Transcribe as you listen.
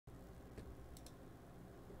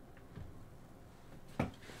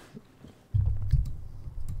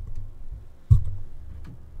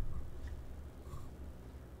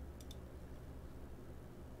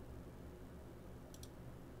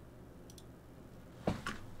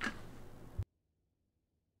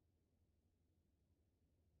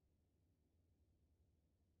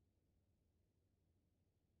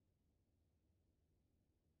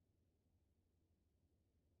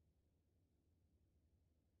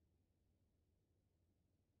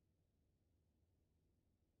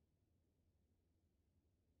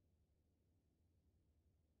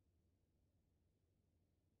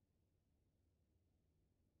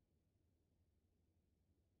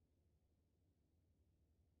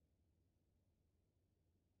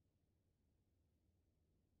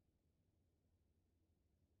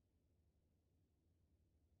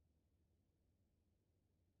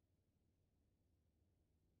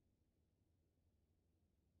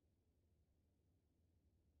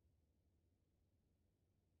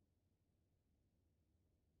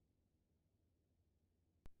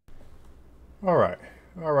All right.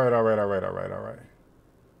 All right, all right, all right, all right, all right.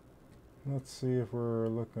 Let's see if we're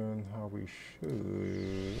looking how we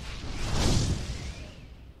should.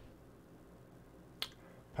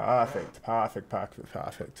 Perfect, perfect, perfect,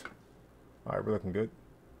 perfect. All right, we're looking good.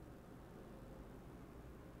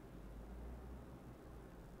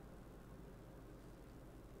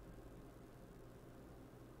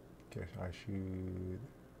 Okay, I should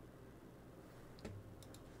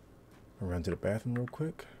run to the bathroom real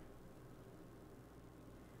quick.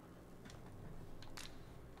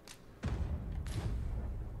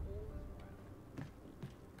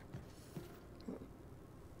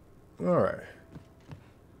 All right.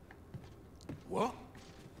 What?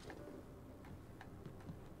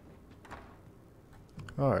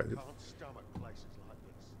 All right. Can't stomach places like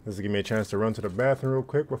this. This will give me a chance to run to the bathroom real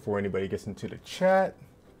quick before anybody gets into the chat.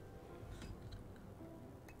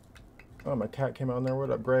 Oh, my cat came out in there. What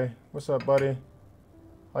up, Gray? What's up, buddy?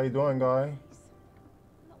 How you doing, guy?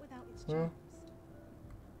 Not without its Hmm?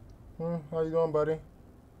 charms. How you doing, buddy?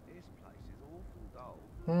 This place is awful dull.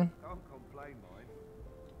 Hmm? Can't complain, mine.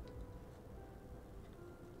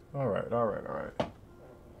 All right, all right, all right.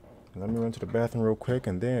 Let me run to the bathroom real quick,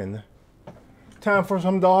 and then time for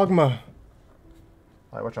some Dogma. All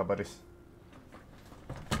right, watch out, buddies.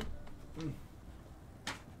 I'm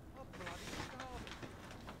bloody starving.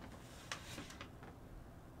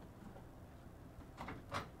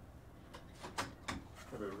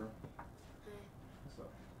 Hey, baby girl. What's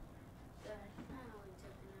up?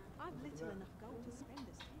 I've little enough gold to spend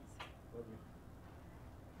as is. Love you.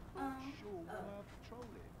 I'm sure we'll have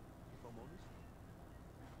trouble here, if I'm honest.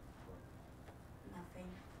 Nothing.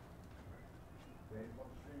 Hey,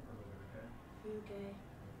 watch the stream for a little bit, Okay. okay?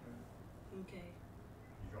 Okay.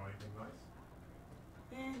 You draw anything nice?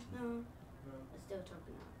 Yeah, no. No. I'm still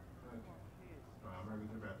talking now. I'm running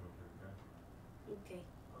to the bathroom, okay? Okay.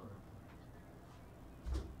 All right.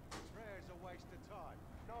 Prayer's a waste of time.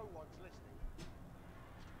 No one's listening.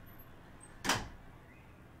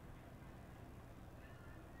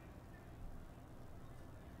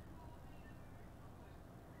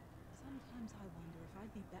 Sometimes I wonder if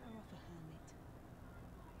I'd be better off a hermit.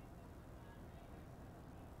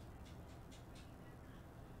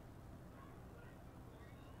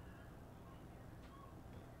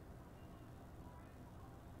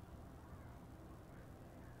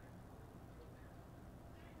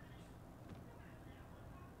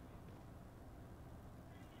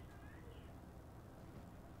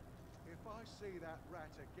 If I see that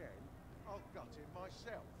rat again, I'll gut him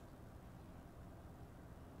myself.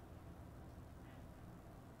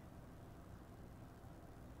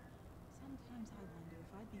 Sometimes I wonder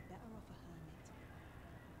if I'd be better off a hermit.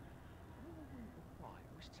 Why,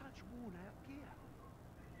 with such worn-out gear?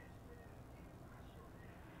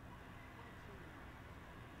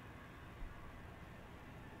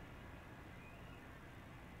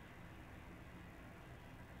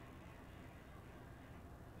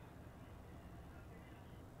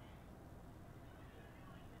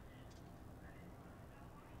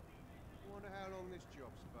 Wonder how long this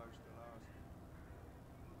job's supposed to last.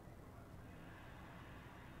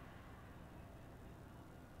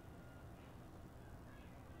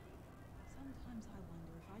 Sometimes I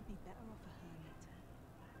wonder if I'd be better off a hermit.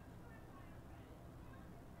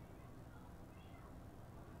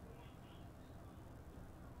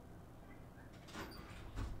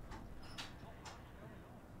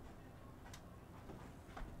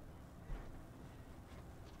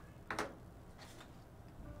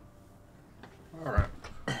 All right.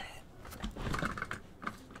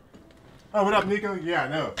 Oh, what up, Nico? Yeah, I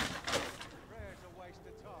know. Prayer's a waste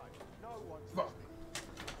of time. No one's Fuck.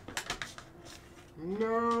 listening.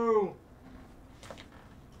 No.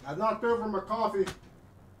 I knocked over my coffee.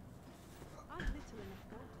 I've little enough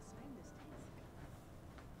gold to spend as it is.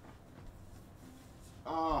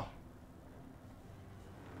 Ah.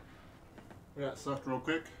 We got sucked real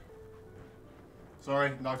quick.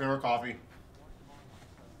 Sorry, knocked over coffee.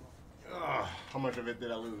 How much of it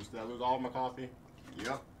did I lose? Did I lose all of my coffee?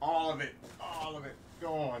 Yep, all of it. All of it.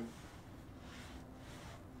 Gone.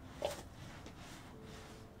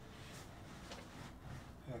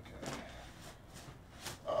 Okay.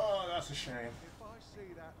 Oh, that's a shame. If I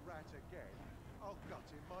see that rat again, I'll gut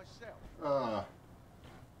him myself.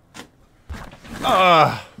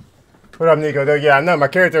 What up, Nico? Though, yeah, I know my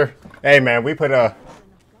character. Hey, man, we put a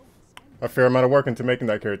fair amount of work into making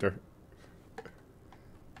that character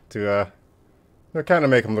to kind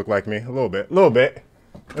of make him look like me a little bit,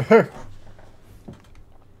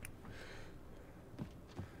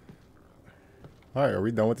 All right, are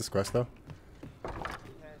we done with this quest though? I'm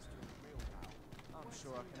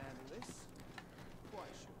sure I can handle this.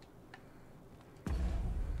 Quite sure.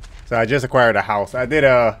 So I just acquired a house. I made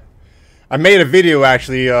a video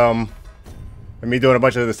actually, of me doing a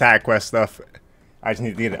bunch of the side quest stuff. I just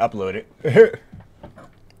need to upload it.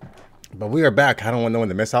 But we are back. I don't want no one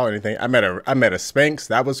to miss out on anything. I met a Spanx.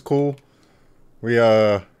 That was cool. We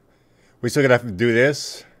still gonna have to do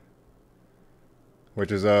this,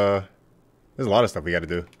 which is there's a lot of stuff we got to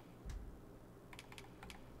do.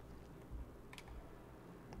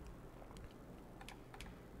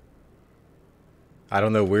 I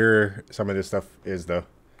don't know where some of this stuff is though.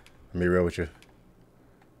 Let me be real with you.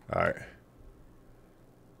 All right.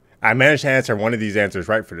 I managed to answer one of these answers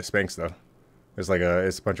right for the Spanx though. It's like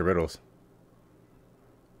it's a bunch of riddles.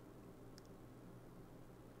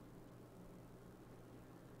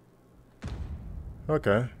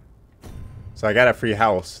 Okay. So I got a free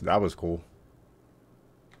house. That was cool.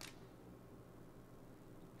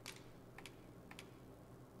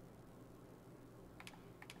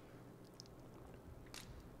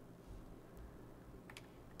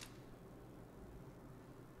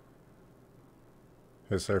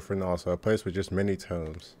 His surfing also a place with just many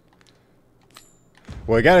tomes.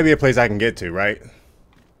 Well, it gotta be a place I can get to, right?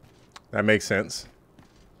 That makes sense.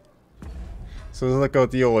 So let's look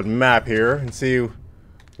at the old map here and see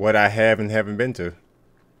what I have and haven't been to.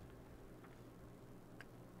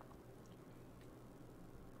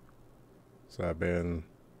 So I've been...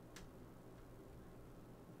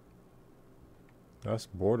 That's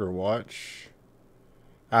Border Watch.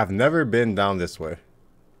 I've never been down this way.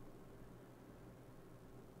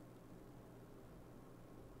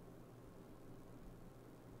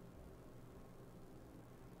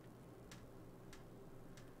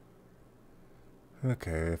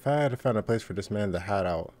 Okay, if I had to find a place for this man to hide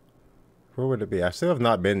out, where would it be? I still have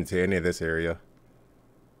not been to any of this area.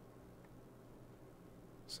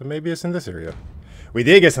 So maybe it's in this area. We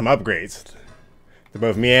did get some upgrades to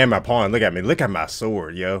both me and my pawn. Look at me. Look at my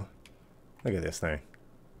sword, yo. Look at this thing.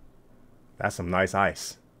 That's some nice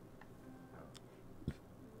ice.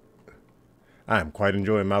 I am quite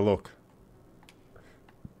enjoying my look.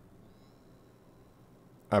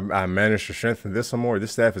 I managed to strengthen this some more.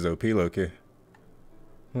 This staff is OP, low-key.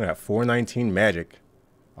 I got 419 magic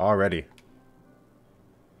already.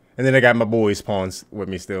 And then I got my boys' pawns with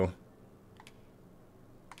me still.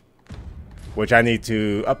 Which I need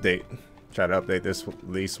to update. Try to update this at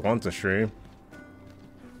least once a stream.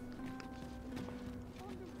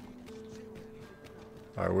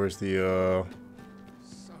 Alright, where's the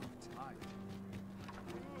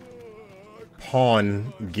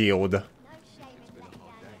pawn guild?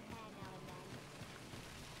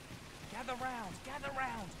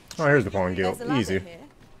 Oh, here's the pawn guild. Easy.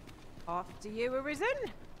 After you, Arisen.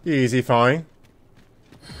 Easy, fine.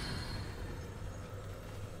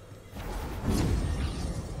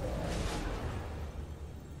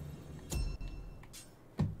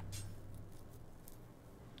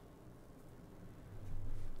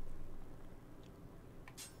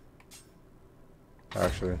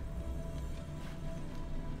 Actually,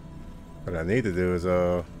 what I need to do is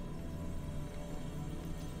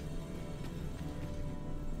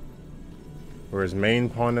where's main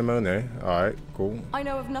pawn and Monet? Alright, cool. I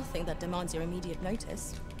know of nothing that demands your immediate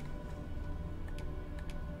notice.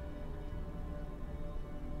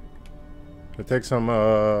 So take some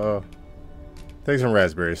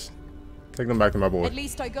raspberries. Take them back to my boy. At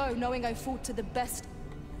least I go knowing I fought to the best.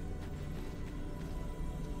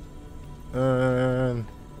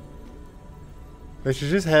 They should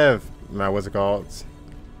just have my what's it called?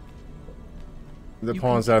 The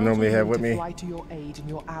pawns that I normally have with me. Fly to your aid and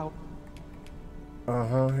you're out.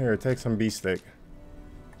 Here, take some beefsteak.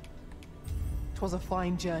 'Twas a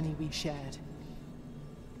fine journey we shared.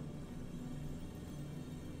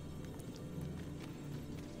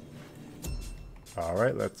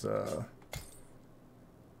 Alright, let's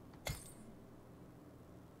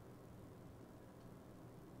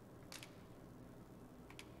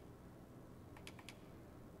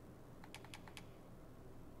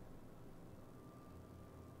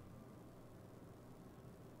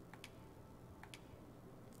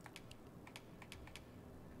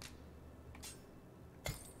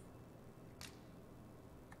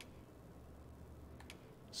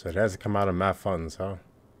so it has to come out of my funds, huh?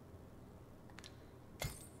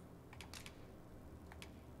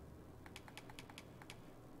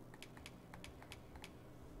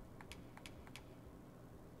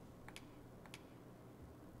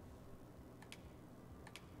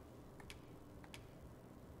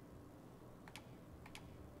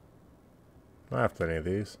 I have plenty of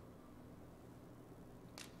these.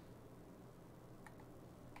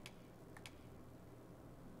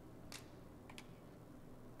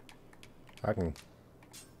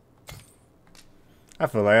 I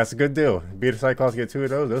feel like that's a good deal. Beat a Cyclops, get 2 of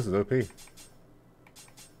those. Those is OP.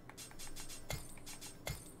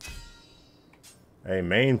 Hey,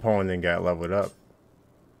 main pawn then got leveled up.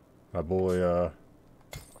 My boy, well,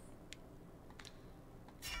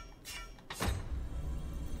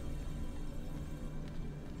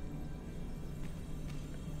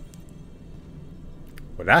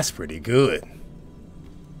 that's pretty good.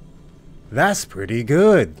 That's pretty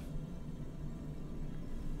good.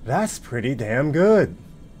 That's pretty damn good.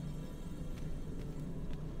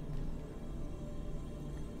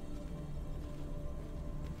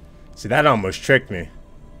 See, that almost tricked me.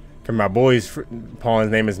 Cause my boy's pawn's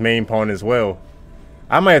name is main pawn as well.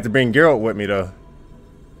 I might have to bring Geralt with me though.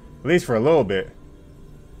 At least for a little bit.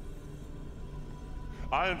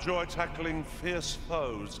 I enjoy tackling fierce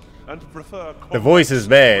foes and prefer The voice is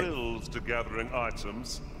bad. thrills to gathering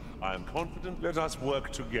items. I am confident. Let us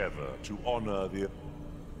work together to honor the.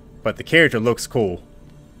 But the character looks cool.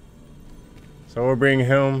 So we'll bring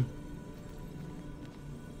him.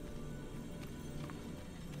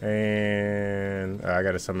 And I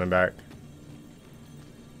gotta summon back.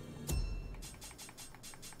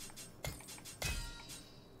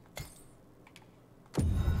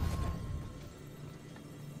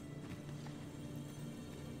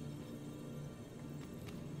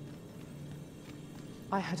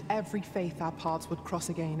 I had every faith our paths would cross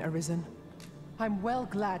again, Arisen. I'm well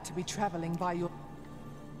glad to be traveling by your...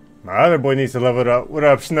 My other boy needs to level it up. What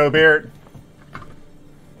up, Snowbeard?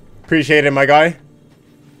 Appreciate it, my guy.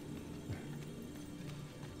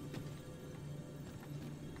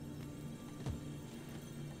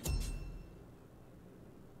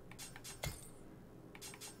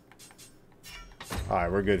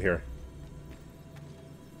 Alright, we're good here.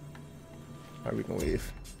 Alright, we can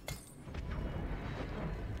leave.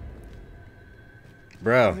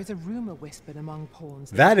 Bro. There is a rumor whispered among pawns.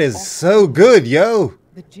 That is so good, yo!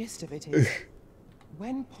 The gist of it is,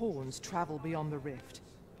 when pawns travel beyond the rift,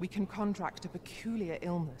 we can contract a peculiar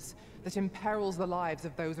illness that imperils the lives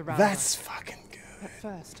of those around us. That's fucking good. At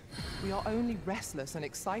first, we are only restless and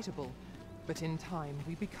excitable, but in time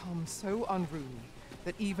we become so unruly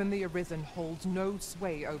that even the Arisen holds no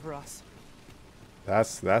sway over us.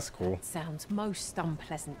 That's cool. Sounds most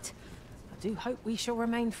unpleasant. I do hope we shall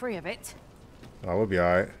remain free of it. Oh, we'll be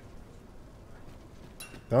alright.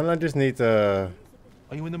 Don't I just need to...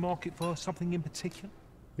 Are you in the market for something in particular?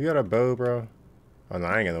 You got a bow, bro? Oh, no,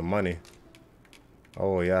 I ain't got no money.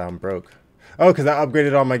 Oh, yeah, I'm broke. Oh, because I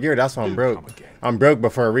upgraded all my gear. That's why I'm broke. I'm broke,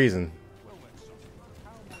 but for a reason.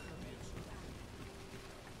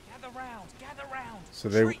 Gather round. So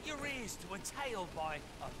they... Treat your ears to a tale by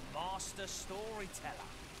a master storyteller.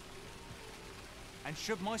 And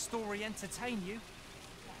should my story entertain you,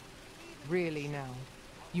 Really now,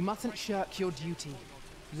 you mustn't shirk your duty,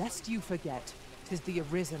 lest you forget 'tis the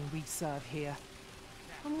Arisen we serve here.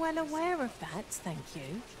 I'm well aware of that, thank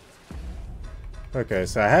you. Okay,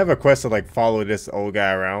 so I have a quest to like follow this old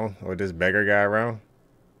guy around, or this beggar guy around.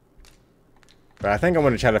 But I think I'm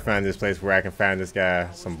gonna try to find this place where I can find this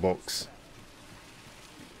guy some books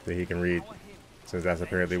that he can read, since that's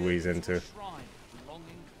apparently what he's into.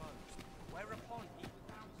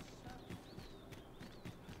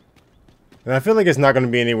 And I feel like it's not gonna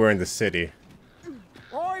be anywhere in the city.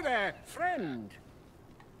 Oi there, friend.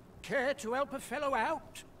 Care to help a fellow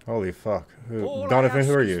out? Holy fuck. All Donovan, I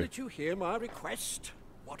who are ask is you? that you hear my request.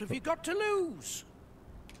 What have you got to lose?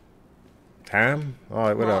 Tam?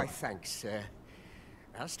 Alright, what Why, up? thanks, sir.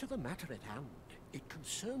 As to the matter at hand, it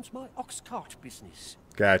concerns my ox cart business.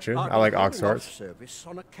 Gotcha. I've I like been ox holding off carts. service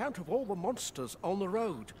on account of all the monsters on the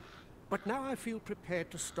road, but now I feel prepared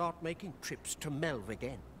to start making trips to Melv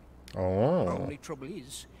again. Oh. Only trouble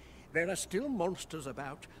is, there are still monsters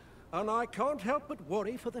about, and I can't help but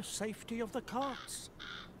worry for the safety of the carts.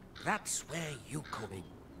 That's where you come in.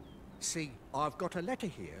 See, I've got a letter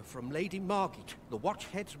here from Lady Margit, the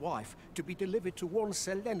Watchhead's wife, to be delivered to one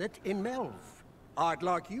Sir Leonard in Melv. I'd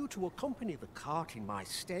like you to accompany the cart in my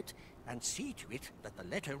stead and see to it that the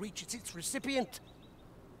letter reaches its recipient.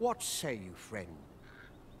 What say you, friend?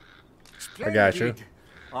 I got you. Splendid.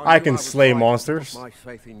 I knew can was slay right to put monsters. My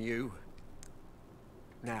faith in you.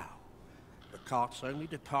 Now, the carts only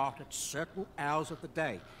depart at certain hours of the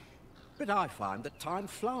day, but I find that time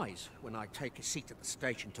flies when I take a seat at the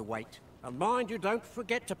station to wait. And mind you, don't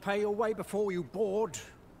forget to pay your way before you board.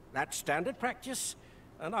 That's standard practice,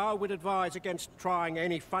 and I would advise against trying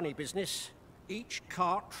any funny business. Each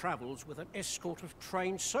cart travels with an escort of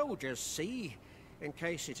trained soldiers, see, in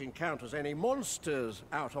case it encounters any monsters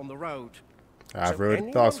out on the road. I've So rode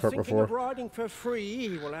anyone dog cart thinking before. of riding for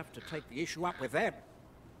free will have to take the issue up with them.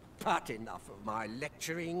 But enough of my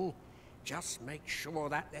lecturing. Just make sure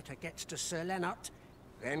that letter gets to Sir Leonard.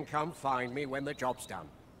 Then come find me when the job's done.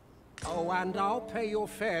 Oh, and I'll pay your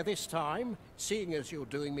fare this time, seeing as you're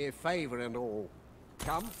doing me a favor and all.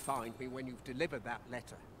 Come find me when you've delivered that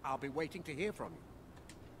letter. I'll be waiting to hear from you.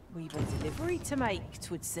 We've a delivery to make,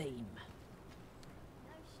 'twould seem.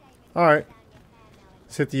 Alright.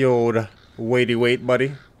 Let's hit the old waity wait,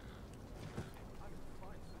 buddy.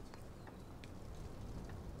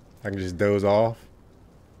 I can just doze off.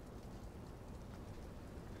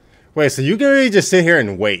 Wait, so you can really just sit here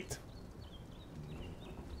and wait?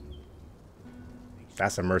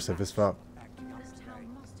 That's immersive as fuck.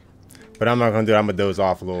 But I'm not gonna do it. I'm gonna doze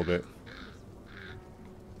off a little bit.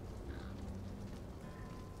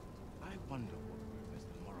 I wonder what purpose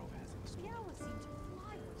tomorrow has in store. The hours seem to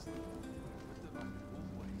fly, which The light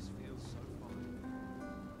always feels so fine.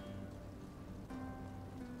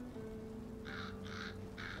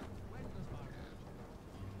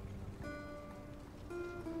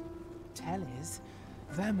 Tell is,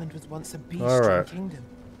 Vermund was once a beast All right. in the kingdom.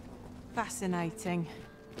 Fascinating.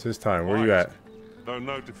 It's his time. Where you at? Though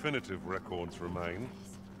no definitive records remain.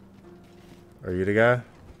 Are you the guy?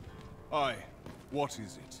 Aye, what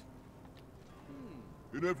is it?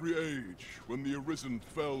 In every age, when the Arisen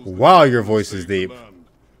fells... Wow, your voice is deep. Land,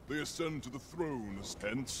 they ascend to the throne.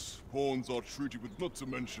 Hence, pawns are treated with not to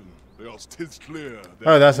mention. They are 'tis clear.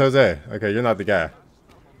 Oh, that's Jose. Okay, you're not the guy.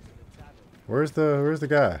 Where's the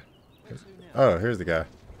guy? Oh, here's the guy.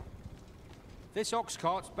 This ox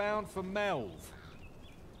cart's bound for Melv.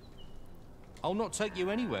 I'll not take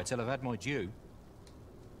you anywhere till I've had my due.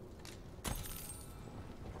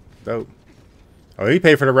 Dope. Oh, he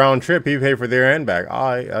paid for the round trip. He paid for there and back.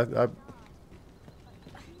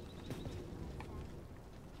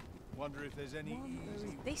 Wonder if there's any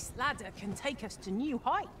easy... This ladder can take us to new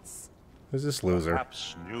heights. Who's this loser?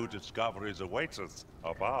 Perhaps new discoveries await us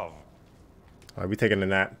above. Alright, we taking a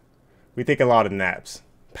nap. We take a lot of naps.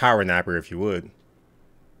 Power napper, if you would.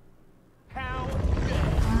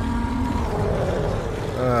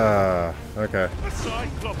 Okay. The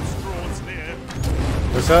Cyclops draws near.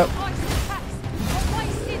 What's up?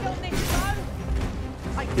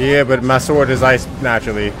 Yeah, but my sword is ice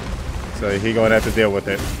naturally, so he gonna have to deal with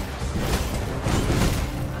it.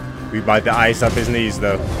 We bite the ice up his knees,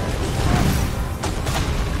 though.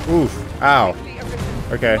 Oof! Ow!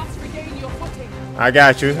 Okay. I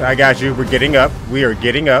got you. I got you. We're getting up. We are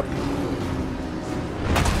getting up.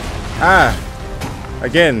 Ah!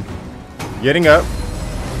 Again. Getting up.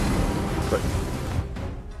 But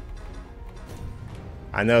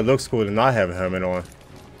I know it looks cool to not have a helmet on.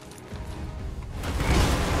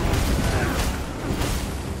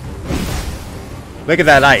 Look at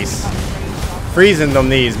that ice. Freezing them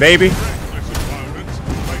knees, baby.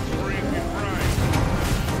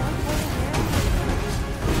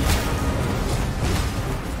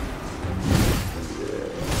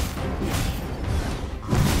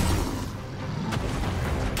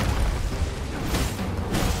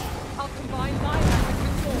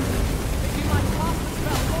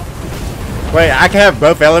 Wait, I can have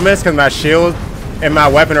both elements because my shield and my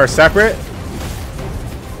weapon are separate?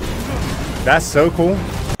 That's so cool.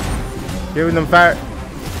 Giving them fire.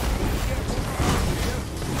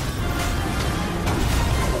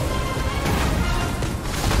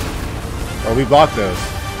 Oh, we blocked those.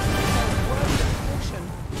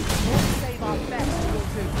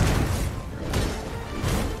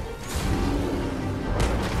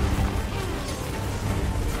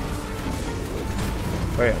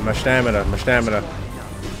 Wait, my stamina, my stamina.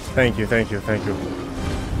 Thank you, thank you, thank you.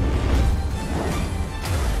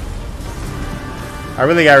 I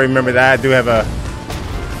really gotta remember that. I do have a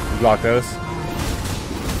block those.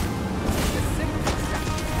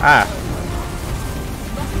 Ah.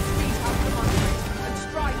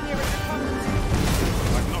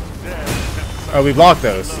 Oh, we blocked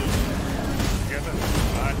those.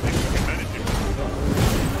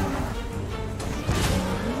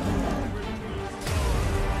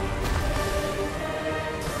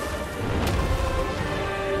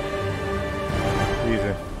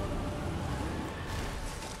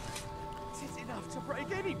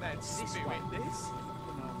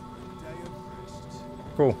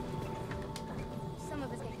 Cool. Some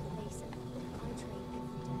of us get complacent. I train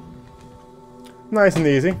every day. Nice and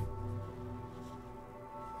easy.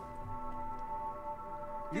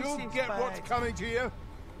 You'll get what's coming to you.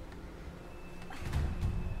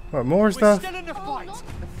 What, more stuff? Still in the fight.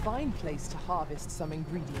 A fine place to harvest some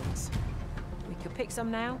ingredients. We could pick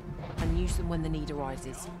some now and use them when the need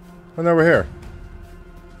arises. Oh no, we're here.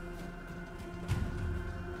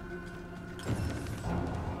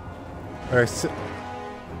 Alright,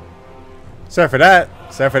 sorry for that.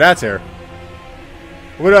 Sorry for that's here.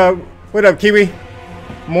 What up? What up, Kiwi?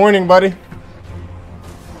 Morning, buddy.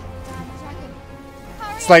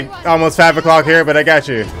 It's like almost 5 o'clock here, but I got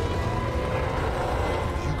you. You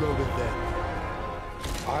go with them.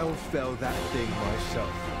 I'll fell that thing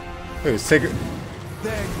myself. Ooh, cigarette.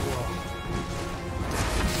 There you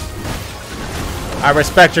are. I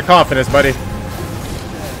respect your confidence, buddy.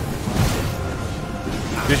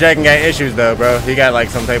 This Jack got issues though, bro. He got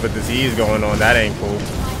like some type of disease going on. That ain't cool.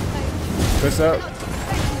 What's up?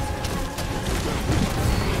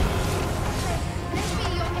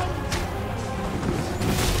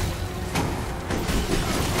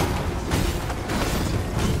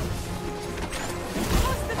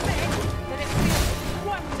 What's the thing that it feels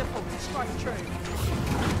wonderful to strike true?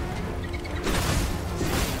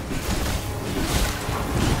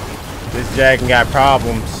 This Jack got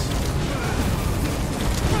problems.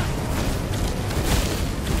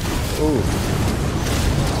 Ooh.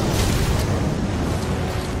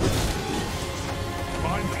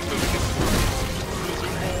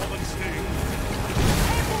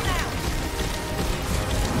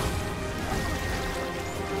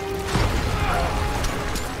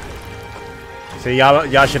 See,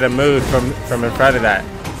 y'all should have moved from in front of that.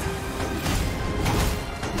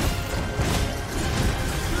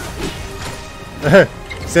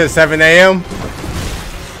 Says 7 a.m.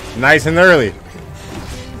 Nice and early.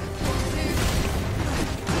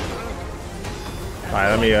 Alright,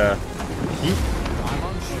 let me heat.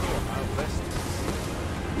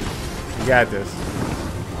 You got this.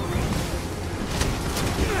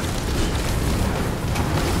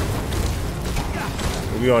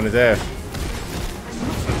 We on his ass.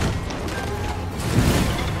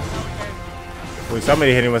 Wait,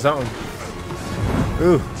 somebody hit him with something.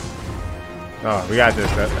 Ooh. No, we got this.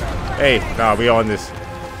 Hey, no, we on this.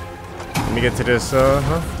 Let me get to this, What's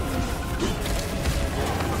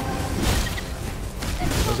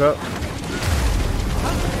up?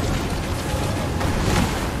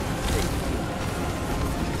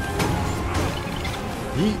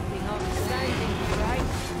 Yeet.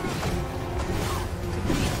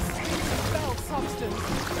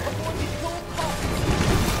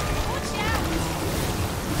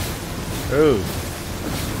 Ooh.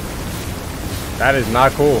 That is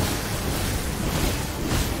not cool.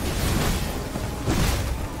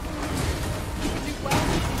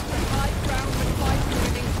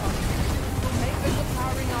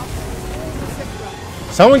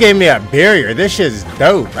 Someone gave me a barrier. This shit is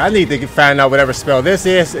dope. I need to find out whatever spell this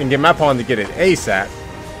is and get my pawn to get it ASAP.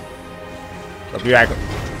 I'll be back.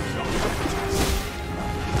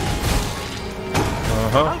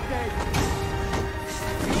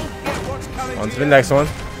 On to the next one.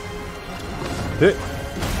 Hit.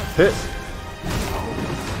 Hit.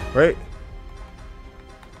 Wait.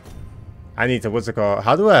 I need to, what's it called?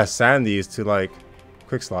 How do I assign these to like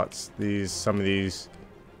quick slots? Some of these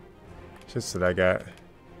shits that I got.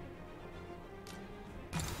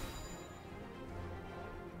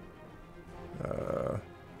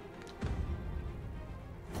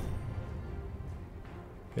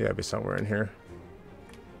 They gotta be somewhere in here.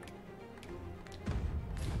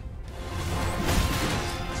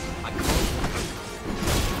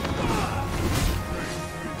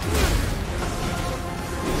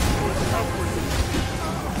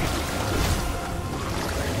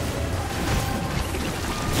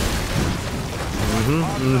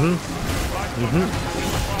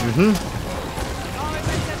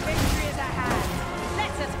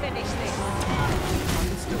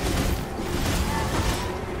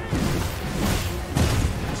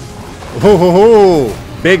 Ooh,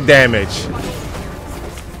 big damage.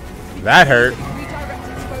 That hurt.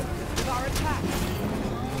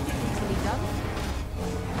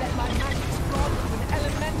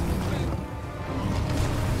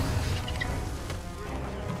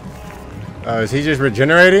 Is he just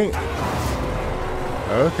regenerating?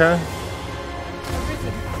 Okay.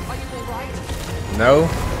 No.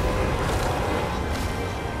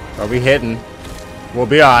 Are we hitting? We'll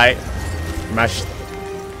be alright. Mash.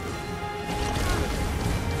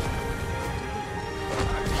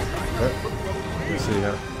 Let's see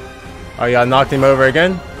here. Oh, y'all knocked him over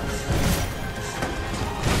again?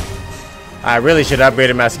 I really should have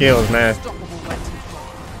upgraded my skills, man.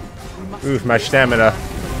 Oof, my stamina.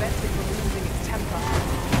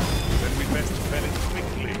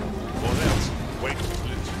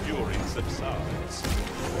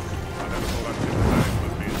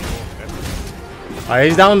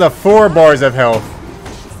 He's down to 4 bars of health.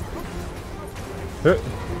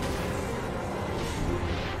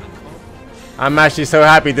 I'm actually so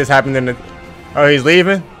happy this happened in the... Oh, he's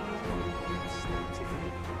leaving?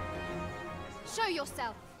 Show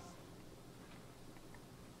yourself.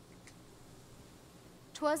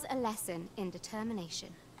 lesson in determination.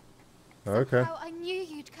 Okay. Somehow I knew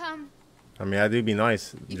you'd come. I mean, I do be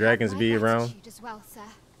nice. You Dragons have my be around. gratitude as well, sir.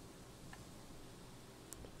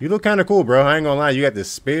 You look kind of cool, bro. I ain't gonna lie. You got this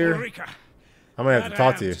spear. Ulrika, I might have to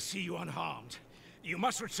talk to you. to see you unharmed. You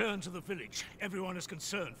must return to the village. Everyone is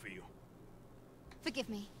concerned for you. Forgive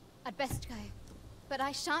me. I'd best go. But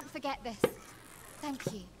I shan't forget this.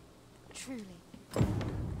 Thank you. Truly.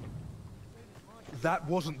 That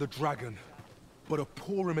wasn't the dragon, but a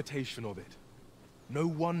poor imitation of it. No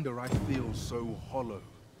wonder I feel so hollow.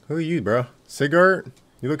 Who are you, bro? Sigurd?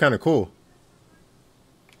 You look kind of cool.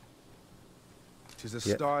 'Tis a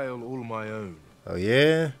style all my own. Oh,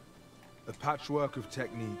 yeah? A patchwork of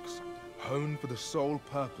techniques, honed for the sole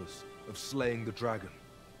purpose of slaying the dragon.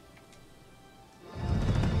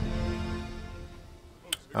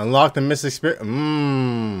 Unlock the mystic spirit.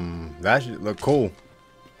 That should look cool.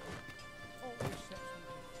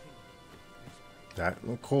 That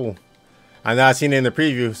look cool. I know I seen it in the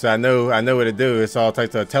preview, so I know what to do. It's all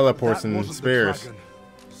types of teleports and spears.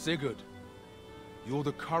 Sigurd, you're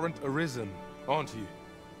the current Arisen, aren't you?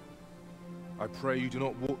 I pray you do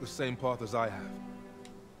not walk the same path as I have.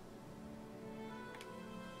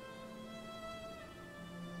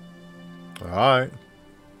 Alright.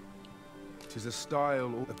 Tis a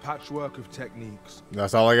style, a patchwork of techniques.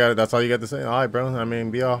 That's all I got. That's all you got to say? Alright, bro. I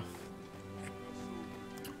mean, be off.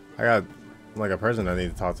 I got like a person I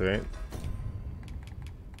need to talk to, ain't?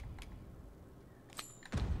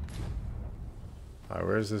 Alright,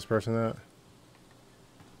 where's this person at?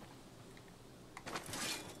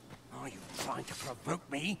 Are you trying to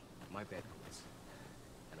provoke me? My bed rules,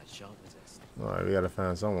 and I shan't resist. Alright, we gotta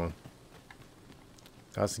find someone.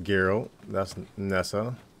 That's Geralt. That's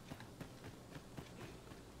Nessa.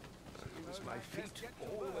 My feet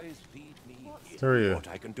always lead me. Who are you? What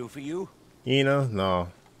I can do for you? Ina? No.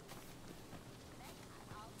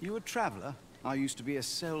 You a traveller? I used to be a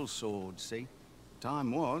sellsword, see?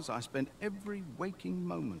 Time was, I spent every waking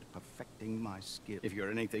moment perfecting my skill. If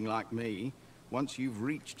you're anything like me, once you've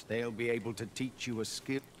reached, they'll be able to teach you a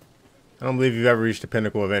skill. I don't believe you've ever reached the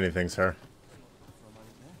pinnacle of anything, sir.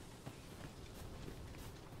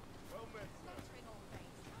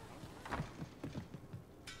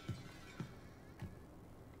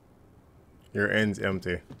 Your end's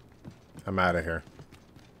empty. I'm out of here.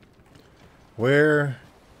 Where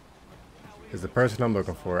is the person I'm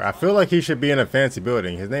looking for? I feel like he should be in a fancy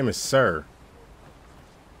building. His name is Sir.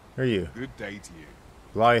 Who are you? Good day to you.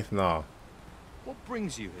 Blythe? No. What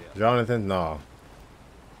brings you here? Jonathan? No.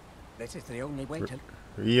 This is the only way to...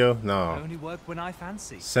 Rio? No. I only work when I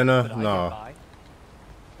fancy. Senna? But I No. get by.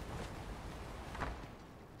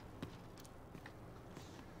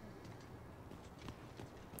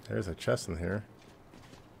 There's a chest in here.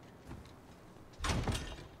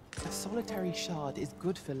 A solitary shard is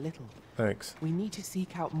good for little. Thanks. We need to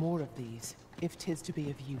seek out more of these, if 'tis to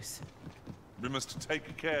be of use. We must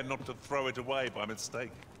take care not to throw it away by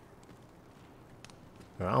mistake.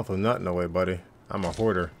 I don't throw nothing away, buddy. I'm a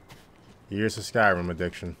hoarder. Years of Skyrim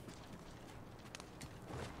addiction.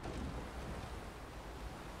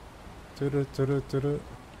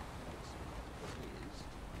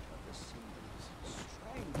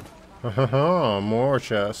 More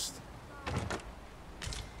chest.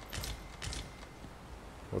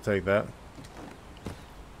 We'll take that.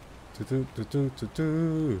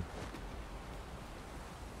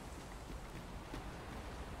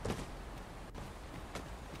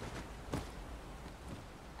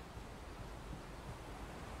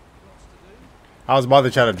 I was about to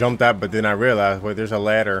try to jump that, but then I realized, wait, there's a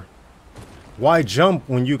ladder. Why jump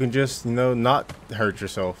when you can just, you know, not hurt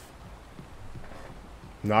yourself?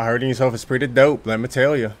 Not hurting yourself is pretty dope, let me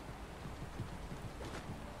tell you.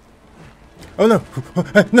 Oh no!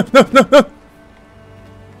 No, no, no, no!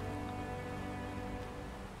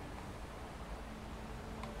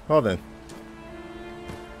 Well then.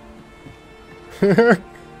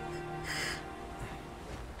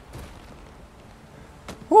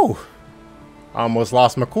 Whew. I almost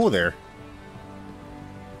lost my cool there.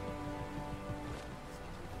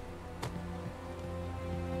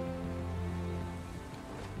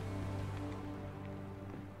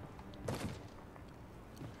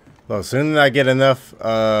 Well, as soon as I get enough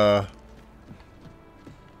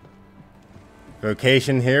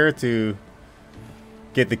location here to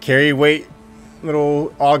get the carry weight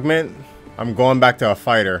little augment, I'm going back to a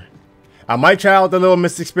fighter. I might try out the little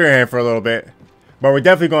Mystic Spearhand for a little bit, but we're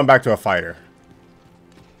definitely going back to a fighter.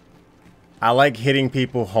 I like hitting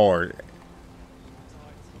people hard.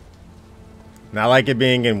 And I like it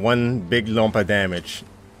being in one big lump of damage.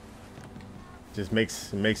 Just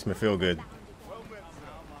makes me feel good.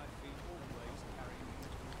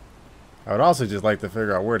 I would also just like to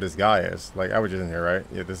figure out where this guy is. Like, I was just in here, right?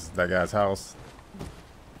 Yeah, this is that guy's house.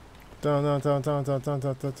 Dun, dun, dun, dun, dun, dun,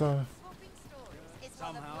 dun, dun, dun.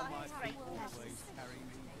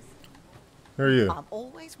 Who are you? I'm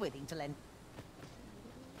always willing to lend.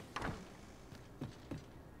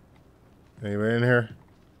 Anybody in here?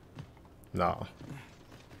 No.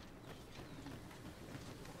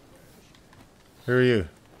 Who are you?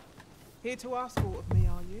 Here to ask aught of me,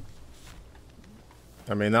 are you?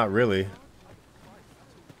 I mean, not really.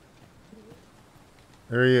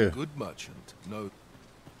 Who are you? Good merchant. No.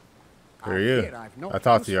 Who are you? I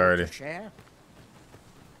talked to you already.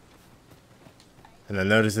 And I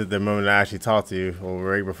noticed it the moment I actually talked to you, or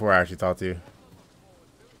right before I actually talked to you.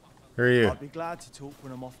 Who are you? I'd be glad to talk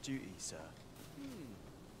when I'm off duty, sir.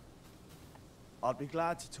 I'd be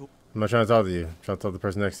glad to talk. I'm not trying to talk to you. I'm trying to talk to the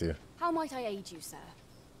person next to you. How might I aid you, sir?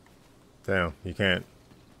 Damn, you can't.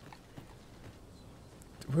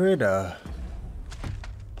 Where the...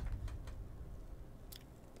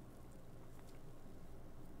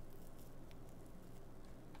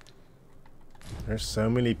 There's so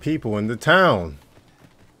many people in the town.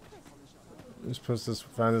 We're supposed to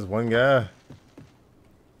find this one guy.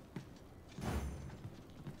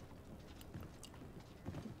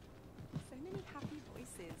 So many happy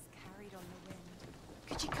voices carried on the wind.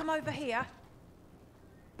 Could you come over here?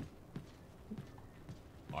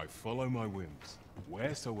 I follow my whims,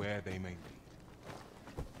 wheresoever they may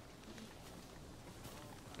be.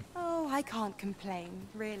 Oh, I can't complain,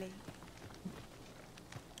 really.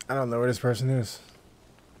 I don't know where this person is.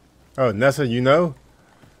 Oh, Nessa, you know?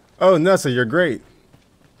 Oh, Nessa, you're great.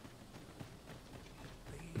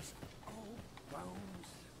 These old bones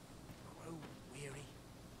grow weary.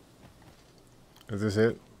 Is this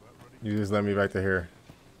it? You just let me back to here.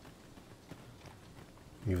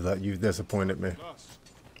 You've disappointed me.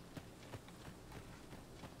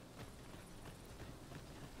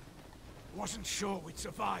 Wasn't sure we'd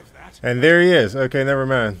survive that. And there he is. Okay, never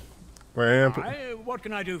mind. Where am What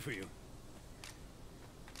can I do for you?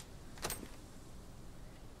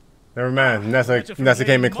 Never mind. Nessa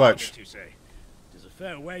came in clutch. You say. It is a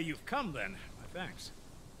fair way you've come, then. My thanks.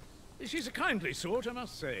 She's a kindly sort, I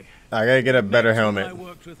must say. I gotta get a better helmet. I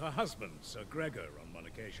worked with her husband, Sir Gregor, on one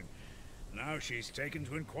occasion. Now she's taken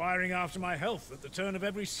to inquiring after my health at the turn of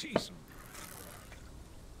every season.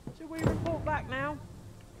 Shall we report back now?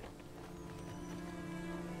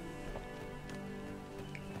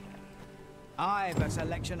 I've a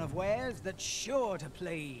selection of wares that's sure to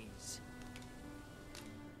please.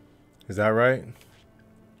 Is that right?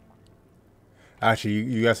 Actually,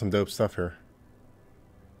 you got some dope stuff here.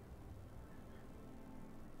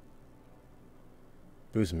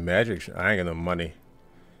 Boost magic. I ain't got no money.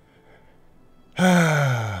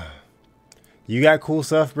 You got cool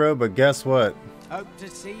stuff, bro, but guess what? Hope to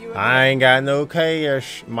see you again. I ain't got no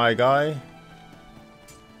cash, my guy.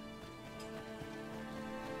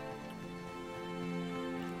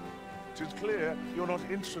 It is clear you're not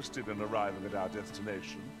interested in arriving at our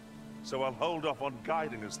destination, so I'll hold off on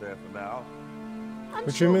guiding us there for now.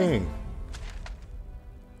 What you mean?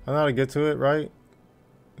 I know how to get to it, right?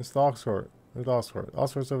 It's the Oxford. Where's Oxford?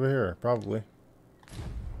 Oxford's over here, probably.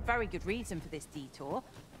 Very good reason for this detour.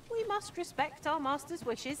 We must respect our master's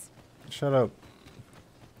wishes. Shut up.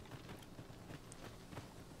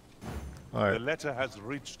 All right. The letter has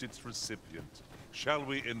reached its recipient. Shall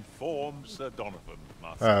we inform Sir Donovan,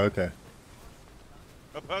 Master? Oh, okay.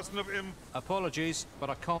 A person of Apologies, but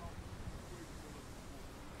I can't.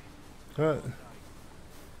 What?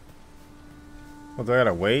 Well, do I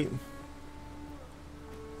gotta wait?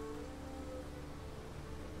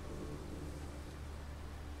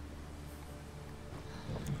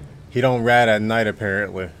 He don't rat at night,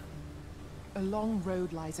 apparently. A long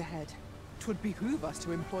road lies ahead. 'Twould behoove us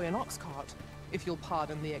to employ an ox cart, if you'll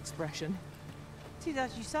pardon the expression. 'Tis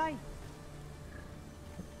as you say.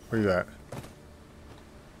 Where you at?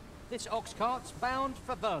 This ox cart's bound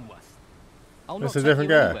for Burnworth. I'll It's not a different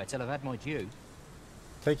take you guy. anywhere till I've had my due.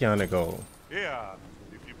 Take you on the gold. Here,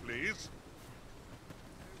 if you please.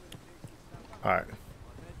 All right.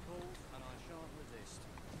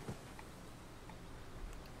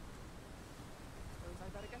 I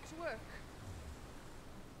better get to work.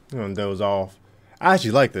 I'm gonna doze off. I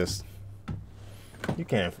actually like this. You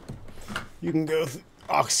can go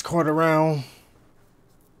ox cart around.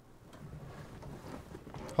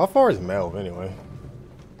 How far is Melv anyway?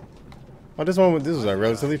 Oh, this was a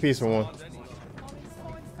relatively peaceful one.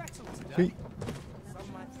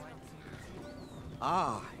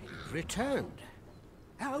 Ah, returned.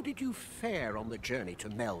 How did you fare on the journey to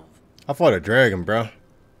Melv? I fought a dragon, bro.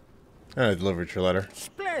 I delivered your letter.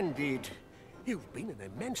 Splendid. You've been an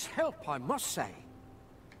immense help, I must say.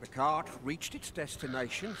 The cart reached its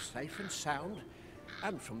destination safe and sound,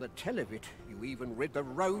 and from the tell of it, you even rid the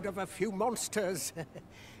road of a few monsters.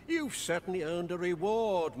 You've certainly earned a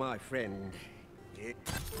reward, my friend.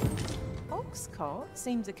 Ox cart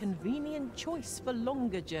seems a convenient choice for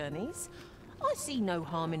longer journeys. I see no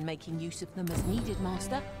harm in making use of them as needed,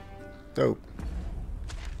 Master. Dope.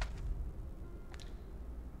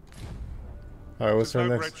 Alright, what's our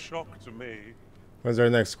No next? great shock to me. What's our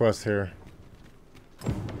next quest here?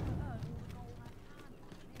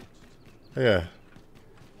 Yeah.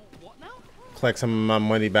 Collect some of my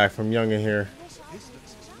money back from Young in here.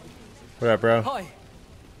 What up, bro? Hi.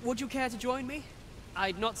 Would you care to join me?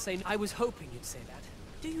 I'd not say I was hoping you'd say that.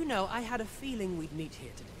 Do you know, I had a feeling we'd meet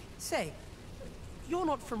here today. Say, you're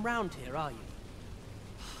not from round here, are you?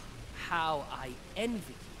 How I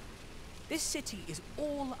envy you. This city is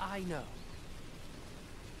all I know.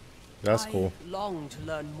 That's cool. I long to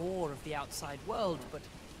learn more of the outside world, but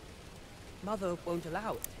Mother won't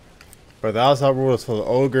allow it. But the outside world is full of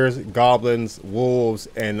ogres, goblins, wolves,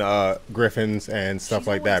 and griffins and stuff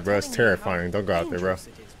like that, bro. It's terrifying. Don't go out there, bro.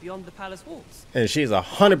 Beyond the palace walls. And she's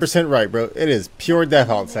 100% right, bro. It is pure death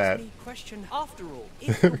outside. Question, after all,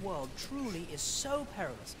 if the world truly is so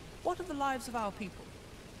perilous, what are the lives of our people?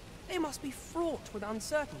 They must be fraught with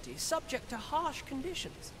uncertainty, subject to harsh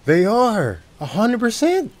conditions. They are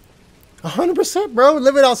 100%. 100%, bro.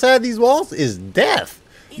 Living outside these walls is death.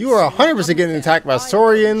 You are 100% getting attacked by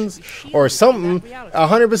Saurians or something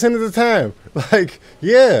 100% of the time. Like,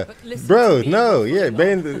 yeah, bro, no, yeah,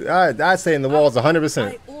 I'd say in the walls 100%.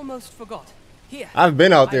 I almost forgot. Here, I've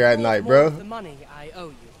been out there at night, bro. the money I owe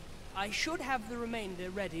you. I should have the remainder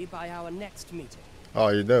ready by our next meeting. Oh,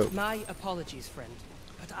 you're dope. My apologies, friend,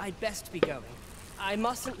 but I'd best be going. I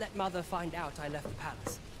mustn't let Mother find out I left the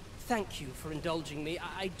palace. Thank you for indulging me.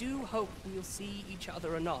 I do hope we'll see each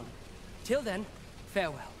other anon. Till then,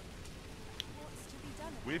 farewell.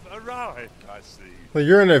 We've arrived, I see. Well,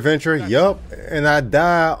 you're an adventurer, yup, and I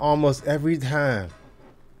die almost every time.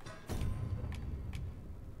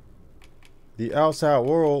 The outside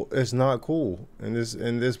world is not cool in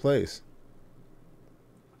this place.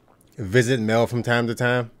 Visit Mel from time to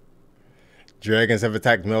time. Dragons have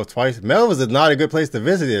attacked Melv twice. Melv is not a good place to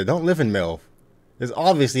visit here. Don't live in Melv. It's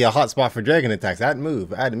obviously a hot spot for dragon attacks. I'd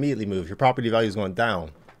move. I'd immediately move. Your property value is going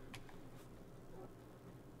down.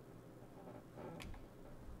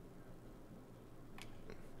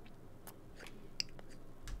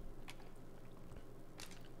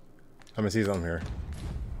 I'm gonna see something here.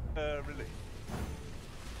 Really?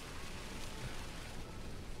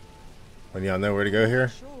 When y'all know where to go here?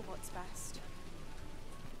 Sure what's best.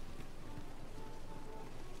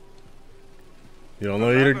 You don't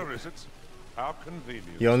know either. Is it? How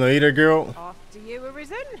convenient. You don't know either, girl. After you,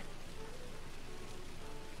 Arisen.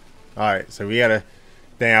 All right, so we gotta.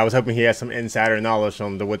 Dang, I was hoping he had some insider knowledge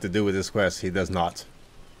on what to do with this quest. He does not.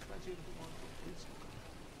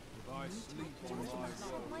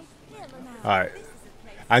 Alright.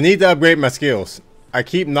 I need to upgrade my skills. I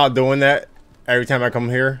keep not doing that every time I come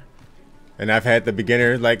here. And I've had the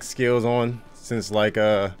beginner like skills on since like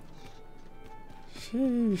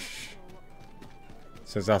sheesh.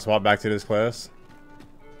 Since I swapped back to this class.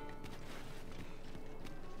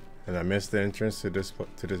 And I missed the entrance to this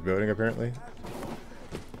building apparently.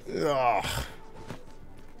 Ugh.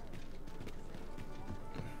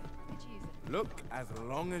 Look as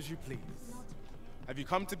long as you please. Have you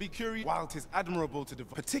come to be curious? While 'tis admirable to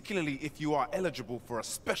devote, particularly if you are eligible for a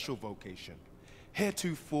special vocation,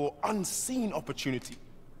 heretofore unseen opportunity.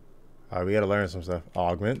 Alright, we gotta learn some stuff.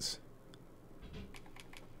 Augments.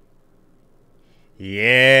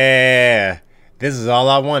 Yeah, this is all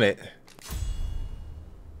I wanted.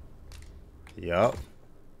 Yup.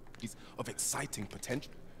 Of exciting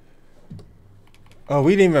potential. Oh,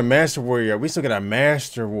 we didn't even master warrior. We still got a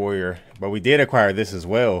master warrior, but we did acquire this as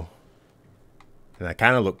well. And I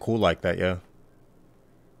kind of look cool like that, yeah.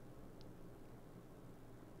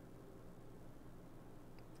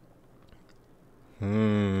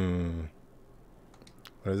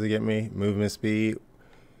 What does it get me? Movement speed,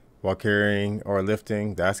 while carrying or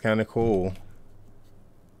lifting. That's kind of cool.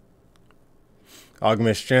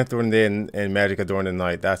 Augment strength during the day and magic during the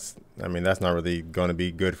night. That's, I mean, that's not really going to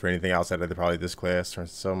be good for anything outside of probably this class or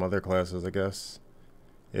some other classes, I guess.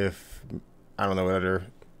 If, I don't know what other.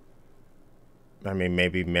 I mean,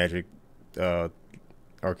 maybe magic,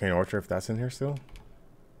 arcane archer, if that's in here still.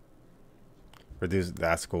 Reduce,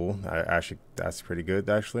 that's cool. Actually, that's pretty good,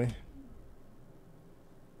 actually.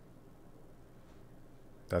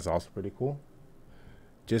 That's also pretty cool.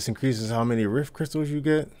 Just increases how many rift crystals you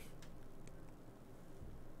get.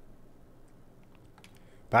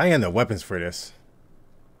 But I ain't got no weapons for this.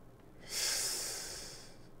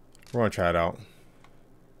 We're gonna try it out.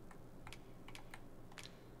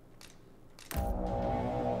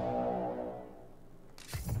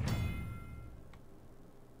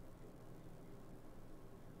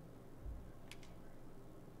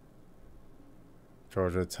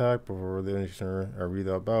 Charge attack before the initiator read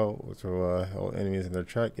about, which will hold enemies in their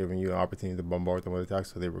track, giving you an opportunity to bombard them with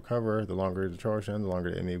attacks so they recover. The longer the charge ends, the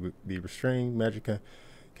longer the enemy be restrained. Magic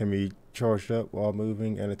can be charged up while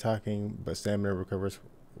moving and attacking, but stamina recovers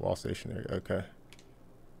while stationary. Okay.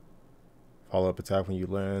 Follow-up attack when you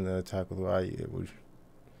land. An attack with Y, it will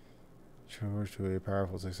charge to a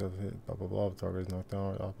powerful successful hit. Blah blah blah. The target is knocked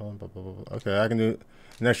down. Blah, blah, blah, blah, blah. Okay, I can do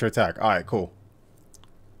an extra attack. All right, cool.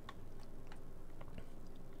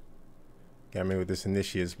 Got me with this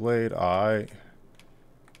Initiate's Blade. Alright.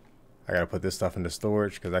 I gotta put this stuff into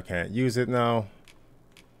storage because I can't use it now.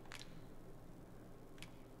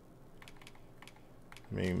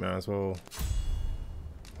 I mean, might as well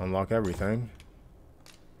unlock everything.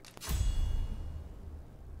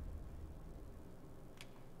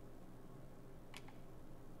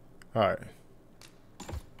 Alright.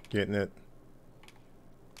 Getting it.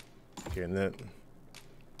 Getting it.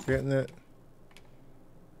 Getting it.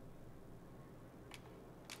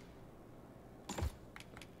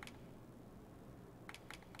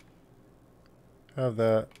 Have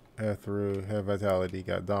that, have through, have vitality,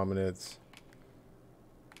 got dominance.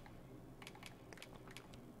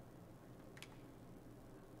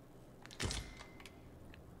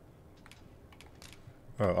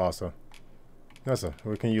 Oh, awesome. Nessa,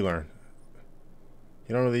 what can you learn?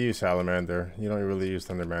 You don't really use Salamander. You don't really use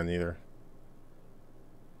Thunderman either.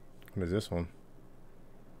 What is this one?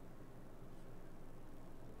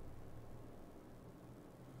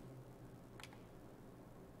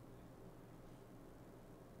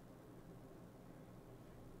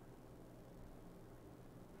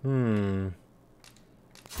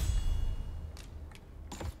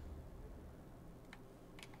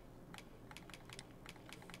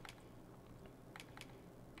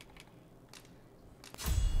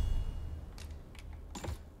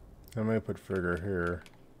 I may put figure here.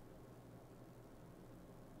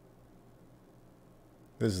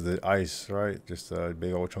 This is the ice, right? Just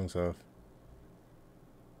big old chunks of.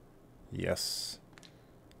 Yes.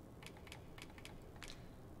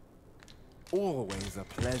 Always a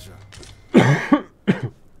pleasure.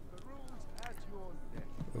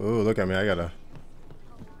 Ooh, look at me. I gotta.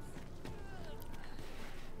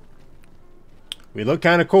 We look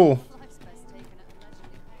kind of cool.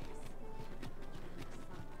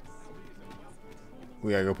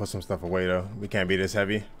 We gotta go put some stuff away though. We can't be this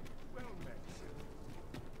heavy.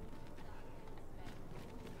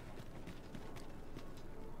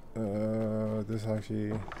 This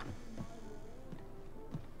actually.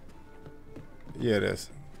 Yeah, it is.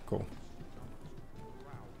 Cool.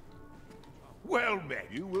 Well, men,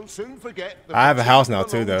 you will soon forget the I have a house now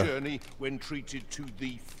too, long though. journey when treated to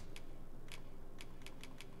the.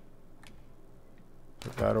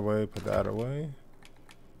 Put that away. Put that away.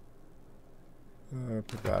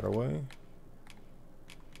 Put that away.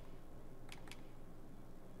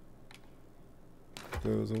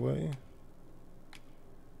 Those away.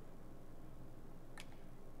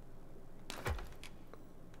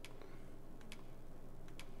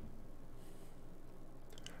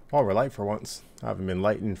 Oh, we're light for once. I haven't been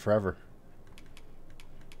light in forever.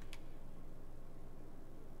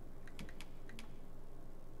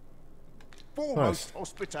 Foremost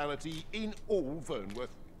hospitality in all Vernworth.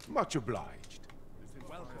 Much obliged.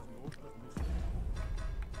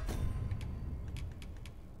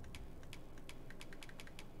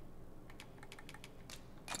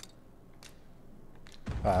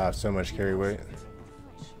 I have so much carry weight.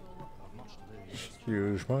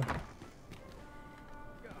 Excuse me.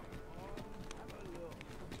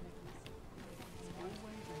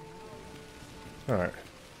 Alright.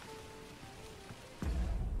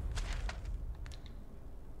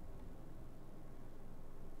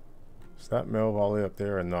 Is that mill all the way up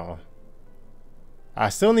there or no? I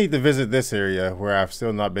still need to visit this area where I've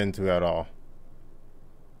still not been to at all.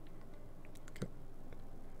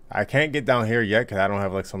 I can't get down here yet because I don't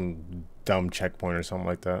have like some dumb checkpoint or something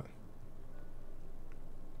like that.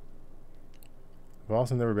 I've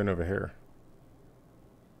also never been over here.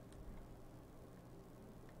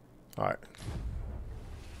 Alright.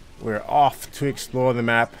 We're off to explore the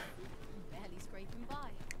map.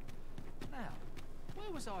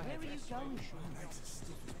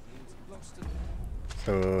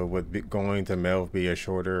 So would going to Melv be a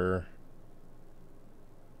shorter?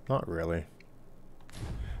 Not really.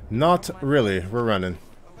 Not really. We're running.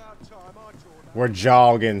 We're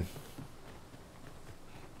jogging.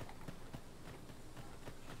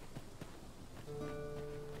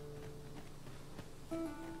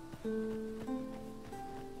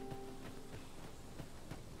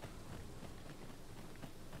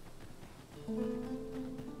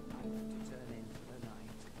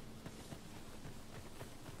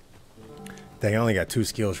 Dang, I only got 2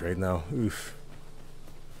 skills right now. Oof.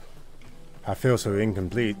 I feel so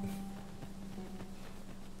incomplete.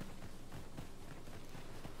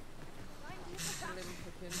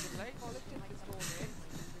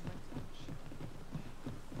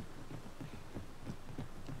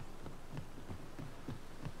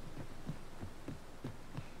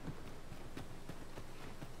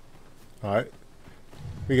 Alright.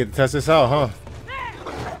 We get to test this out, huh?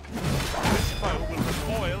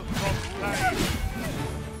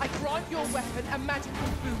 I grant your weapon a magical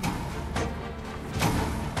boon.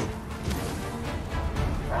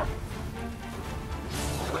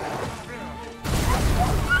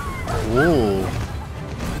 Ooh.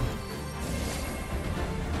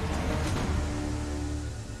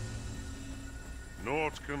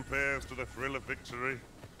 Naught compares to the thrill of victory.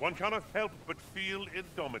 One cannot help but feel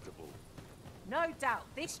indomitable. No doubt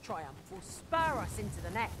this triumph will spur us into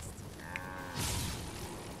the next.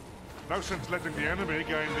 No sense letting the enemy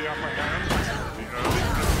gain the upper hand. The early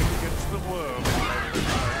against the world.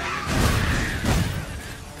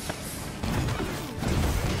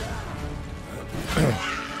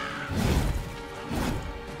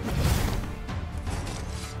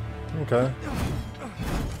 Okay.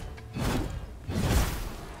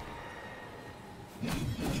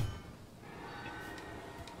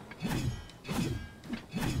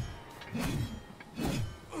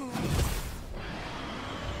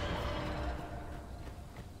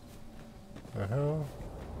 The hell?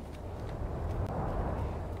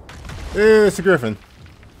 It's a griffin.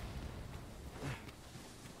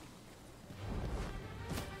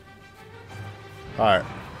 Alright.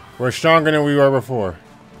 We're stronger than we were before.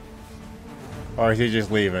 Or is he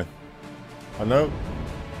just leaving? Oh, nope.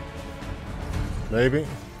 Maybe.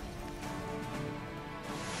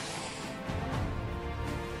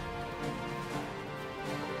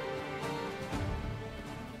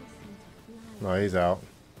 No, he's out.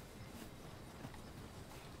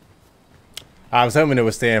 I was hoping it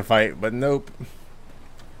would stay and fight, but nope.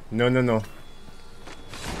 No, no, no.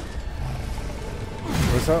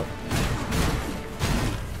 What's up?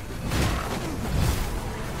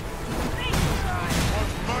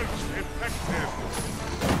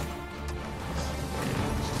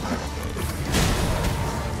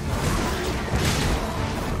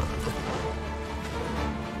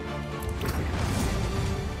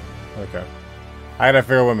 Okay. I gotta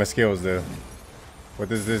figure out what my skills do. What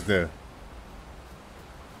does this do?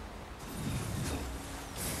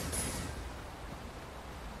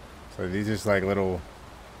 So these just like little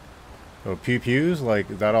pew pews? Like,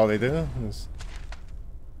 is that all they do?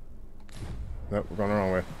 Nope, we're going the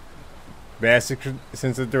wrong way. Bad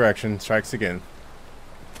sense of direction strikes again.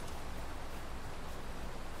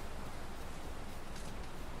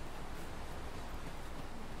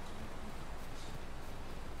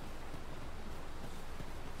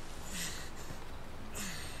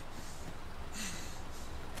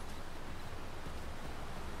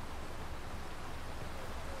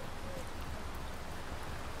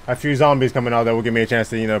 A few zombies coming out that will give me a chance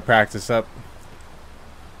to, you know, practice up.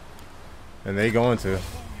 And they going to.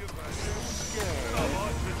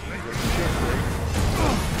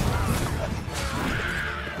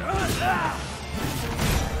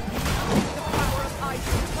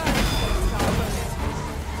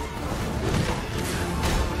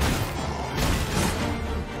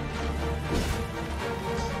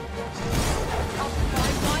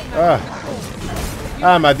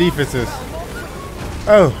 My defenses.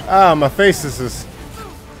 Oh, my faces is.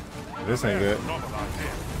 This ain't good.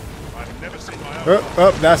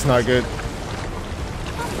 Oh, that's not good.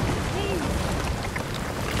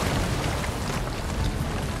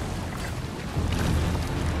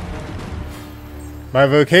 My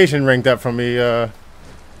vocation ranked up from me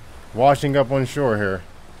washing up on shore here.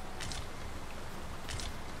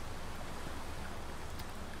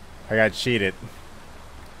 I got cheated.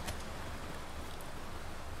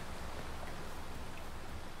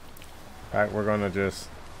 Alright, we're gonna just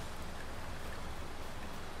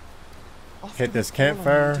hit this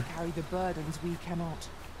campfire. To carry the burdens we cannot.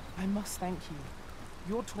 I must thank you.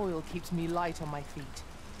 Your toil keeps me light on my feet.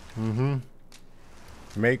 Mm-hmm.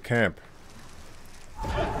 Make camp.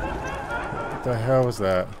 What the hell was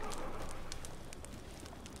that?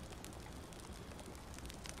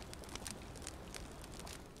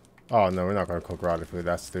 Oh no, we're not gonna cook rotted food.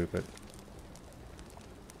 That's stupid.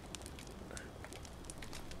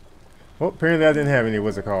 Well, apparently I didn't have any.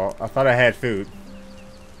 What's it called? I thought I had food.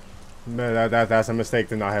 No, that's a mistake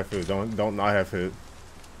to not have food. Don't not have food.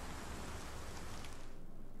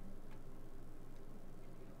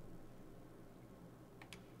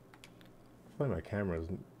 I feel like my camera's.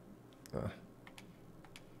 All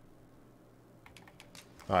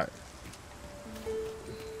right.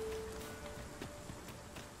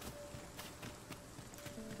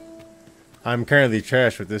 I'm currently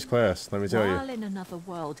trash with this class, let me tell you. While in another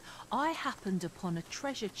world, I happened upon a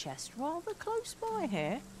treasure chest rather close by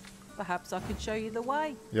here. Perhaps I could show you the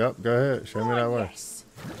way. Yep, go ahead. Show me that way. Yes.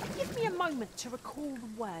 Give me a moment to recall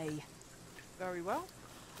the way. Very well.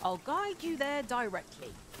 I'll guide you there directly.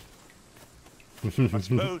 I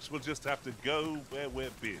suppose we'll just have to go where we're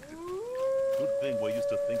bid. Good thing we're used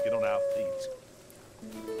to thinking on our feet.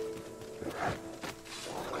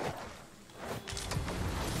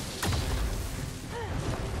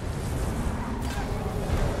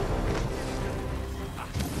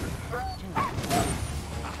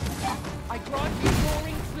 I grant you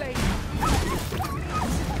roaring flame.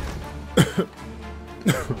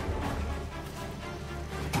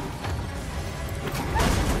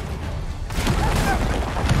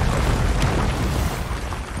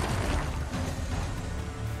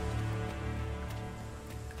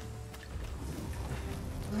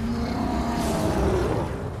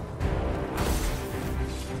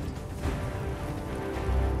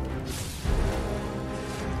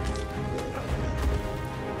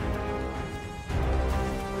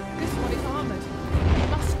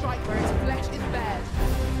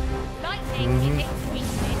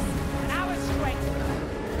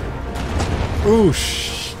 Ooh,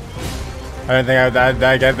 shh. I didn't think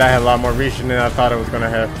that had a lot more reach than I thought it was gonna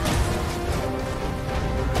have.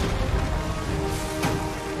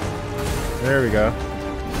 There we go.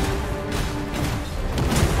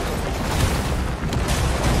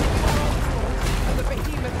 The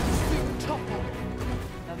behemoth will soon topple.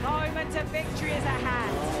 The moment of victory is at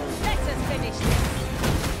hand. Let us finish this.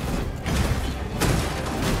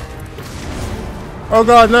 Oh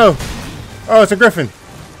god, no! Oh, it's a griffin.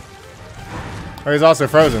 Oh, he's also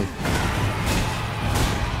frozen.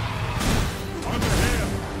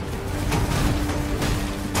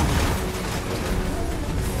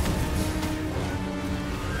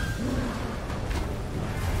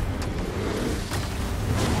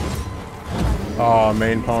 Oh,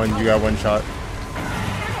 main pawn, you got one shot.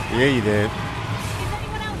 Yeah, you did.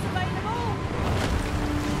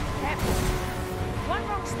 One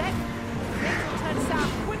wrong step. Things will turn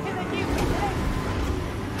south quicker than you can think.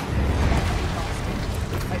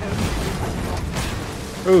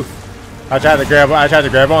 Oof. I tried to grab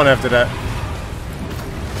on after that.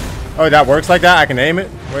 Oh, that works like that? I can aim it?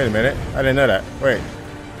 Wait a minute. I didn't know that. Wait.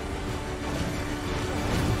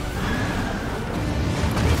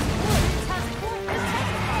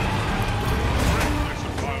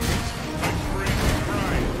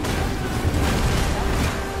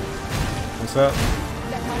 What's up?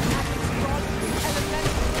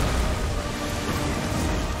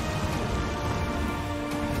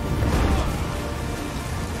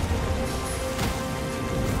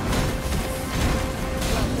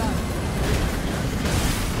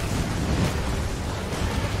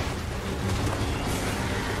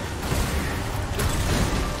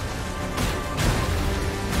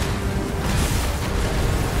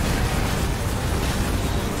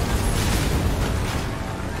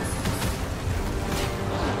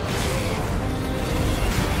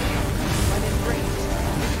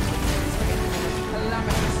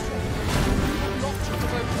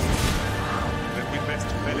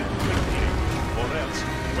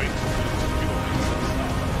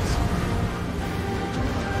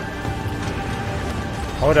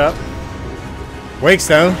 Hold up.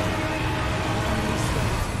 Wakestone.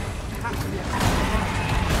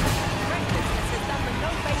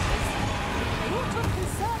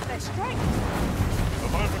 The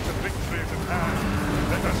moment of victory is at hand.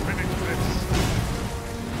 Let us finish this.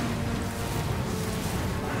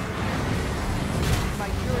 My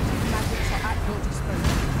curative magics are at your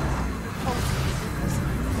disposal.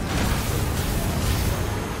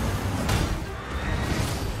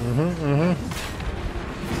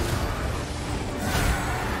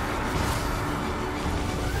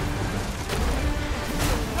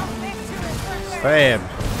 Bam.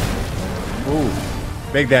 Ooh.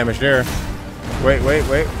 Big damage there.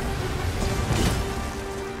 Wait.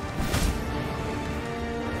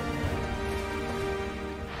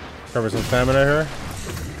 Cover some stamina here.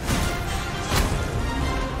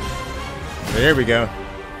 There we go.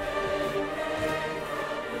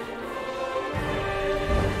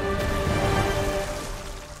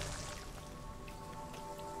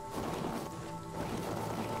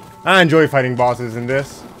 I enjoy fighting bosses in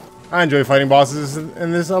this. I enjoy fighting bosses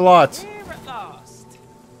in this a lot. Here at last.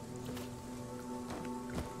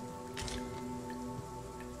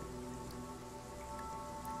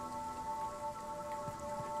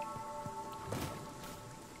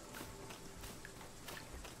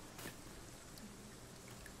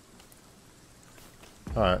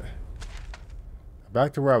 Alright.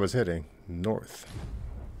 Back to where I was heading. North.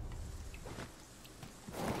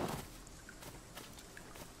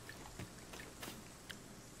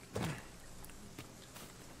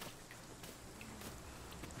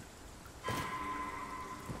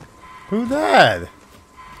 Who that?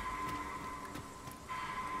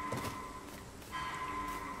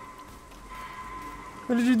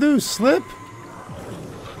 What did you do? Slip?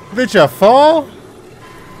 Bitch, a fall?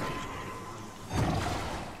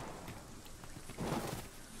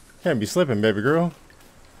 Can't be slipping, baby girl.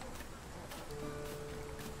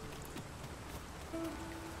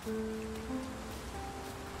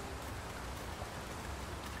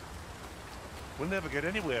 We'll never get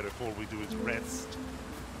anywhere if all we do is rest.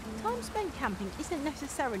 Time spent camping isn't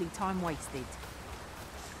necessarily time wasted.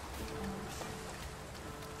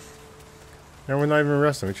 And we're not even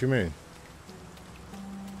resting. What you mean?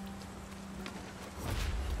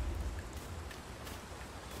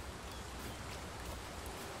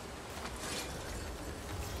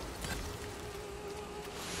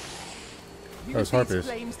 Use Those these harpies.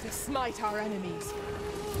 flames to smite our enemies.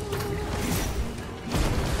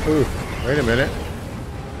 Ooh, wait a minute.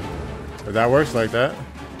 If that works like that.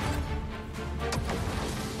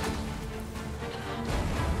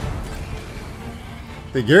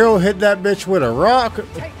 The girl hit that bitch with a rock.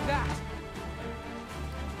 Take that.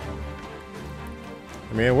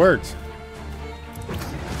 I mean, it worked.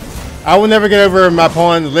 I will never get over my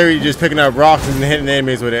pawn literally just picking up rocks and hitting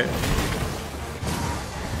enemies with it.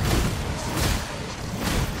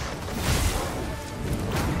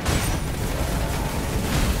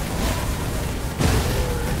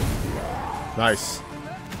 Nice.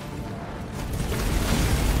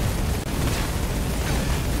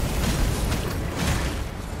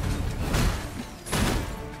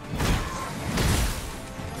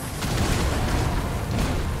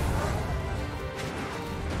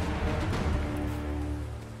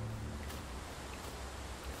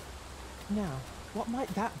 Now, what might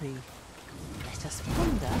that be? Let us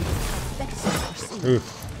ponder. Best proceed. Ooh.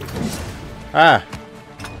 Ah.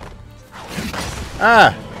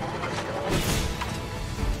 Ah.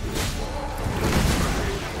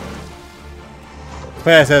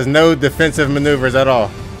 Class has no defensive maneuvers at all.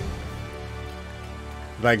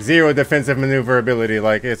 Like zero defensive maneuverability.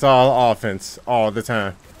 Like it's all offense all the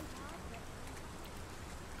time.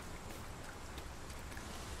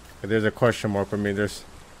 But there's a question mark for me. There's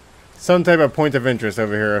some type of point of interest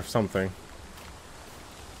over here of something.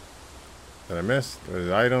 Did I miss? Was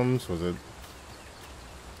it items? Was it?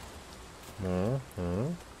 Hmm.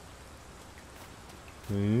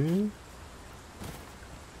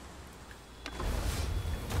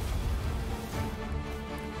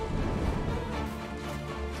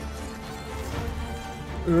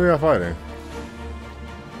 Who are y'all fighting?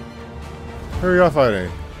 Who are y'all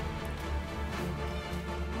fighting?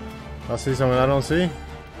 I see something I don't see.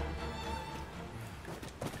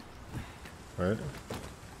 Right.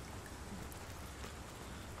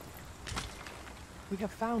 We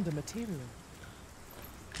have found a material.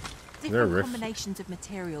 Different rift. combinations of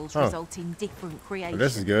materials Oh. result in different Oh, creations.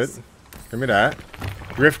 this is good. Give me that.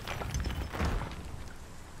 Rift.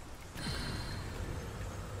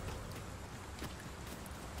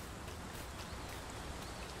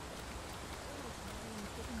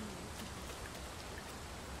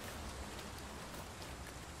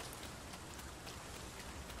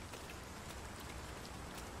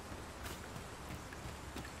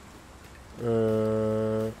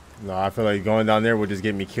 No, I feel like going down there will just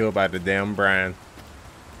get me killed by the damn brand.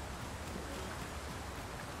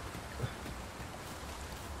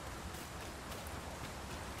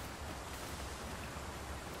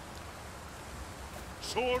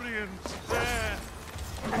 Saurians there!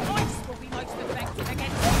 Ice will be most effective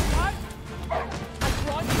against this one. A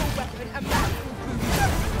rifle weapon and battle.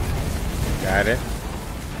 Got it.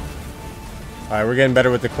 Alright, we're getting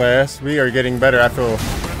better with the class. We are getting better, I feel.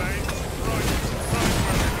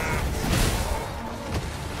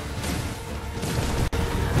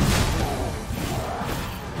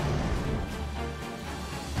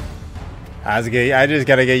 I just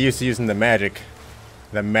gotta get used to using the magic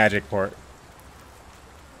part.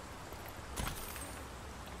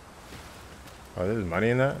 Oh, there's money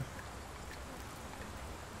in that?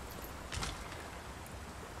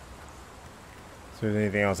 So there's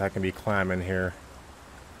anything else I can be climbing here?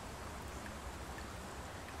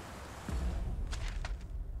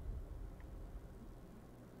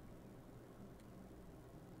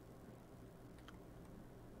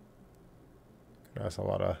 That's a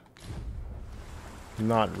lot of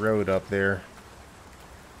not road up there.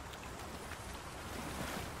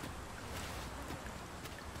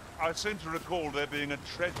 I seem to recall there being a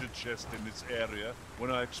treasure chest in this area when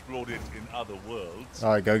I explored it in other worlds.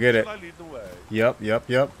 All right, go get it. Shall I lead the way?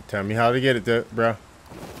 Yep. Tell me how to get it, bro.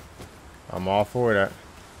 I'm all for that.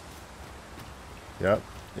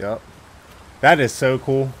 Yep. That is so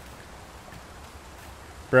cool.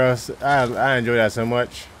 Bro, I enjoy that so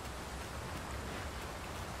much.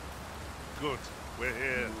 Good. We're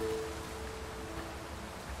here.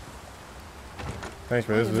 Thanks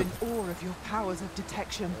for I this. am in awe of your powers of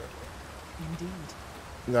detection. Indeed.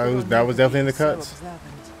 That was definitely in the So cuts. observant.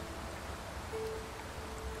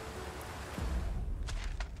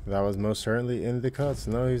 That was most certainly in the cuts.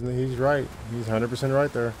 No, he's right. He's 100%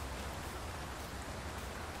 right there.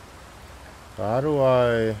 So how do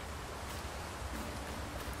I?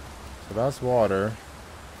 So that's water.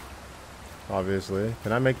 Obviously,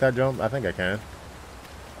 can I make that jump? I think I can.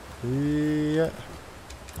 Yeah.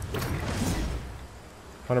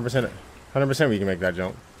 100%. 100% we can make that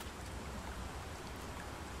jump.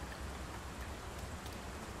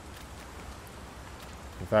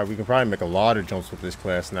 In fact, we can probably make a lot of jumps with this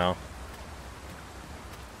class now.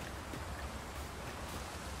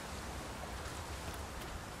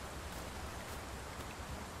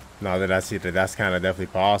 Now that I see that that's kind of definitely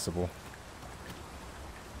possible.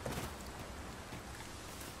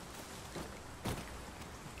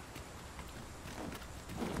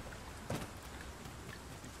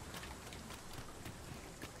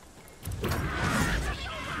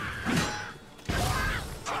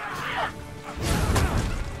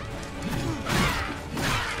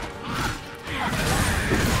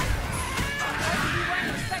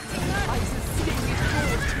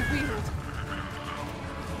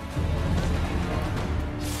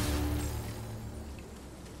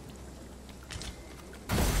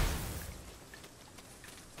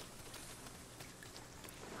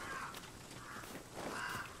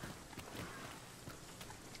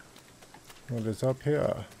 What is up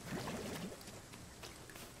here?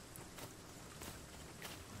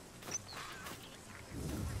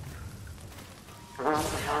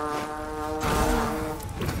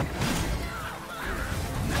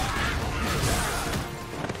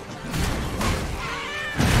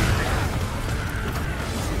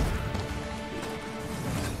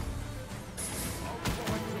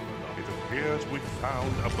 It appears we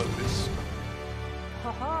found a ballista.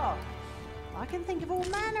 Ha! I can think of all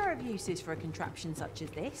manner of uses for a contraption such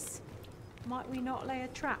as this. Might we not lay a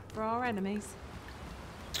trap for our enemies?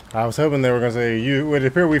 I was hoping they were gonna say, "You would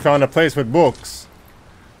appear we found a place with books."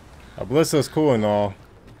 A ballista's cool and all.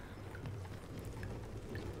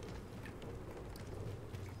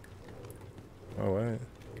 Oh wait.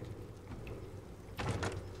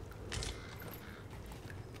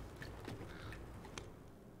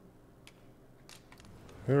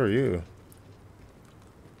 Who are you?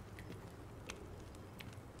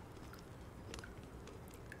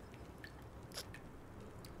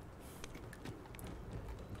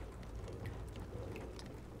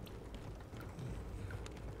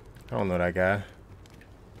 I don't know that guy.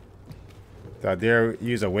 Did I dare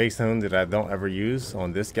use a wake stone that I don't ever use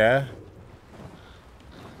on this guy?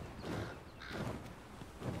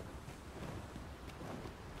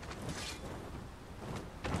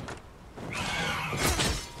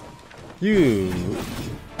 You.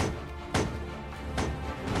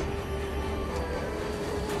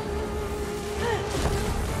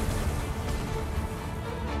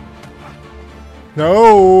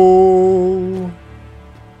 No.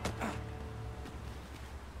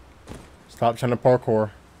 Stop trying to parkour.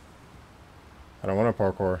 I don't want to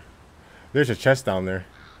parkour. There's a chest down there.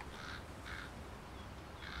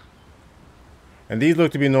 And these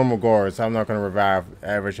look to be normal guards. I'm not going to revive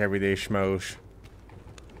average everyday schmoes.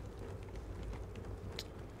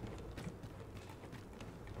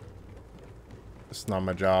 It's not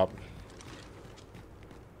my job.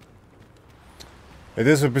 If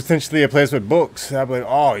this was potentially a place with books, I'd be like,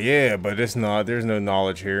 oh yeah, but it's not. There's no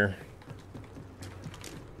knowledge here.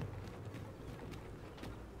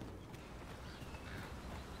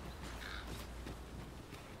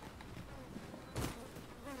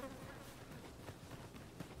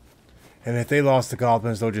 And if they lost the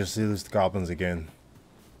goblins, they'll just lose the goblins again.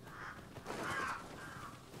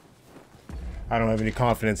 I don't have any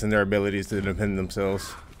confidence in their abilities to defend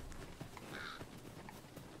themselves.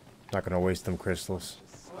 Not gonna waste them crystals.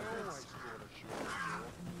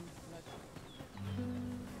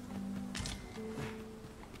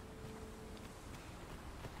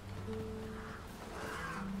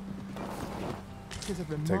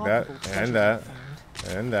 Take that, and that,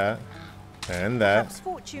 and that. And that. Perhaps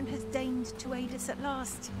fortune has deigned to aid us at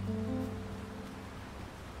last.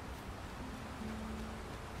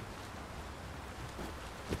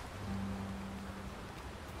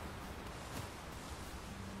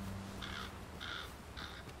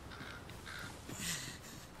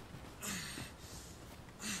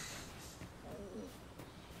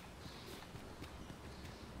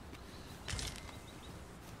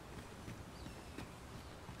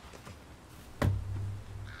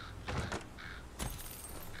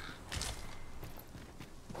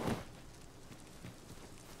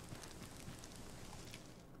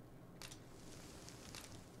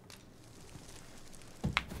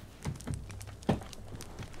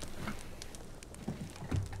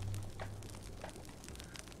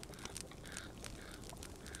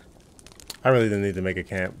 I really didn't need to make a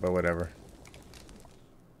camp, but whatever.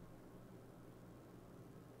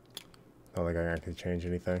 Not like I can actually change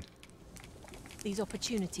anything. These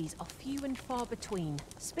opportunities are few and far between.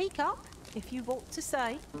 Speak up if you've aught to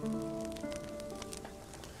say.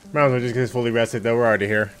 Might as well just get fully rested though, we're already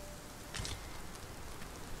here.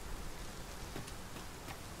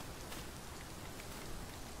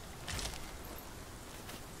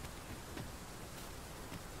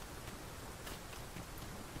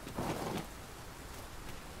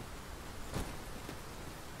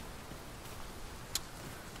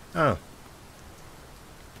 Oh.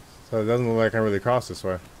 So it doesn't look like I can really cross this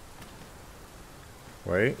way.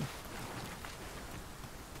 Wait.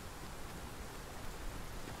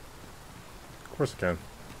 Of course I can.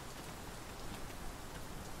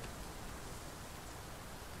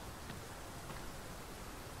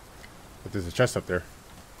 But there's a chest up there.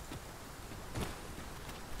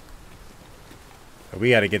 We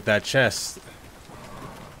gotta get that chest.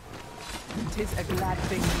 Tis a glad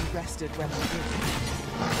thing we rested when we did.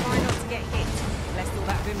 Try not to get hit, lest all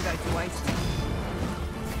that vim go to waste.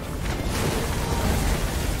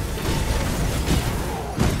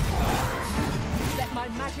 Let my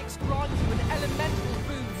magics grant you an elemental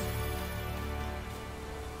boon.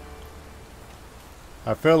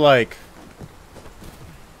 I feel like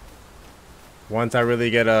once I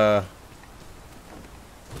really get a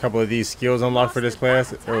couple of these skills unlocked for this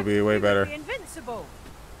class, it will be way better. Invincible.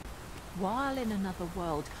 While in another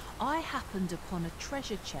world, I happened upon a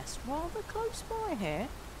treasure chest rather close by here.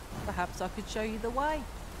 Perhaps I could show you the way.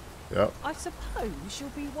 Yep. I suppose you'll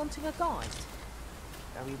be wanting a guide.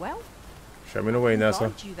 Very well. Show me the way, Nessa. I'll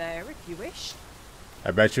guide you there if you wish.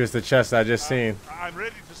 I bet you it's the chest I just seen. I'm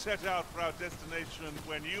ready to set out for our destination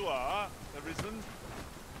when you are, Arisen.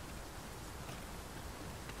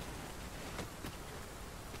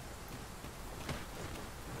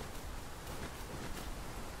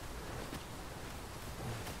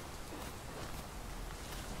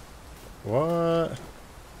 What?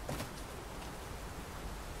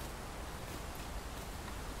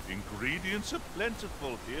 Ingredients are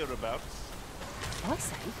plentiful hereabouts. I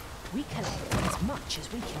say, we collect as much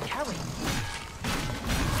as we can carry.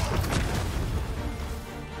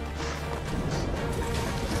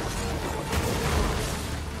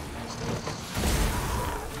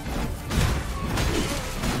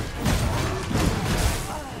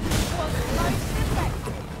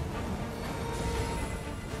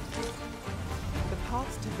 The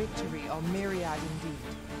paths to victory are myriad indeed.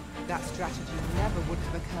 That strategy never would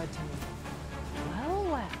have occurred to me. Well,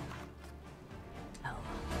 well. Oh,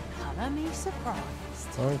 colour me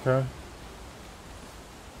surprised. Okay.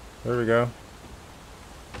 There we go.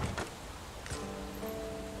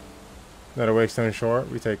 Another Wakestone Short.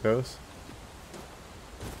 We take those.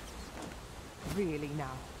 Really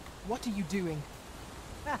now, what are you doing?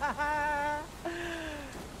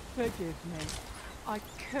 Forgive me. I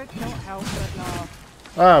could not help but laugh.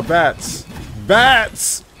 Ah, bats.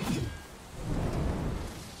 Bats!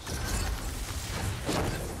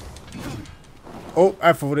 Oh,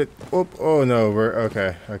 I fooled it. Oh, oh no, we're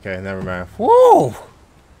okay. Okay, never mind. Whoa!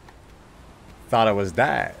 Thought I was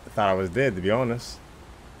dead. Thought I was dead, to be honest.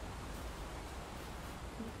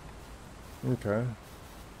 Okay.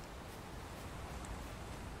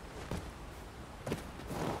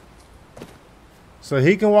 So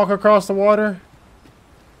he can walk across the water?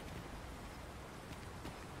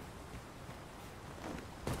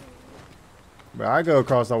 But I go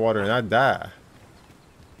across the water and I die.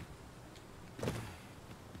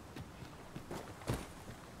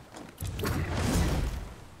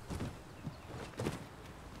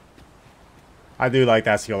 I do like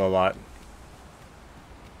that skill a lot.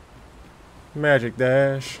 Magic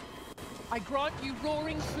dash. I grant you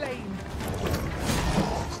roaring flame.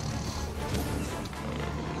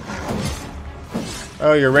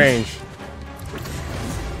 Oh, your range.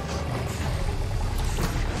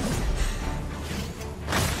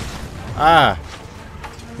 Ah.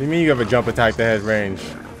 What do you mean you have a jump attack that has range?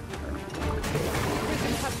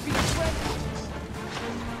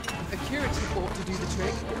 A curative ought to do the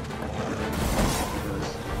trick.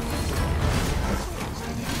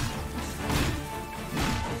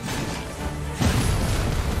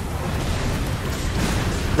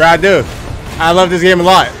 Bro, I do. I love this game a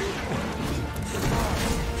lot.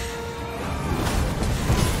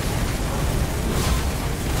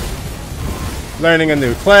 Learning a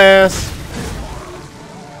new class.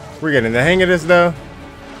 We're getting the hang of this though.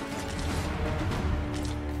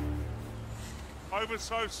 Over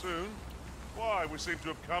so soon? Why, we seem to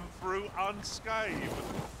have come through unscathed.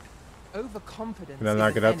 Overconfidence Can I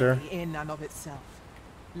knock it up there? in and of itself.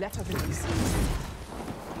 Let her release.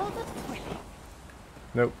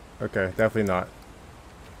 Nope. Okay, definitely not.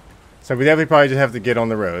 So we definitely probably just have to get on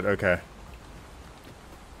the road. Okay.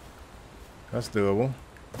 That's doable.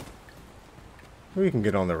 We can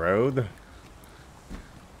get on the road.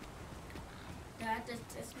 Dad, does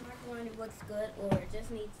this macaroni looks good, or it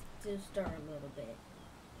just needs to stir a little bit?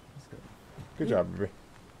 Good job, baby.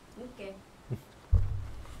 Okay.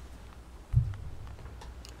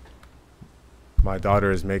 My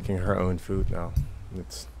daughter is making her own food now.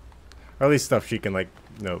 It's, or at least stuff she can, like,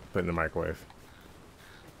 you know, put in the microwave.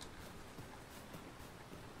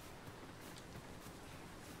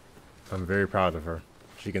 I'm very proud of her.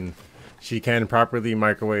 She can properly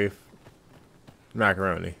microwave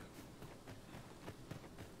macaroni.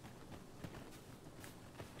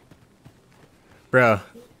 Bruh.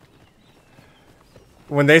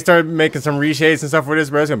 When they start making some reshades and stuff for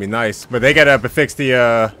this, bro, it's gonna be nice. But they gotta fix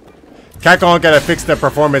the, Capcom gotta fix the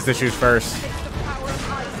performance issues first.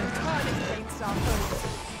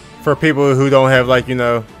 For people who don't have, like, you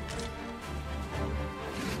know,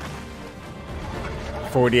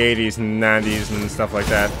 4080s and 90s and stuff like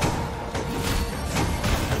that.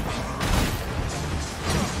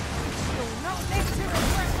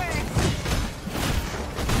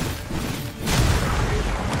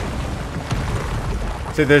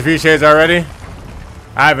 So there's reshades already?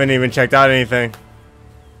 I haven't even checked out anything.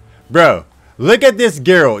 Bro, look at this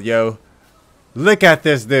Geralt, yo. Look at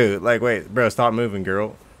this dude. Like, wait, bro, stop moving,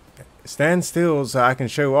 Geralt. Stand still so I can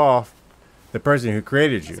show off the person who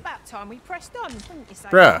created you. It's about time we pressed on, wouldn't you say,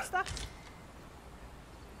 Bruh. Master?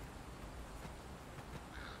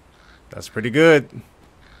 That's pretty good.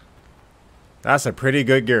 That's a pretty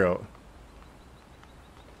good Geralt.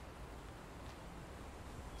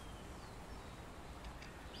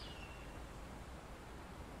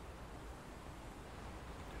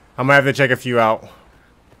 I'm gonna have to check a few out.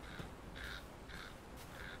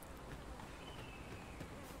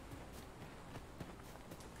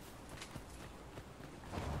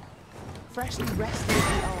 Freshly rested we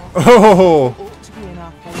are. Oh! Ought to be in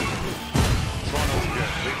our place. Try not to get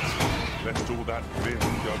licked. Let's do that bin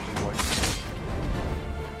go to waste.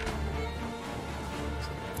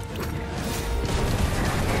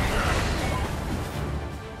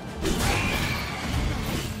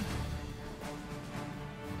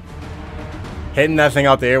 Hitting that thing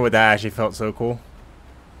out the air with that actually felt so cool.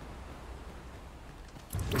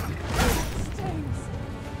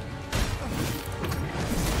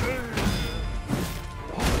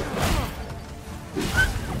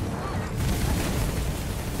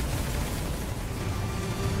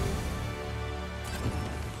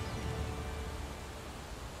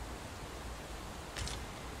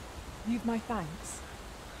 You've my thanks.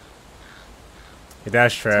 Hey,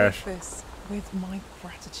 that's trash. Take this with my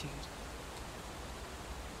gratitude.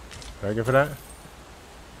 Did I get for that?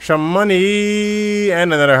 Some money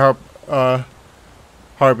and another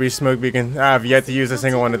heartbeat smoke beacon. I've yet to use a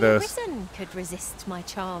single one of those. Risen could resist my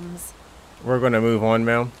charms. We're gonna move on,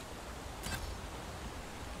 ma'am.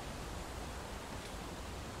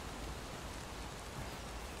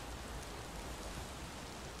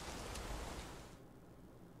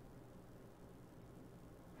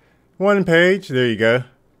 One page. There you go.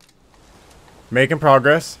 Making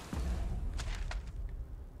progress.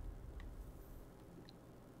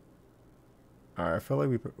 Alright, I feel like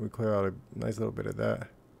we clear out a nice little bit of that.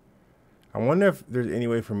 I wonder if there's any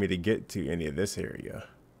way for me to get to any of this area.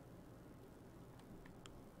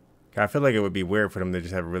 I feel like it would be weird for them to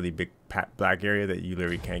just have a really big black area that you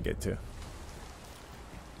literally can't get to.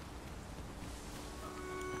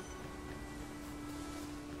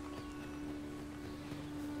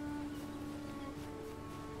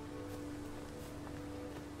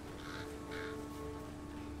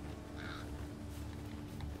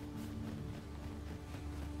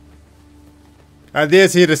 I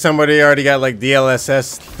did see that somebody already got like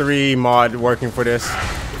DLSS 3 mod working for this,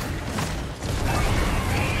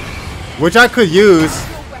 which I could use.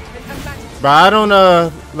 But I don't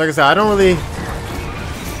like I said, I don't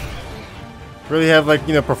really have like,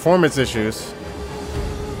 you know, performance issues.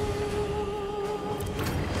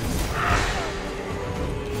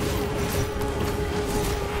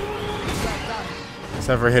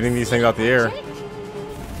 Except for hitting these things out the air.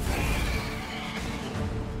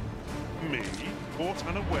 Me? Caught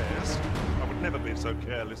unawares? I would never be so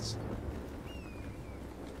careless.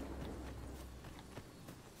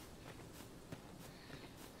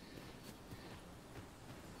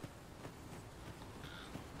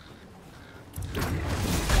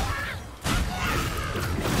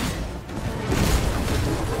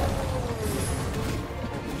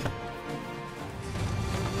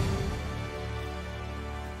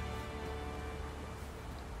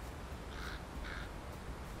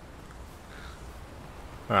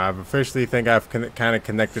 I officially think I've kind of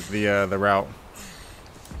connected the route.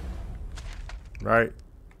 Right?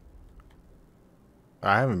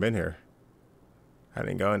 I haven't been here. I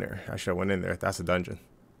didn't go in there. I should have went in there. That's a dungeon.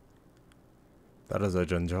 That is a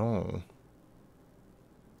dungeon.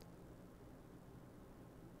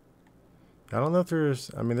 I don't know if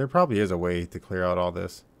there's... I mean, there probably is a way to clear out all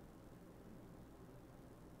this.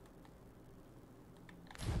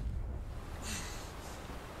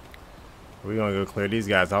 We're gonna go clear these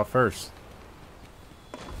guys out first.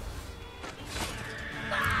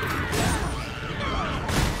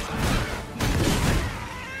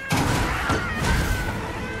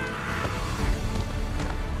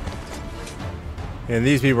 And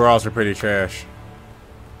these people are also pretty trash.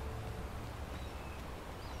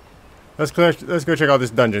 Let's go check out this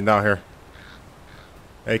dungeon down here.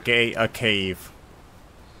 AKA a cave.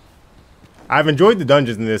 I've enjoyed the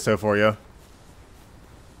dungeons in this so far, yo.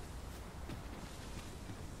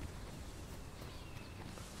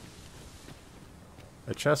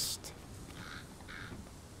 A chest.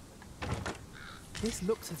 This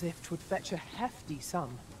looks as if 'twould fetch a hefty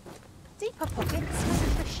sum. Deeper pockets make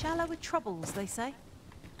for shallower troubles, they say.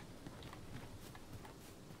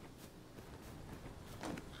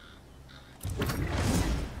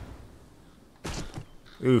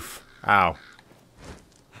 Oof. Ow.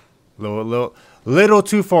 Little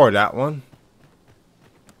too far, that one.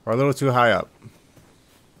 Or a little too high up.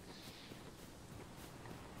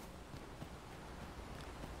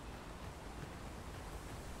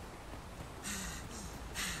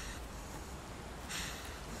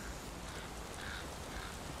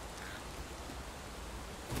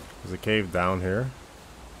 There's a cave down here.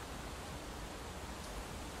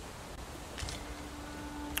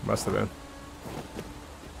 Must have been.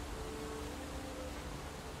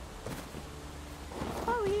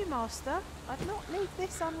 Oh, you master. I'd not leave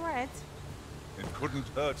this unread. It couldn't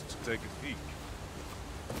hurt to take a peek.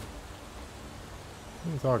 What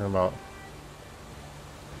are you talking about?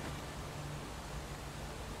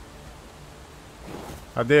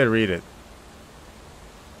 I did read it.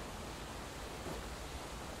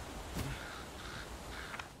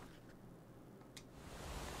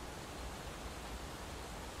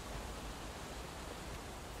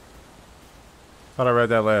 Thought I read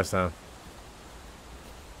that last time.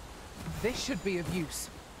 This should be of use.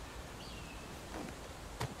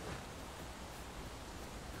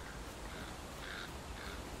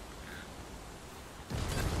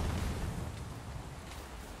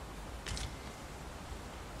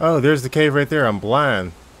 Oh, there's the cave right there. I'm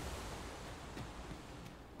blind.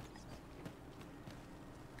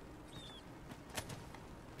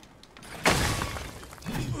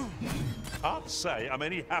 Can't say I'm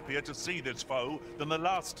any happier to see this foe than the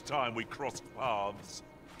last time we crossed paths.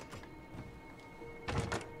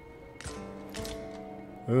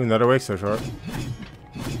 Ooh, another wake so short.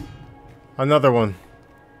 Another one.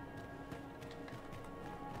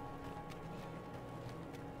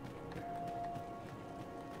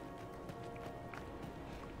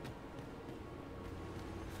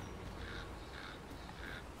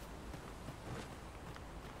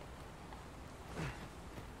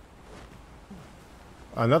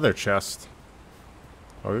 Another chest.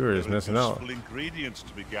 Oh, we were just missing out. Ingredients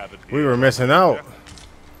to be gathered here. We were missing out.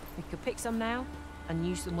 We could pick some now and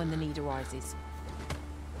use them when the need arises.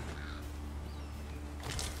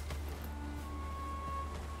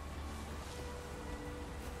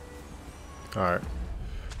 Alright.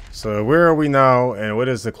 So where are we now, and what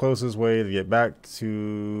is the closest way to get back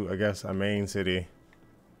to, I guess, a main city?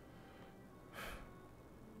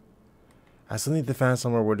 I still need to find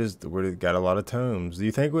somewhere where it got a lot of tomes. Do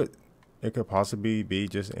you think it could possibly be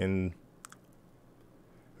just in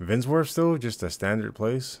Vinsworth still? Just a standard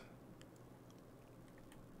place?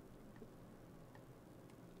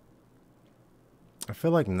 I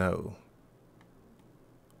feel like no.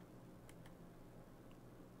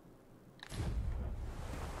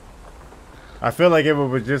 I feel like if it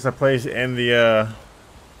was just a place in the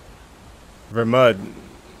Vermud,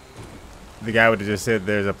 the guy would have just said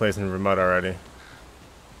there's a place in Vermud already.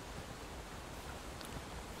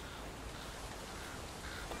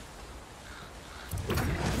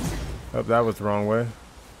 Oh, that was the wrong way.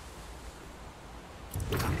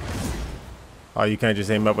 Oh, you can't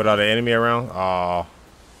just aim up without an enemy around? Aw.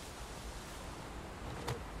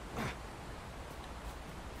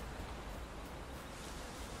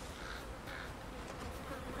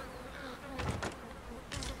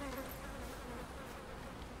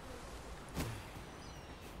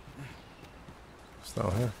 It's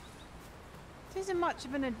not here. It isn't much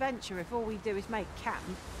of an adventure if all we do is make camp.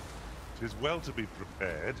 'Tis well to be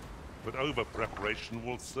prepared, but over-preparation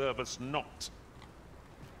will serve us not.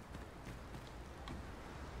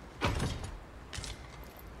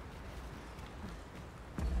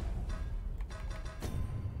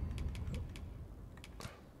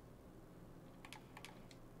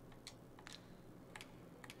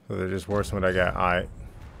 So they're just worse than what I got. Alright.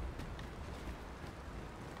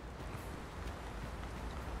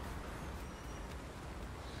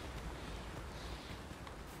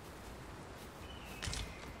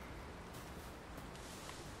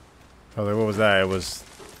 Oh, what was that?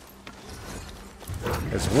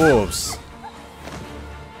 It's wolves.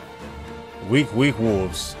 Weak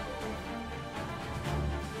wolves.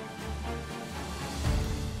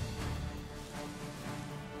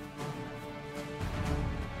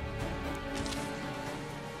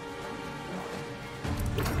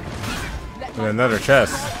 And another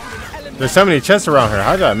chest. There's so many chests around here.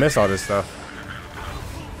 How did I miss all this stuff?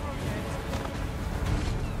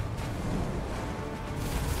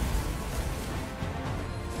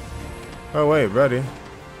 Oh wait, buddy.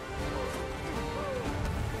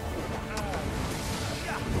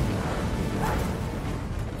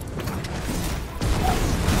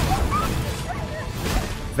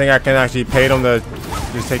 Think I can actually pay them to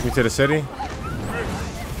just take me to the city?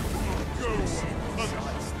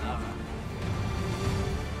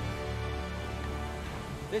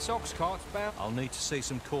 This ox cart's bound. I'll need to see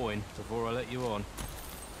some coin before I let you on.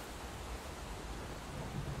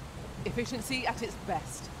 Efficiency at its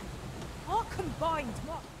best. Our combined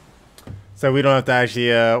So we don't have to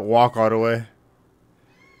actually walk all the way.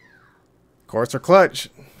 Courts are clutch.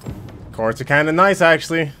 Courts are kind of nice,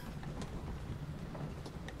 actually.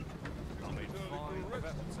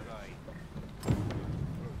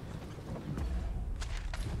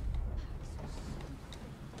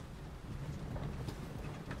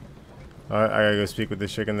 I gotta go speak with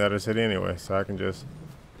this chick in the other city anyway, so I can just...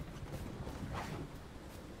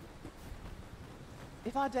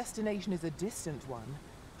 If our destination is a distant one,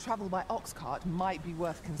 travel by ox cart might be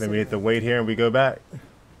worth Then considering. we hit the wait here and we go back.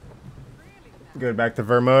 Go back to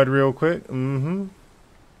Vermud real quick. Mm-hmm.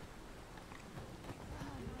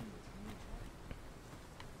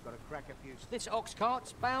 Got a crack a few. This ox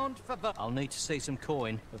cart's bound for. I'll need to see some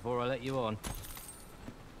coin before I let you on.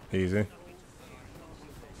 Easy.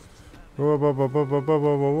 Whoa, whoa, whoa, whoa, whoa,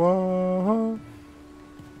 whoa, whoa, whoa.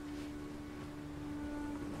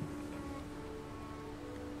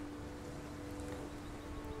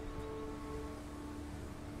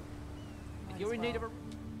 If you're in need of a.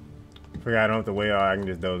 Forgot I don't have to wait. I can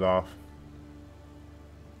just doze off.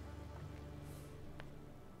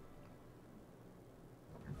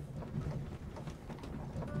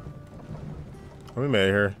 We made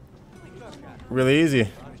it here. Really easy.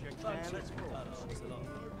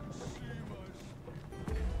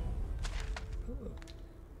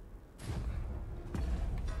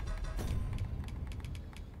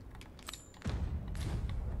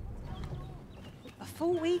 A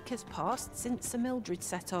full week has passed since Sir Mildred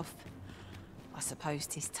set off. I suppose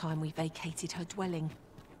 'tis time we vacated her dwelling.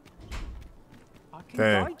 I can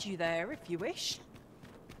Damn. guide you there if you wish.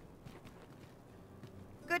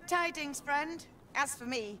 Good tidings, friend. As for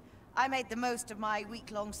me, I made the most of my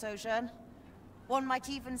week-long sojourn. One might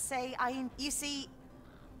even say You see,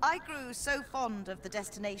 I grew so fond of the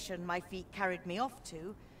destination my feet carried me off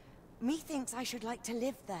to, methinks I should like to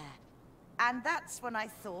live there. And that's when I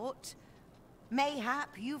thought,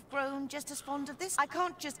 mayhap you've grown just as fond of this. I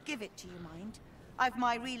can't just give it to you, mind. I've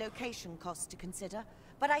my relocation costs to consider,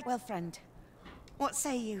 but Well, friend, what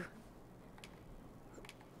say you?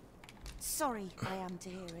 Sorry I am to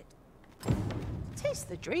hear it. 'Tis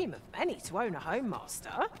the dream of many to own a home,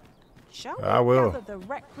 master. Shall we I will. gather the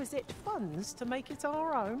requisite funds to make it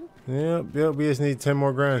our own? Yep, we just need 10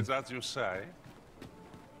 more grand. Is that you say?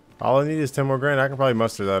 All I need is 10 more grand. I can probably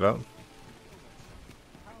muster that up.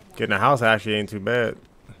 Getting a house actually ain't too bad.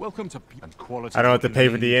 Welcome to and quality. I don't have to pay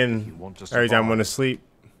for the inn every time I want to sleep.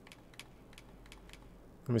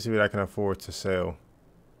 Let me see what I can afford to sell.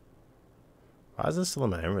 Why is this still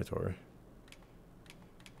in my inventory?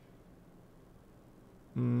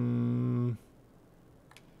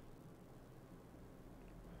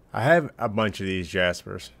 I have a bunch of these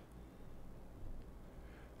Jaspers.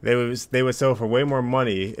 They would sell for way more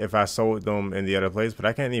money if I sold them in the other place, but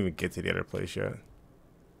I can't even get to the other place yet.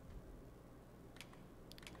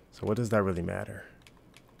 So what does that really matter?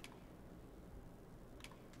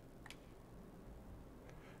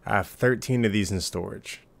 I have 13 of these in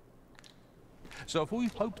storage. So if we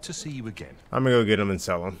hope to see you again. I'm gonna go get them and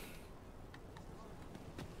sell them.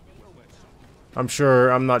 I'm sure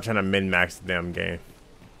I'm not trying to min-max the damn game.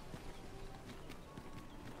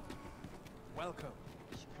 Welcome.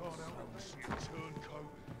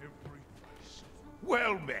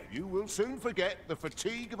 Well met. You will soon forget the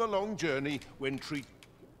fatigue of a long journey when treated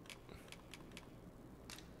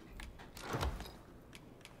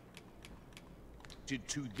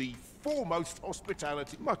to the foremost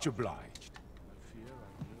hospitality. Much obliged.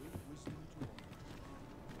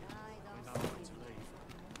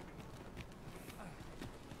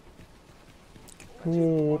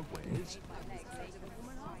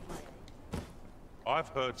 I've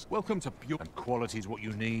heard. Welcome to Pure, and quality is what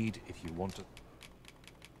you need if you want to.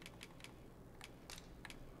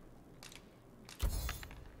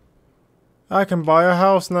 I can buy a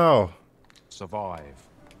house now. Survive.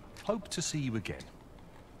 Hope to see you again.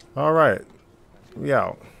 All right, we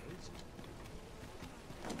out.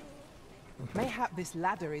 Mayhap this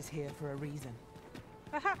ladder is here for a reason.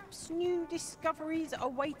 Perhaps new discoveries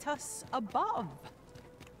await us above.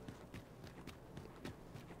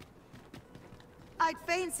 I'd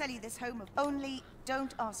fain sell you this home, only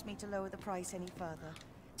don't ask me to lower the price any further.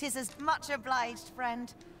 'Tis as much obliged,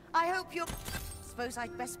 friend. I hope you'll... Suppose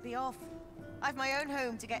I'd best be off. I've my own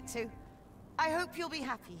home to get to. I hope you'll be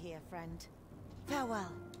happy here, friend.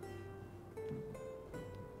 Farewell.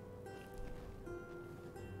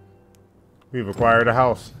 We've acquired a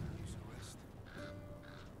house.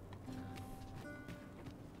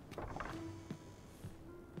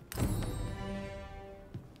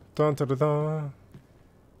 Dun dun dun dun.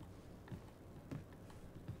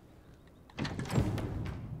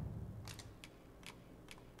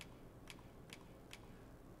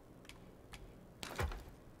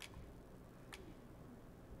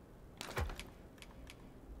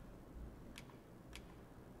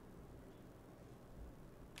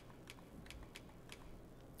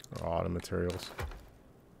 All the materials.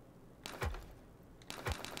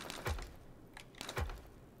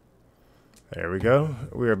 There we go.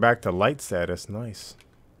 We are back to light status. Nice.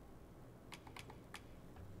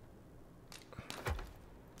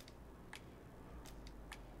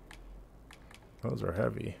 Those are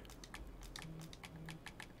heavy.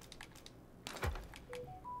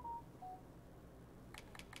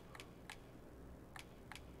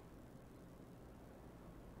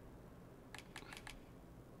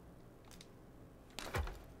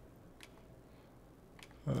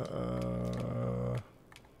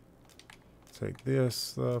 Take this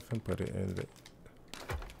stuff and put it in the...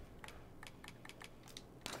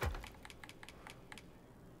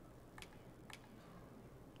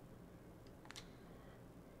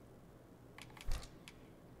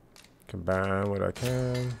 Combine what I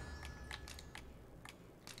can.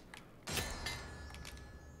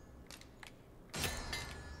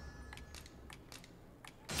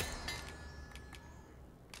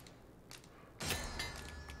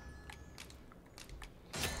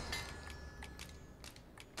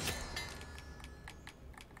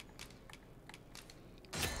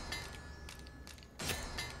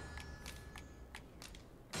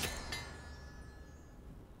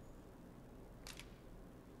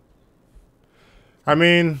 I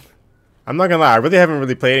mean, I'm not gonna lie, I really haven't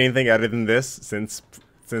really played anything other than this since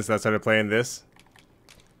I started playing this.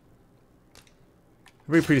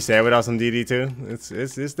 It'd be pretty sad without some DD2.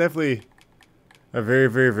 It's definitely a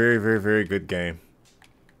very good game.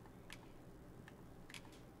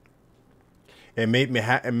 It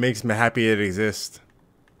makes me happy it exists.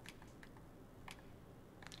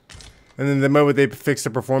 And then the moment they fix the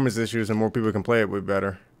performance issues and more people can play it, would be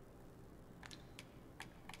better.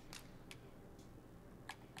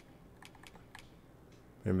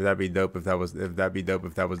 Maybe that'd be dope if that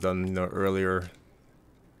was done, you know, earlier.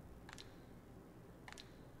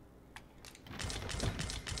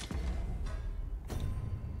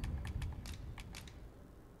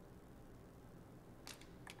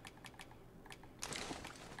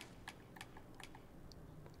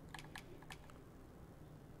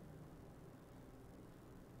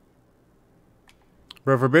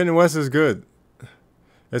 Bro, Forbidden West is good.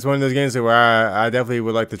 It's one of those games where I definitely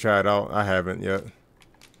would like to try it out. I haven't yet.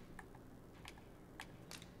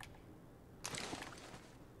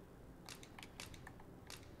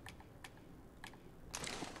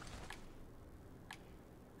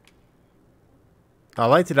 I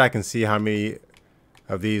like that I can see how many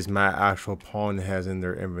of these my actual pawn has in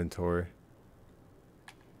their inventory.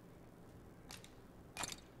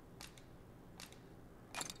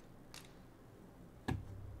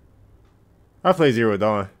 I played Zero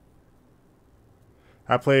Dawn.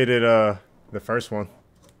 I played it the first one.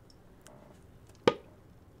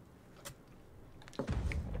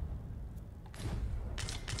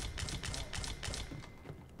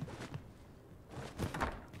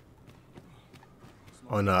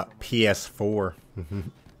 On PS4.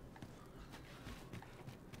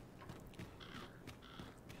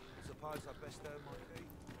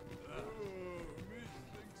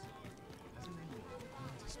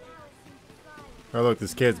 Oh look,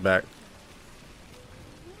 this kid's back.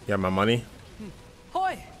 Got my money?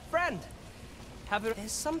 Hoy, friend!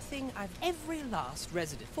 There's something I've every last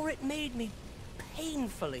resident, for it made me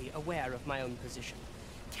painfully aware of my own position.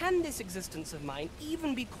 Can this existence of mine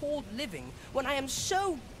even be called living when I am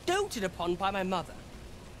so doted upon by my mother?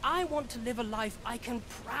 I want to live a life I can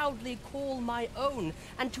proudly call my own,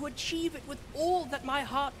 and to achieve it with all that my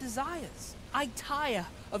heart desires. I tire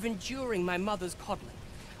of enduring my mother's coddling,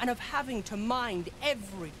 and of having to mind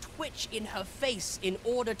every twitch in her face in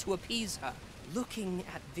order to appease her. Looking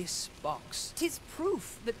at this box, 'tis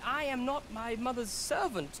proof that I am not my mother's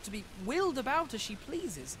servant to be willed about as she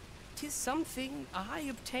pleases. 'Tis something I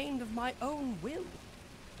obtained of my own will.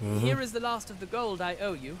 Here is the last of the gold I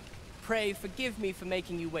owe you. Pray forgive me for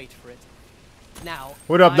making you wait for it. Now,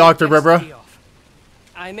 what up, I Dr. best Ribra? be off.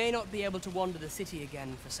 I may not be able to wander the city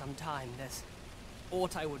again for some time. There's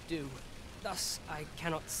aught I would do. Thus, I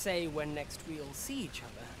cannot say when next we'll see each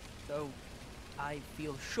other, though I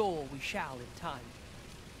feel sure we shall in time.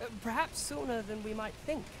 Perhaps sooner than we might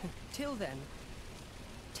think. Till then,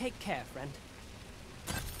 take care, friend.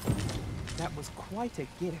 That was quite a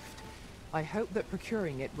gift. I hope that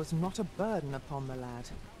procuring it was not a burden upon the lad.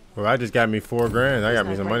 Well, I just got me $4 grand. I got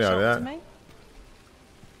me some money out of that.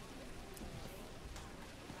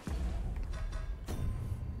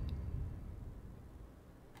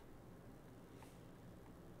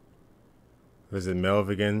 Visit Melv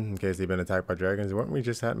again in case they've been attacked by dragons. Weren't we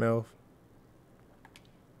just at Melv?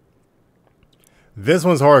 This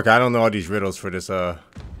one's hard. I don't know all these riddles for this that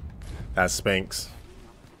Spanx.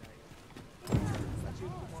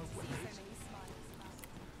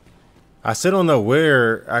 I still don't know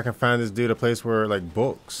where I can find this dude a place where like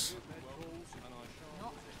books.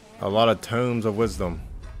 A lot of tomes of wisdom.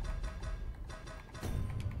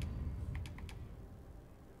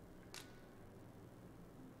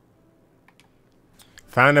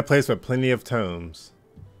 Find a place with plenty of tomes.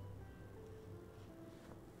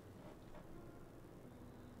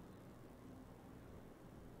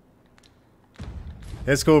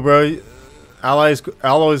 It's cool, bro. Alloy's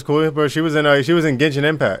cool, bro. She was in Genshin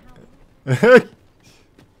Impact.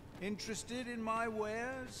 Interested in my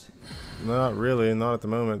wares? Not really, not at the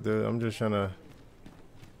moment, dude. I'm just trying to.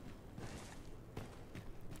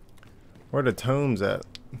 Where are the tomes at?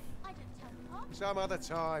 Some other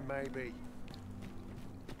time, maybe.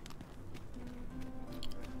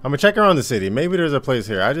 I'm gonna check around the city. Maybe there's a place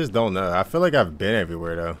here. I just don't know. I feel like I've been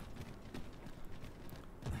everywhere though.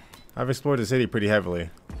 I've explored the city pretty heavily.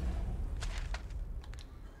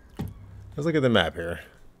 Let's look at the map here.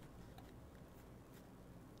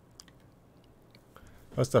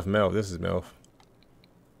 Oh, stuff Melv. This is Melv.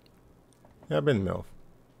 Yeah, I've been Melv.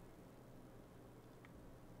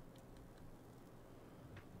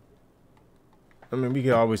 I mean, we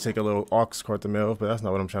could always take a little ox cart to Melv, but that's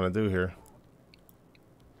not what I'm trying to do here.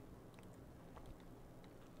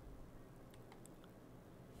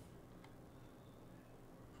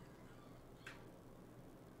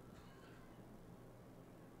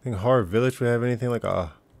 I think Hard Village would have anything like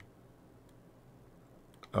a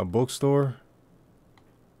bookstore.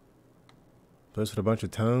 Place with a bunch of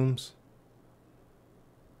tomes.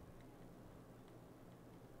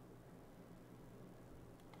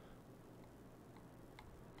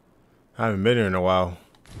 I haven't been here in a while.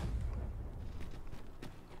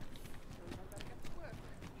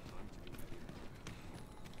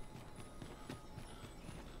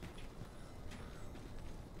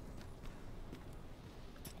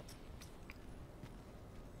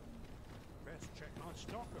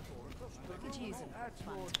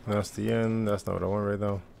 That's the end. That's not what I want right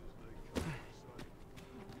now.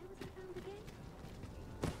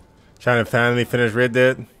 Trying to finally finish Red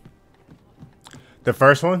Dead. The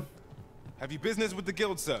first one? Have you business with the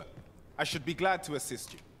guild, sir? I should be glad to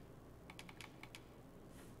assist you.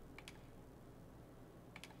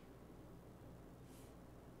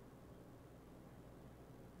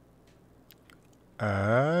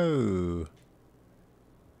 Oh.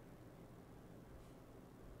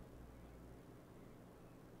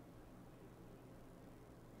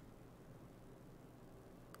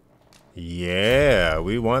 Yeah,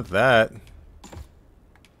 we want that.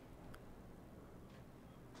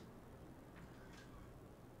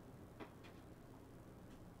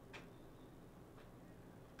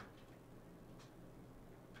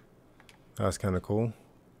 That's kind of cool.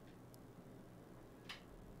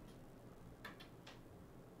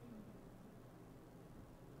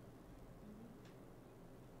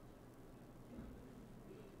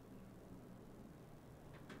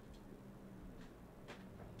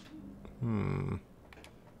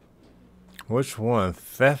 Which one?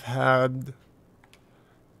 Theft had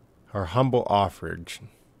her humble offerage.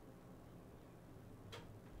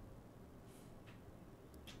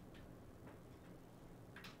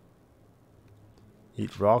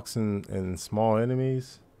 Eat rocks and small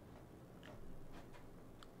enemies.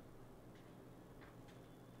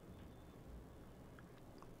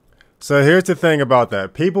 So here's the thing about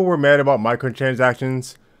that. People were mad about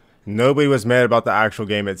microtransactions. Nobody was mad about the actual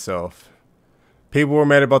game itself. People were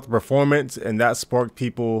mad about the performance, and that sparked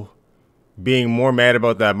people being more mad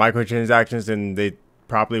about that microtransactions than they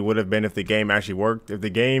probably would have been if the game actually worked. If the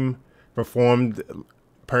game performed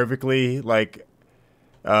perfectly, like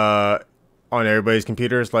on everybody's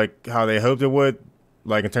computers, like how they hoped it would,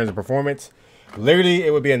 like in terms of performance, literally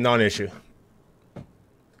it would be a non-issue.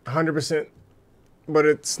 100%. But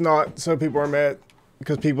it's not, so people are mad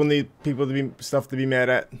because people need stuff to be mad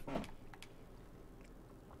at.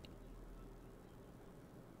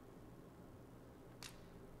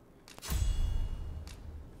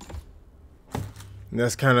 And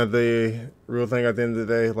that's kind of the real thing at the end of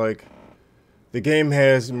the day. Like, the game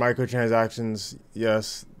has microtransactions.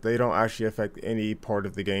 Yes, they don't actually affect any part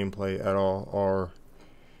of the gameplay at all, or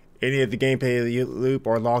any of the gameplay loop,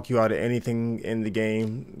 or lock you out of anything in the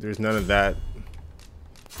game. There's none of that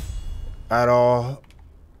at all.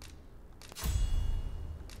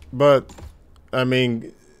 But, I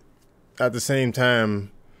mean, at the same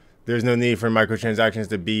time, there's no need for microtransactions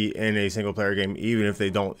to be in a single player game, even if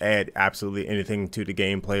they don't add absolutely anything to the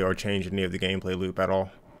gameplay or change any of the gameplay loop at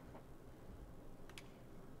all.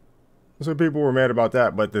 So people were mad about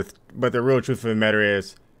that, but the real truth of the matter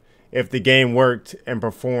is, if the game worked and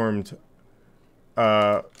performed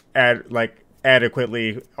adequately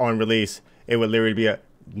on release, it would literally be a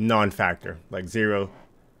non-factor, like zero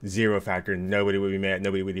factor. Nobody would be mad.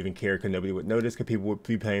 Nobody would even care because nobody would notice because people would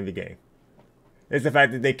be playing the game. It's the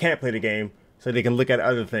fact that they can't play the game, so they can look at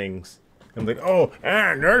other things and be like, oh,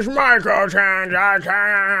 and there's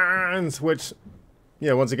microtransactions, which,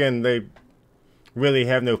 yeah, once again, they really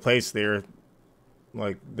have no place there.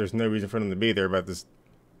 Like, there's no reason for them to be there about this.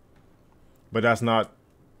 But that's not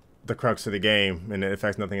the crux of the game, and it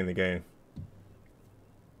affects nothing in the game.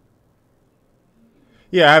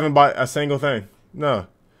 Yeah, I haven't bought a single thing. No.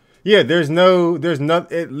 Yeah, there's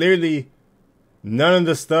not, it literally, none of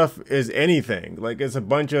the stuff is anything. Like, it's a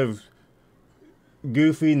bunch of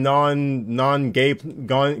goofy, gameplay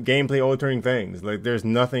altering things. Like, there's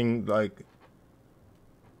nothing, like,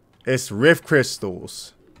 it's rift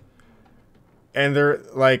crystals. And they're,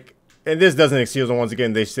 like, and this doesn't excuse them, once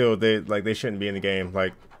again, they shouldn't be in the game.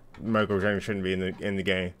 Like, microtransactions shouldn't be in the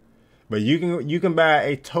game. But you can buy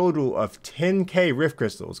a total of 10k rift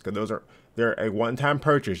crystals, because they're a one-time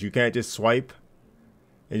purchase. You can't just swipe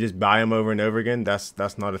and just buy them over and over again.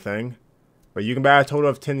 That's not a thing. But you can buy a total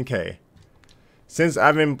of 10k. Since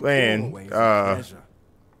I've been playing,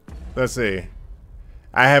 let's see,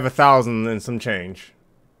 I have 1,000 and some change.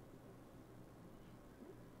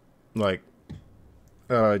 Like,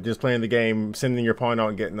 just playing the game, sending your pawn out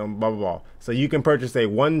and getting them, blah blah blah. So you can purchase a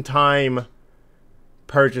one-time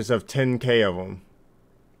purchase of 10k of them.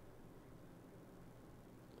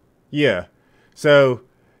 Yeah, so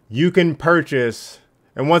you can purchase,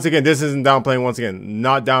 and once again, this isn't downplaying. Once again,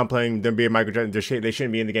 not downplaying them being microtransactions. They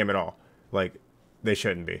shouldn't be in the game at all. Like, they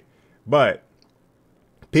shouldn't be. But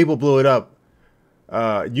people blew it up.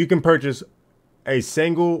 You can purchase a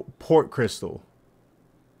single port crystal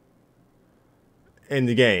in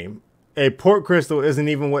the game. A port crystal isn't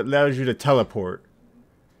even what allows you to teleport.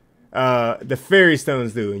 The fairy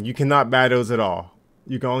stones do, and you cannot buy those at all.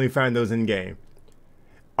 You can only find those in game.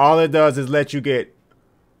 All it does is let you get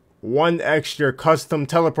one extra custom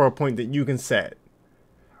teleport point that you can set.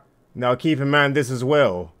 Now keep in mind this as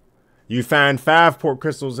well. You find 5 port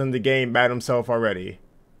crystals in the game by themselves already.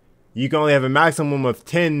 You can only have a maximum of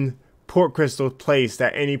 10 port crystals placed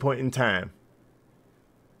at any point in time.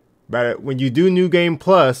 But when you do New Game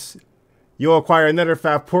Plus, you'll acquire another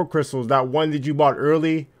 5 port crystals. That one that you bought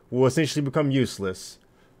early will essentially become useless.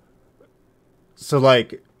 So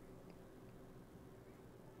like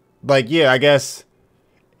yeah, I guess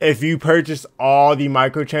if you purchase all the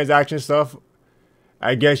microtransaction stuff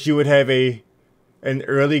I guess you would have an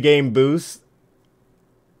early game boost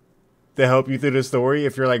to help you through the story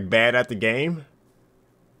if you're like bad at the game.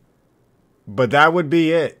 But that would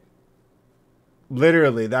be it.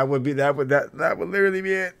 Literally, that would literally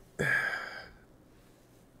be it.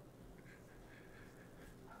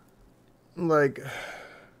 Like,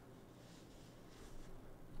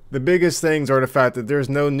 the biggest things are the fact that there's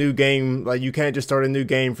no new game. Like, you can't just start a new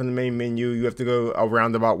game from the main menu. You have to go a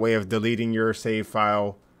roundabout way of deleting your save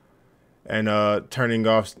file and turning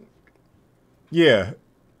off. Yeah.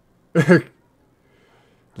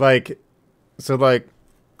 Like, so like,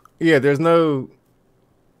 yeah, there's no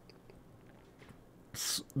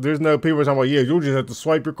people talking about, yeah, you'll just have to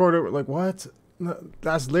swipe your card over. Like, what? No,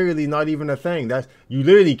 that's literally not even a thing. That's, you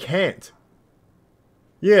literally can't.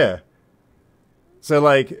 Yeah. So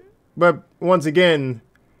like, but once again,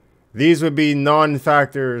 these would be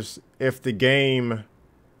non-factors if the game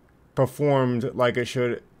performed like it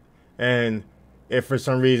should, and if for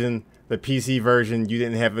some reason the PC version you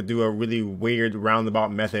didn't have to do a really weird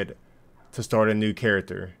roundabout method to start a new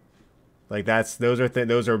character. Like those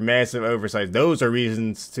are massive oversights. Those are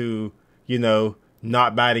reasons to, you know,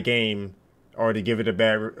 not buy the game or to give it a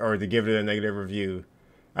negative review.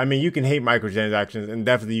 I mean, you can hate microtransactions, and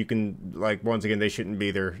definitely you can, like, once again, they shouldn't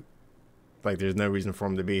be there. Like, there's no reason for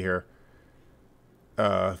them to be here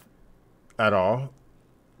at all.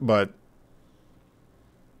 But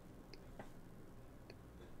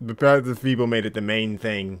the fact that people made it the main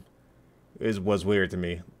thing was weird to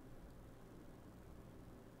me.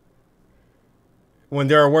 When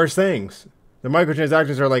there are worse things. The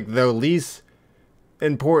microtransactions are, like, the least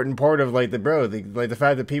important part of, like, the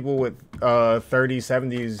fact that people with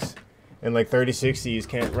 3070s and like 3060s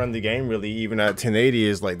can't run the game really even at 1080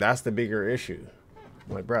 is like, that's the bigger issue.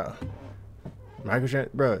 Like, bro, and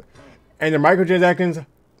the microtransactions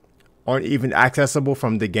aren't even accessible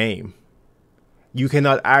from the game. You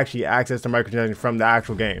cannot actually access the microtransactions from the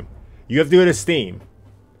actual game. You have to go to Steam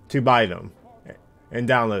to buy them and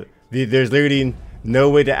download. There's literally no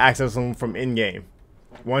way to access them from in-game.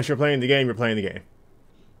 Once you're playing the game, you're playing the game.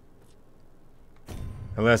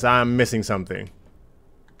 Unless I'm missing something.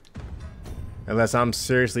 Unless I'm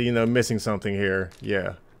seriously, you know, missing something here.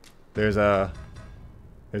 Yeah. There's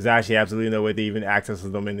actually absolutely no way to even access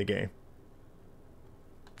them in the game.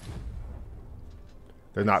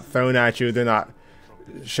 They're not thrown at you. They're not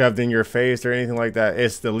shoved in your face or anything like that.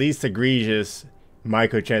 It's the least egregious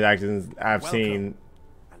microtransactions I've seen.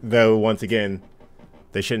 Though, once again,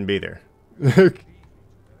 they shouldn't be there.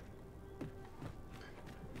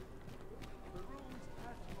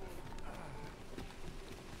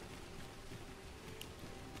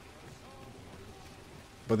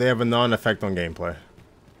 But they have a non-effect on gameplay.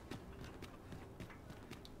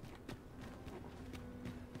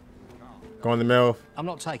 Go on the mill. I'm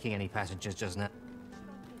not taking any passengers just now.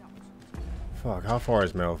 Fuck, how far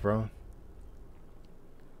is Melv, bro?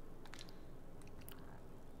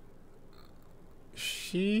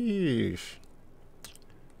 Sheesh.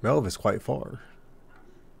 Melv is quite far.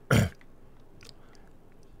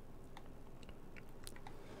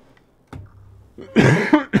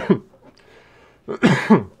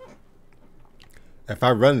 If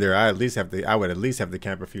I run there, I would at least have to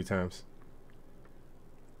camp a few times.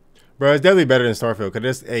 Bro, it's definitely better than Starfield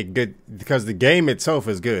because the game itself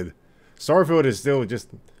is good. Starfield is still just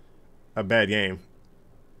a bad game.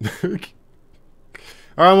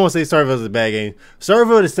 Or I won't say Starfield is a bad game.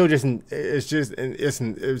 Starfield is still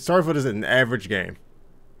Starfield is an average game.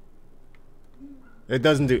 It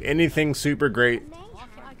doesn't do anything super great.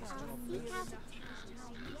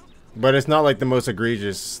 But it's not like the most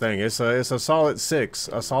egregious thing. It's a solid 6,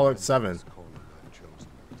 a solid 7.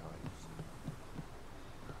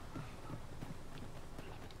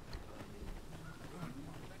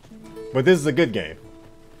 But this is a good game.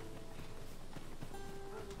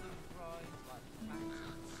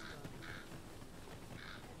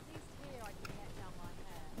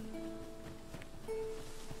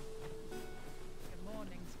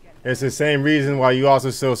 It's the same reason why you also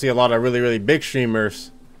still see a lot of really, really big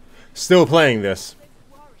streamers still playing this.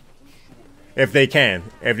 If they can.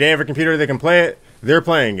 If they have a computer that can play it, they're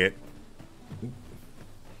playing it.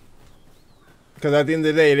 Because at the end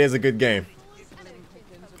of the day, it is a good game.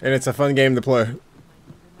 And it's a fun game to play.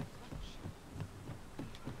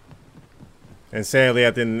 And sadly,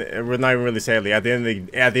 we're not even really sadly, at the end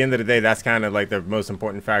of the day, that's kind of like the most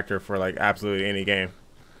important factor for like absolutely any game.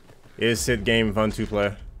 Is said game fun to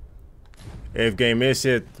play? If game is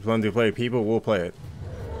shit fun to play, people will play it.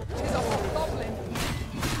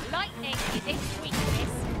 Lightning is its weakness,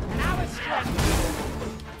 and our strength.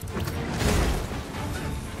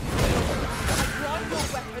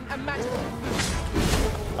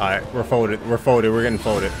 Alright, we're folded. We're folded. We're getting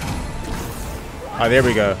folded. Alright, there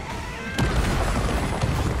we go.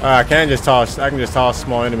 I can just toss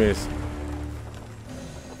small enemies.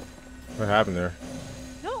 What happened there?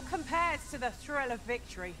 Not compared to the thrill of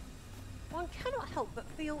victory. One cannot help but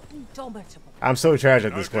feel indomitable. I'm so trash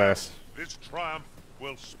at this class. This triumph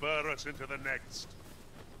will spur us into the next.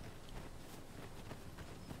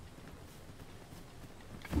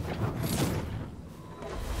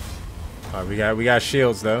 Alright, we got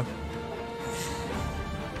shields though.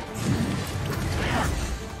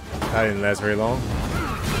 That didn't last very long.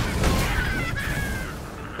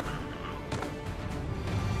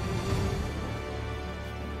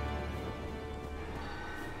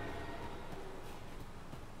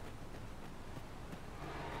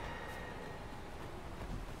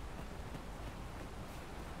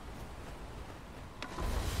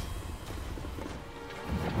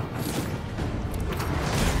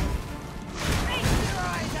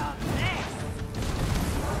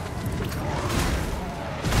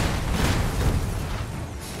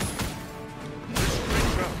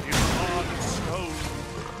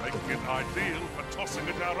 Ideal for tossing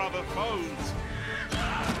at our other foes.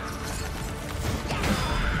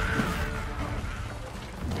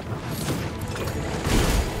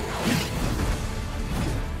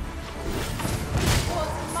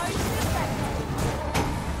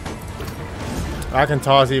 I can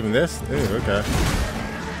toss even this? Ooh, okay.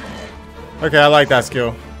 Okay, I like that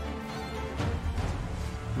skill.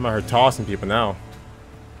 I'm out here tossing people now.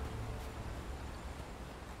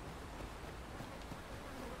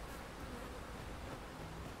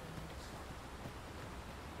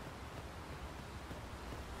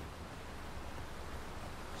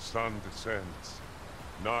 Sun descends.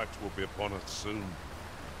 Night will be upon us soon.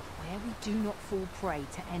 Where we do not fall prey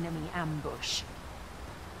to enemy ambush.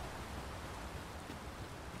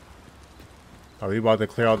 Are we about to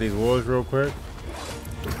clear out these walls real quick?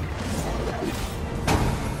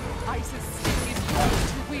 Isis sting is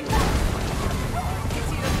close to wield.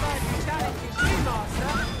 Pity the first challenge is you,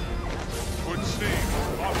 Master. Would seem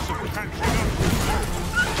lots of catching up.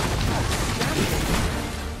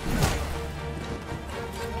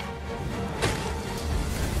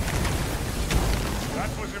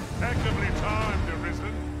 That was impeccably timed,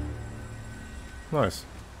 Arisen. Nice.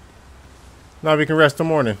 Now we can rest till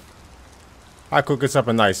morning. I cook us up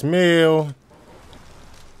a nice meal.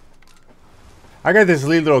 I got this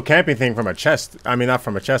little camping thing from a chest. I mean, not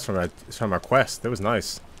from a chest, from a quest. That was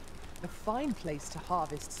nice. A fine place to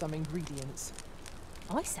harvest some ingredients.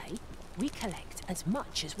 I say, we collect as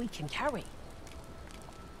much as we can carry.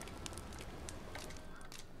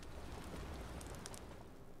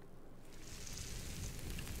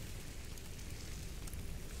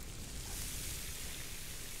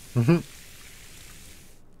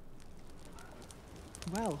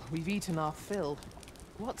 Well, we've eaten our fill.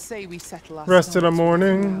 What say we settle our Rest in the stomachs with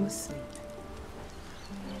a few morning. hours sleep?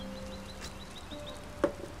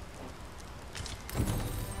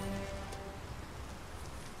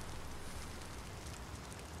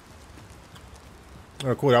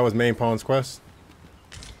 Oh, cool. That was main pawn's quest.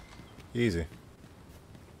 Easy.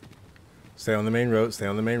 Stay on the main road. Stay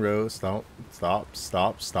on the main road. Stop. Stop.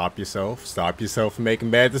 Stop. Stop yourself. Stop yourself from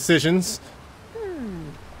making bad decisions.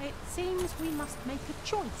 It seems we must make a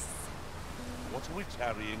choice. What are we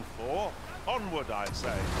tarrying for? Onward, I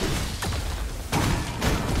say.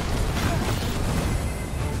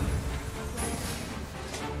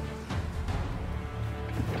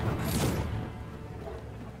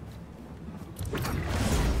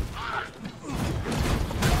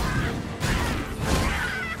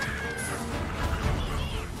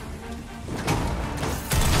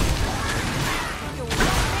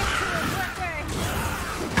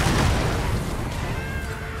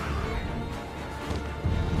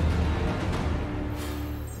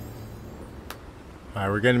 Alright,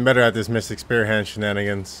 we're getting better at this Mystic Spear Hand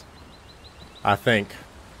shenanigans. I think.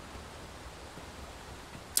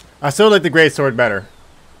 I still like the Great Sword better.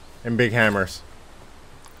 And big hammers.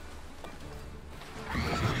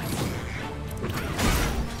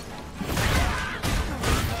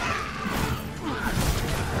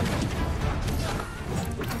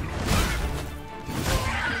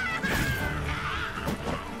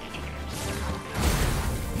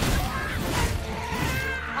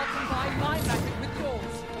 I'll combine my magic with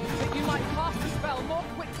yours, that you might cast the spell more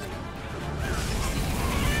quickly.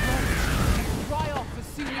 Dry off as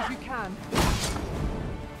soon as you can.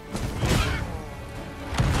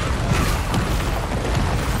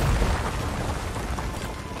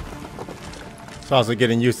 It's also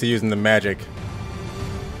getting used to using the magic.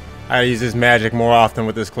 I use this magic more often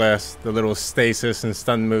with this class. The little stasis and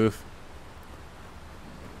stun move.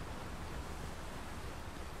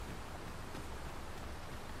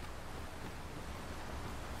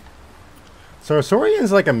 So are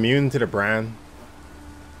Saurians like immune to the brand?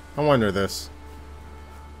 I wonder this.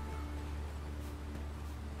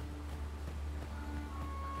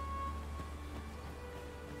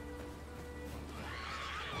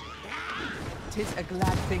 Tis a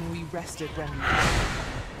glad thing we rested when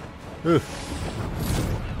we... Oof.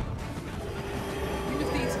 Use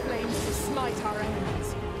these flames to smite our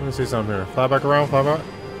enemies. Let me see something here. Fly back around, fly back.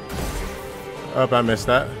 Oh, I missed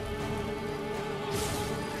that.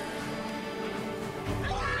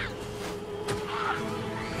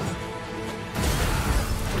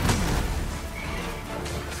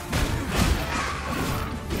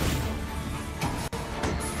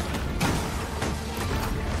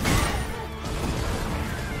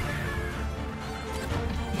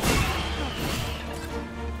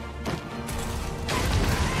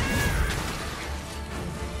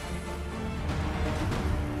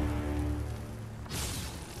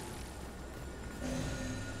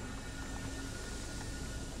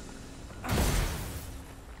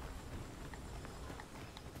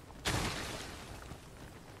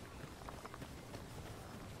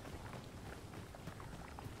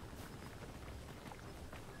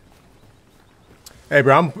 Hey,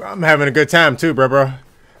 bro, I'm having a good time too, bro.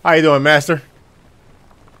 How you doing, master?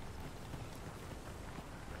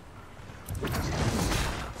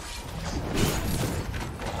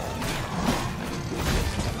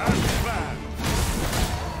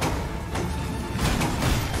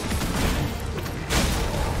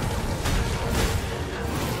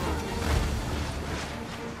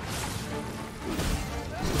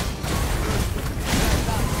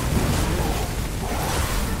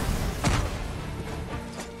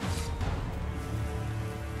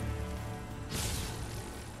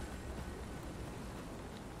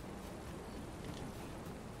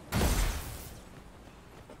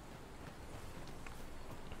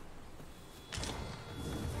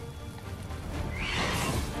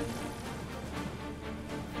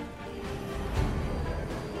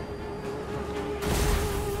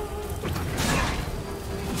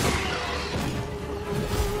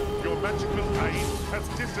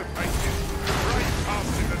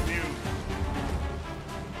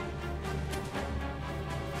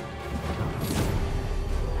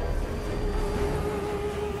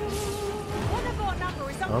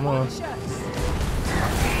 Come on.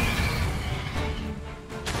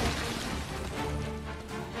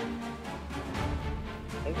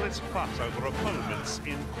 All this fuss over opponents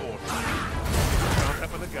in court. Can't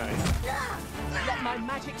happen again. Let my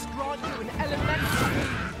magics grant you an elemental.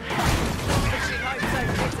 If she likes so hit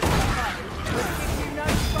at the foe, will give you no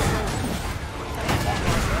trouble.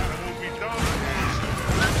 That will be done.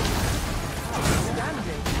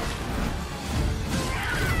 Outstanding.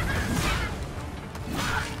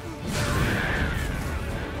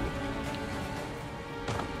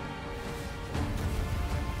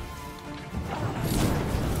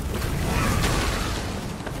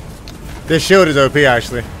 This shield is OP,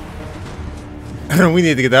 actually. We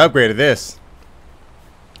need to get the upgrade of this.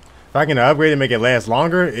 If I can upgrade and make it last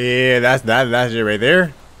longer, yeah, that's it right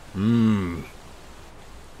there. Mmm.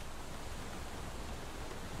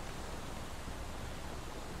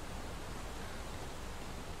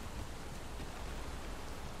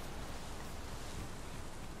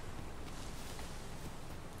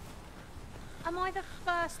 Am I the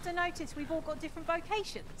first to notice we've all got different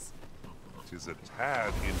vocations? It is a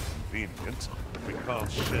tad inconvenient, but we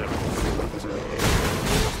can't share it.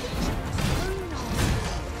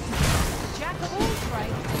 Jack of all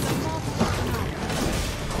trades is a master of none.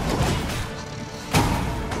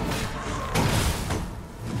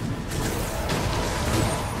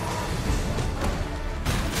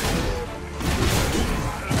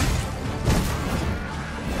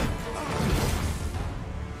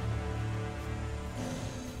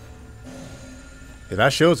 Yeah,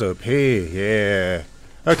 that shield's OP, yeah.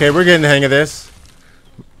 Okay, we're getting the hang of this.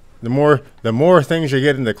 The more things you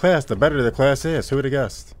get in the class, the better the class is. Who would have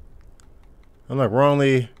guessed? And look,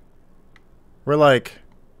 we're like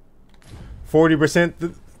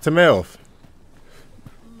 40% to MILF.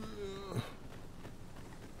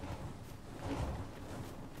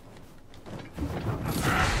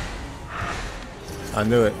 I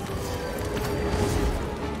knew it.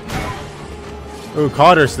 Ooh,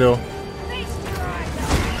 caught her still.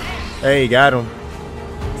 Hey, got him.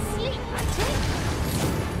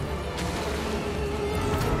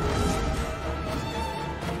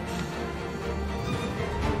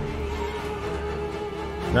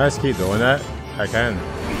 Nice, keep doing that. I can.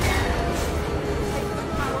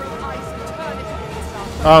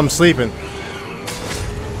 I'm sleeping.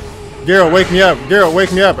 Geralt, wake me up. Geralt,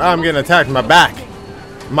 wake me up. I'm getting attacked. My back.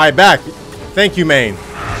 My back. Thank you, Maine.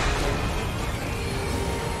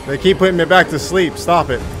 They keep putting me back to sleep. Stop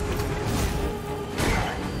it.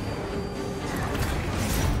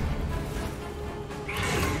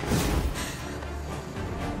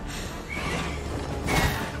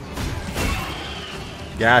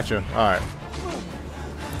 Gotcha. Alright.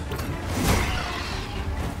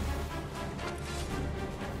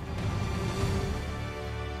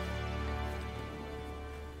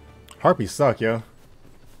 Harpies suck, yo.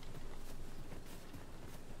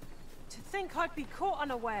 To think I'd be caught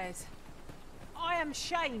unawares. I am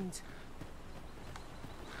shamed.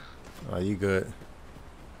 Oh, you good.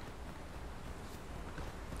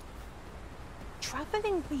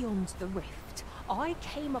 Travelling beyond the rift, I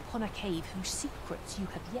came upon a cave whose secrets you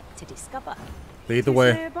have yet to discover. Lead the It's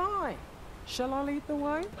way. nearby. Shall I lead the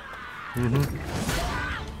way?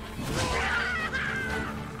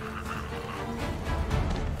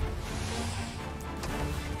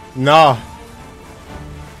 Nah.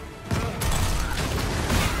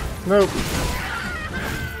 Nope. With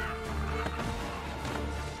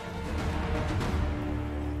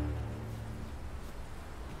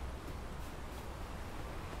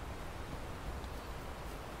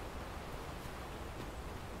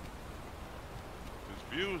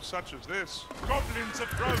views such as this, goblins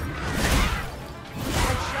approach. I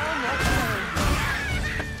shall not fail.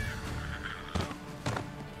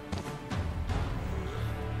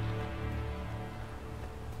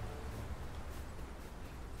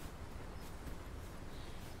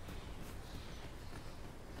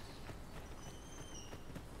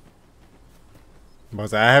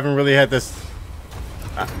 But I haven't really had this.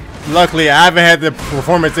 Luckily, I haven't had the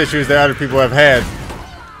performance issues that other people have had.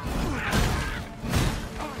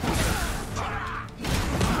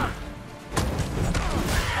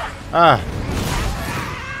 Ah.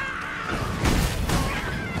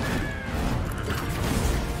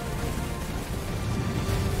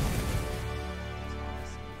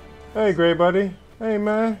 Hey, Gray Buddy. Hey,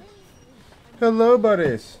 man. Hello,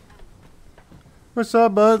 buddies. What's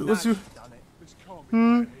up, bud? What's you?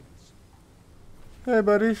 Hey,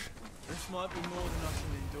 buddies. This might be more than I can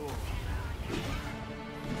endure.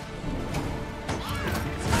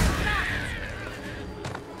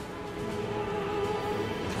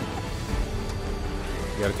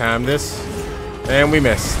 You gotta time this. And we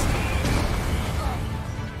missed.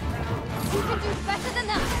 You can do better than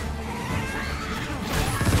that.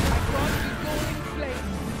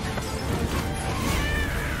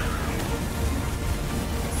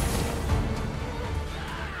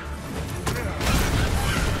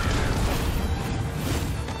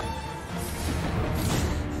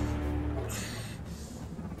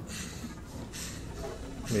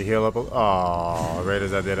 Let me heal up. Oh, right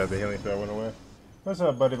as I did, the healing spell went away. What's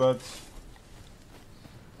up, buddy buds?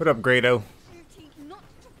 What up, Grado?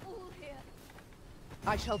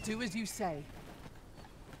 I shall do as you say.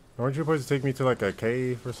 Aren't you supposed to take me to like a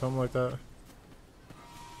cave or something like that?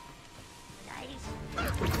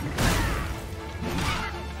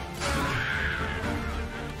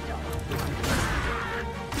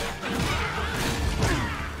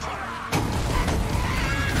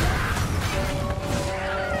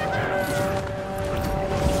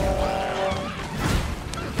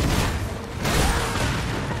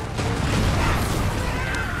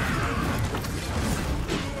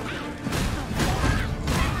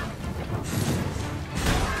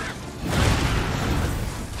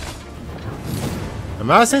 Am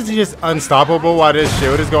I essentially just unstoppable while this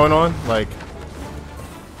shield is going on? Like,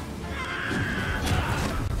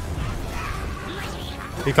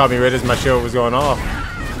 he caught me right as my shield was going off.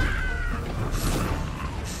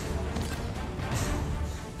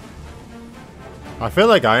 I feel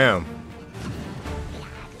like I am.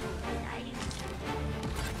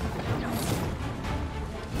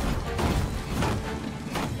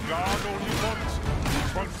 Guard all you want.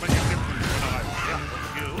 It won't make a difference when I get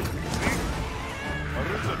you. See?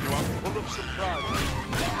 Arisen, you are full of surprise.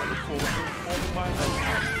 I look forward to informing my own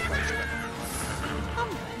house.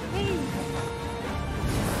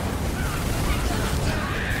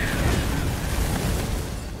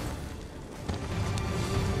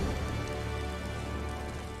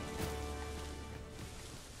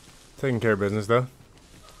 Taking care of business though.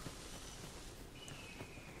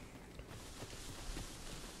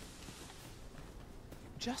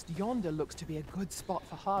 Just yonder looks to be a good spot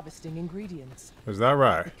for harvesting ingredients. Is that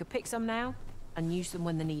right? We could pick some now and use them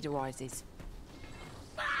when the need arises.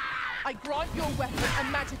 I grant your weapon a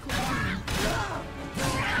magical boon.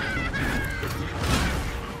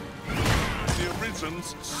 The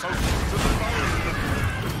Arisen's soaked to the bone.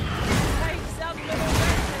 Take some little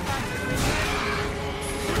rest if I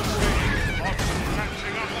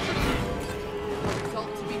Catching up. A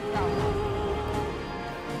result to be proud of.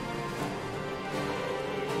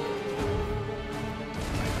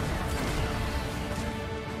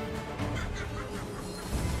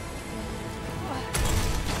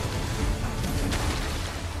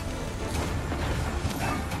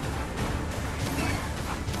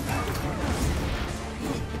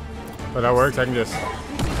 Oh, that works. I can just. Still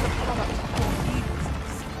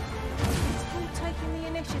taking the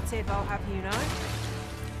initiative, I'll have you know.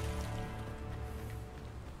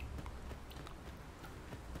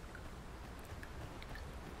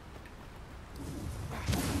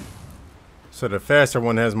 So the faster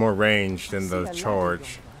one has more range than See the a ladder charge.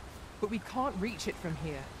 yonder, but we can't reach it from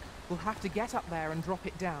here. We'll have to get up there and drop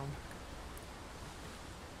it down.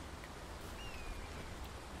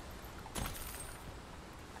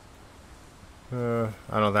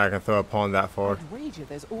 I don't think I can throw a pawn that far. I'd wager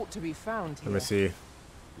there's ought to be found here. Let me see.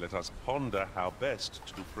 Let us ponder how best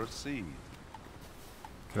to proceed.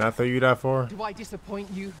 Can I throw you that far? Do I disappoint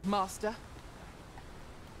you, Master?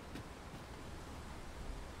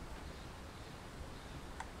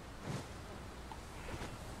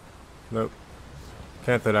 Nope.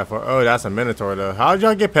 Can't throw that far. Oh, that's a Minotaur though. How did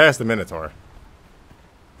y'all get past the Minotaur?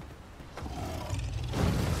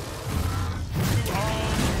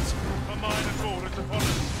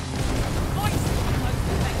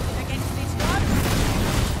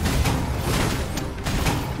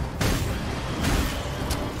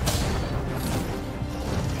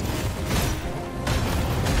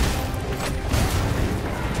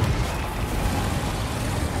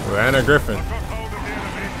 Anna Griffin.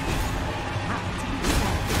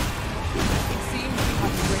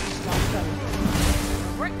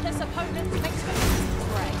 Reckless opponent makes for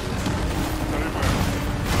prey.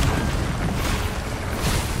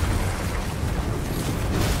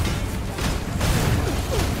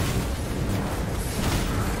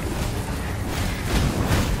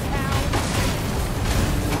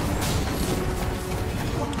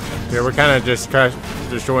 Yeah, we're kind of just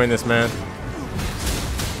destroying this man.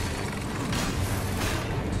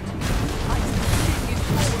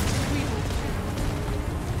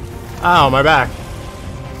 Ow, my back.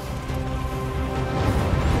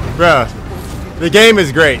 Bruh, the game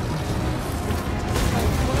is great.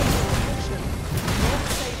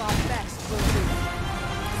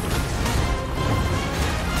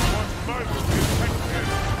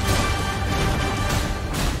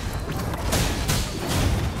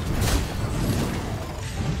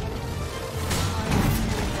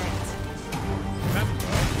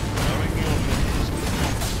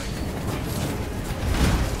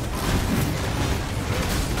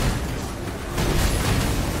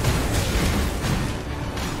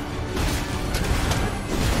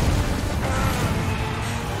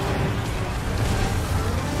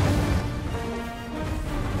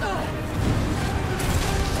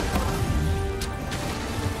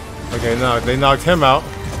 Okay, no, they knocked him out.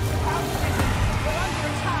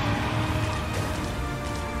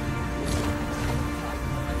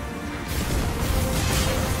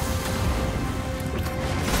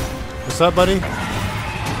 What's up, buddy?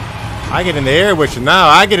 I get in the air with you now.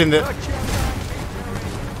 I get in the...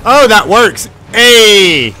 Oh, that works.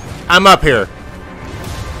 Hey, I'm up here.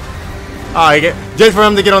 Oh, I get just for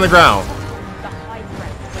him to get on the ground.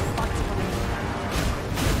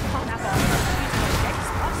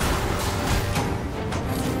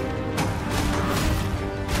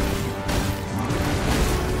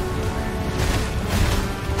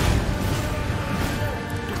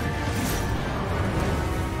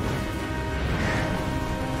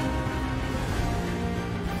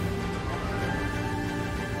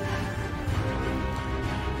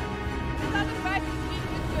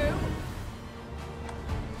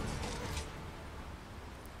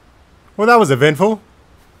 Well, that was eventful.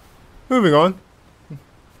 Moving on.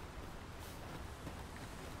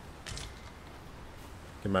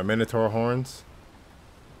 Get my Minotaur horns.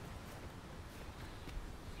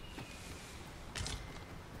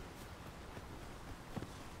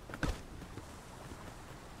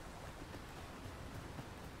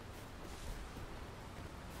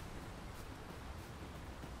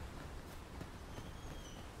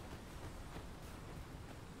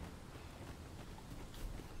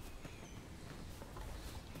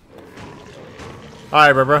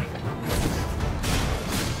 Alright, bro. Use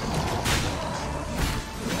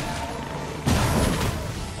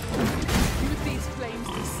these flames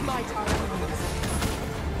to smite our enemies.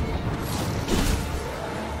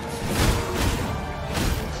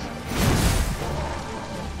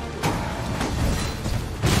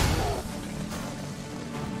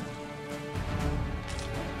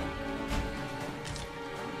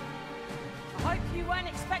 I hope you weren't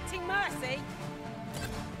expecting mercy.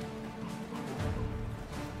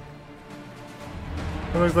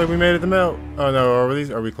 It looks like we made it to Milk. Oh no,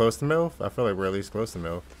 are we close to MILF? I feel like we're at least close to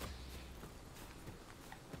MILF.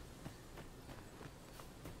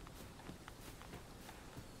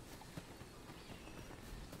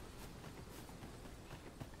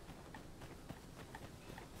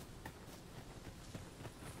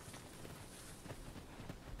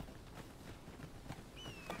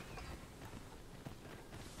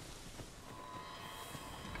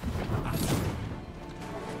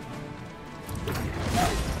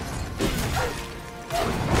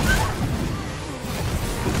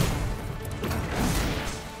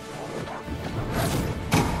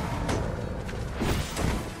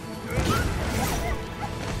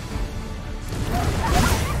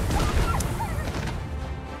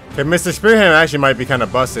 Okay, Mr. Spearhand actually might be kind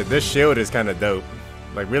of busted. This shield is kind of dope.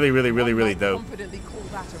 Like, really dope. Confidently call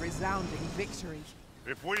that a resounding victory.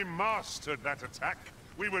 If we mastered that attack,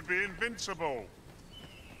 we would be invincible.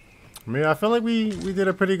 I mean, I feel like we did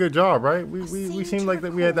a pretty good job, right? We seemed like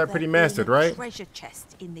that we had that pretty mastered, right? Treasure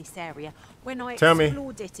chest in this area when I Tell me.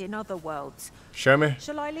 explored it in other worlds. Show me.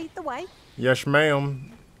 Shall I lead the way? Yes,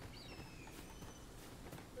 ma'am.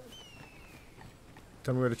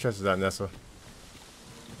 Tell me where the chest is at, Nessa.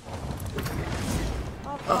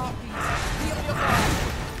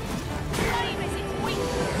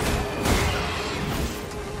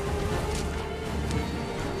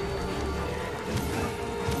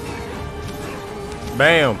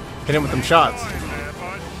 Bam! Hit him with them shots. You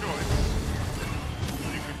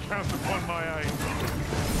can count upon my aid.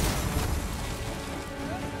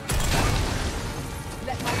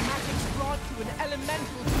 Let my magic grant you an elemental.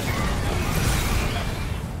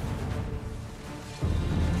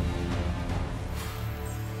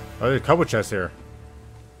 Oh, there's a couple chests here.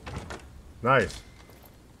 Nice.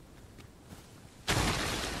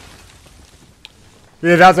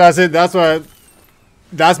 Yeah, that's what I said.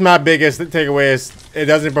 That's my biggest takeaway is it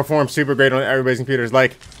doesn't perform super great on everybody's computers.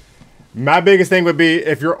 Like, my biggest thing would be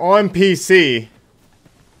if you're on PC,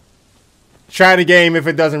 try the game. If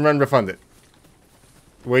it doesn't run, refund it.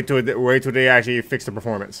 Wait till they actually fix the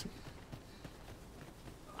performance.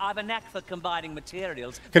 I have a knack for combining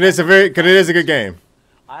materials. Cause it is a good game.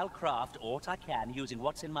 I'll craft aught I can using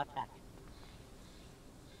what's in my pack.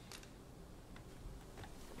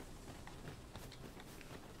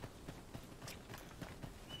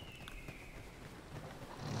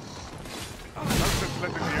 No sense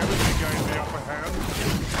letting the enemy gain the upper hand.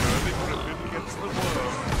 Early Griffin gets the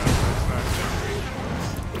worm.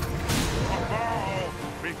 Oh,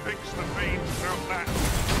 methinks the fiends felt that.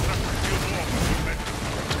 Just a few more for the men.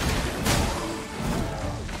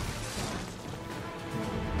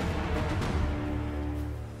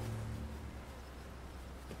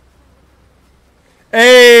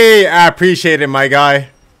 Hey, I appreciate it, my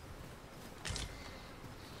guy.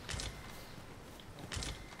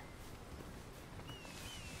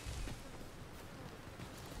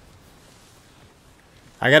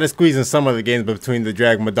 I gotta squeeze in some of the games between the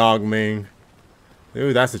Dogma II.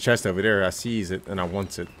 Ooh, that's the chest over there. I sees it and I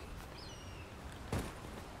wants it.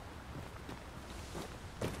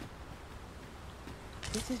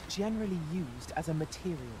 This is generally used as a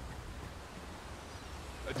material.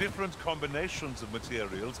 Different combinations of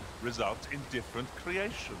materials result in different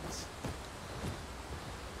creations.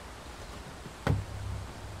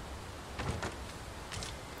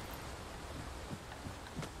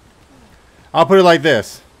 I'll put it like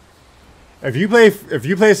this. If you play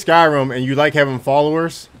Skyrim and you like having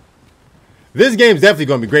followers, this game's definitely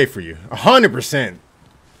gonna be great for you. 100%.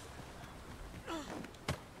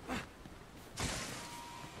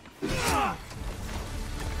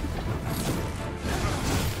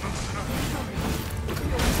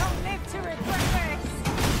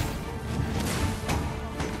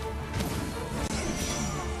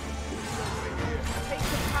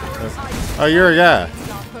 Oh, you're a guy.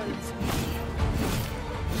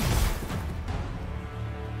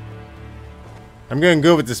 I'm getting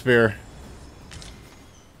good with the spear.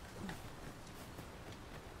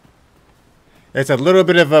 It's a little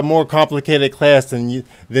bit of a more complicated class than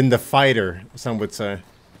the fighter, some would say.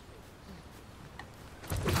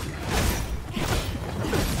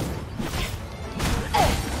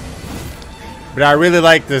 But I really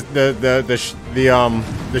like the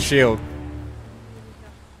shield.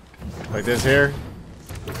 Like this here.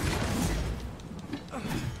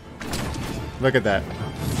 Look at that.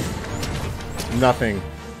 Nothing.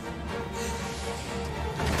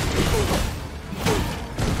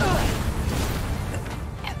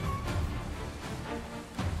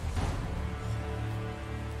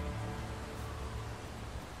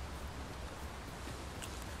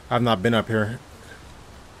 I've not been up here.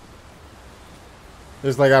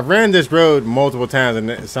 It's like I've ran this road multiple times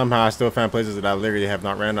and somehow I still found places that I literally have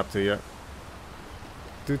not ran up to yet.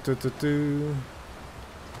 To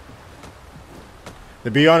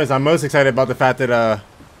be honest, I'm most excited about the fact that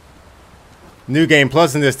New Game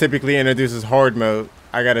Plus in this typically introduces hard mode.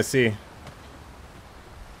 I gotta see.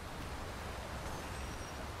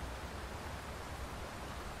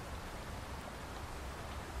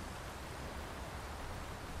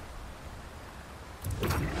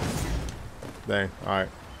 Dang, alright.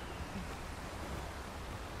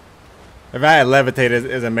 If I had levitated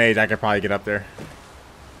as a mage, I could probably get up there.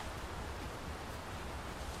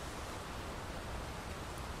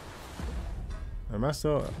 Am I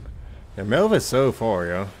still... Yeah, Melva's so far,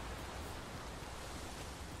 yo.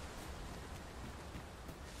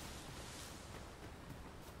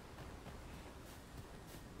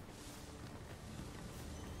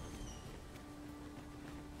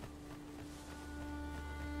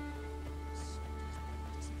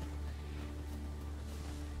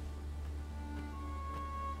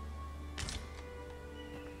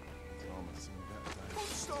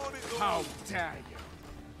 How dare you?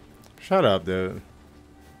 Shut up, dude.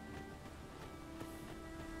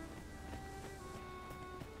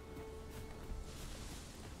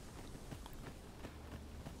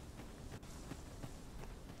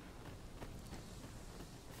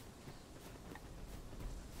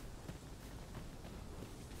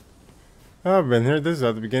 I've been here. This is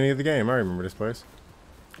at the beginning of the game. I remember this place.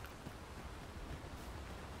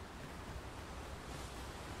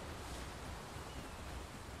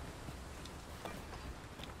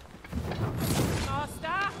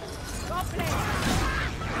 Master, goblin.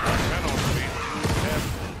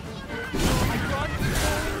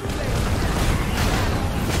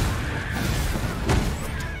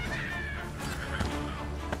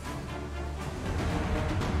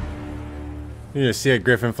 You just see a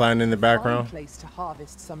griffin flying in the background. Fine place to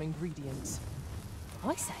harvest some ingredients.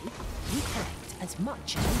 I say, you collect as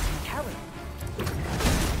much as you can carry.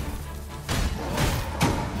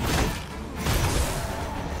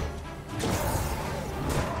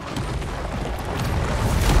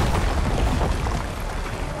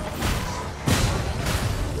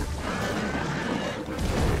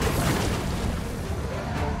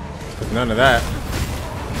 None of that.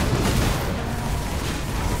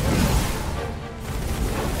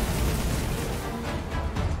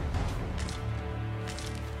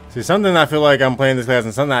 See, something I feel like I'm playing this class,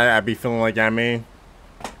 and something I'd be feeling like, I mean,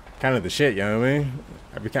 kind of the shit, you know what I mean?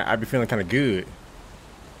 I'd be feeling kind of good.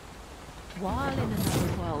 While in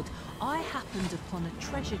another world, I happened upon a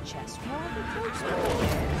treasure chest rather close to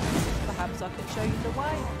here. Perhaps I could show you the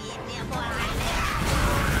way.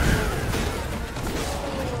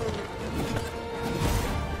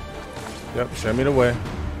 Yep, show me the way.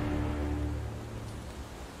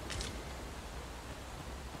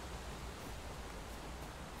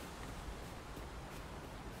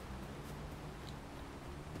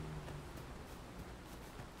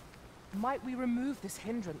 Might we remove this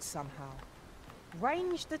hindrance somehow?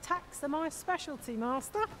 Ranged attacks are my specialty,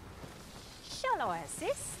 Master. Shall I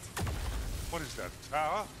assist? What is that,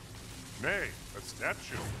 tower? Nay, a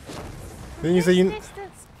statue. Then you say you...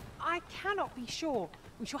 Distance, I cannot be sure.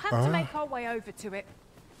 We shall have to make our way over to it.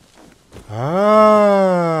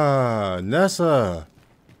 Ah, Nessa.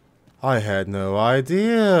 I had no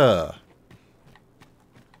idea.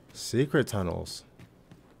 Secret tunnels.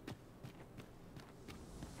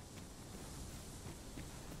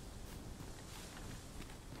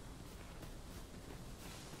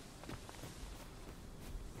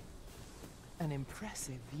 An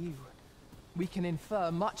impressive view. We can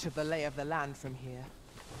infer much of the lay of the land from here.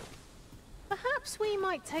 Perhaps we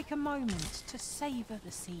might take a moment to savor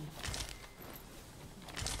the scene.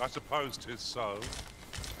 I suppose 'tis so.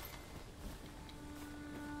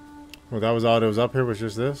 Well, that was all that was up here, was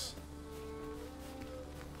just this?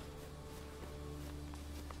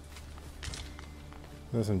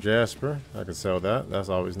 There's some jasper. I could sell that. That's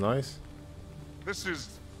always nice. This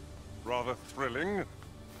is rather thrilling.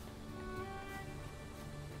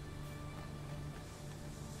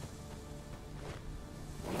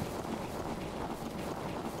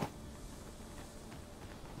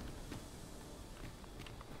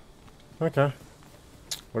 Okay.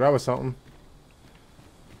 Well, that was something.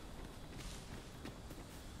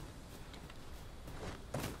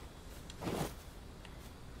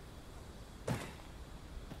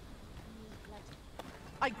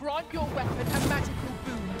 I grant your weapon a magical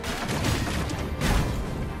boon.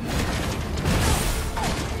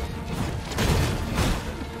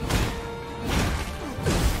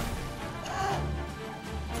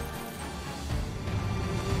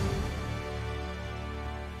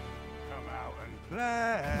 Come out and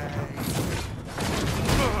play.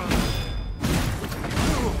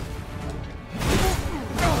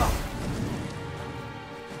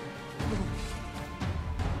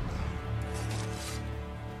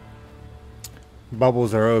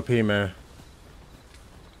 Bubbles are OP, man.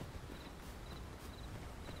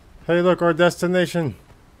 Hey, look, our destination.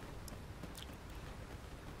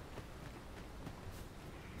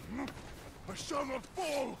 I shall not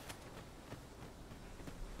fall.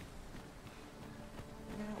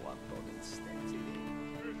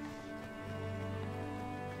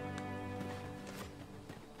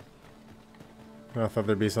 I thought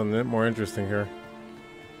there'd be something more interesting here.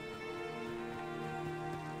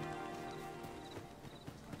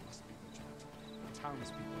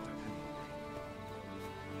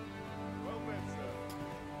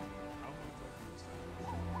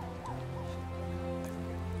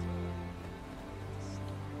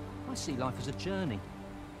 I see life as a journey.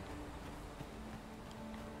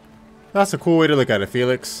 That's a cool way to look at it,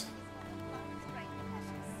 Felix.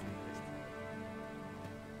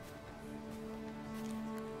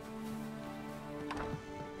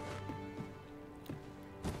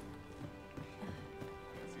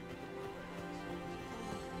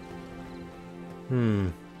 What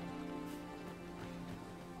am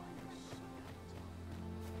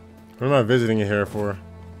I visiting you here for?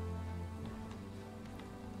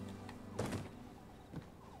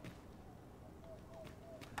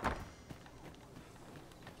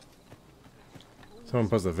 Someone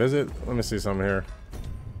supposed to visit? Let me see something here.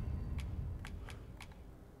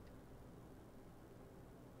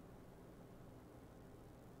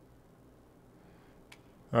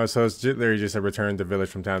 Oh, so it's literally just a return to village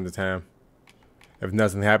from time to time. If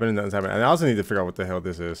nothing happened, nothing's happening. And I also need to figure out what the hell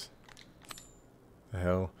this is. The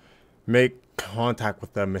hell? Make contact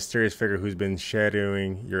with the mysterious figure who's been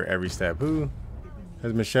shadowing your every step. Who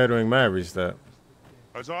has been shadowing my every step?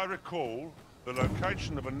 As I recall, the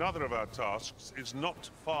location of another of our tasks is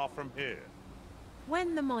not far from here.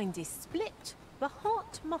 When the mind is split, the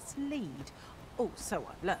heart must lead. Oh, so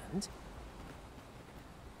I've learned.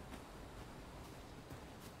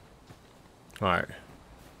 Alright.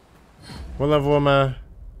 What level am I?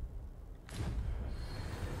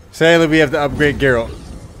 Sadly, we have to upgrade Geralt.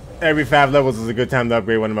 Every 5 levels is a good time to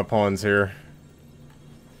upgrade one of my pawns here.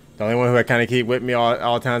 The only one who I kind of keep with me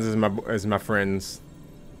all times is my friends.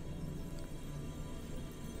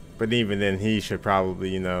 But even then, he should probably,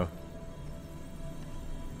 you know,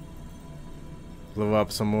 level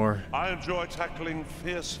up some more. I enjoy tackling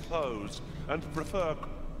fierce foes and prefer...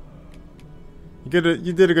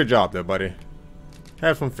 You did a good job there, buddy.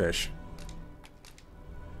 Have some fish.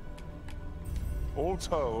 All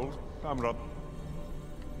told, I'm up.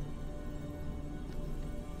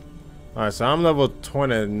 Alright, so I'm level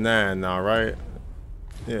 29 now, right?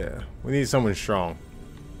 Yeah. We need someone strong.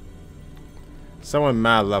 Someone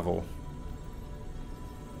my level.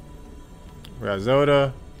 We got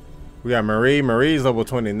Zoda. We got Marie. Marie's level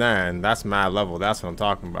 29. That's my level. That's what I'm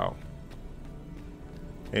talking about.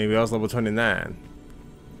 Anybody else level 29?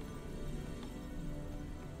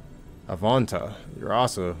 Avanta. You're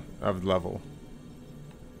also of level.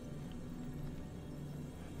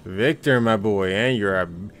 Victor, my boy. And you're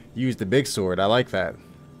use the big sword. I like that.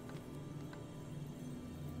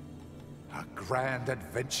 A grand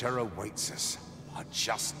adventure awaits us. I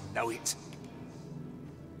just know it.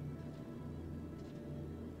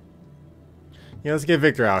 Yeah, let's get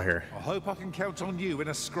Victor out here. I hope I can count on you in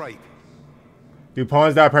a scrape. Do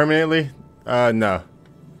pawns die permanently? No.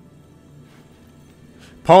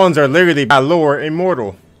 Pawns are literally, by lore,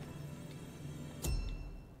 immortal.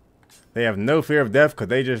 They have no fear of death because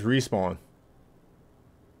they just respawn.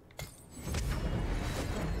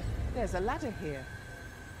 There's a ladder here.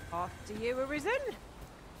 After you, Arisen.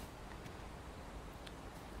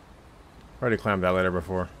 Already climbed that ladder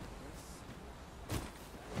before.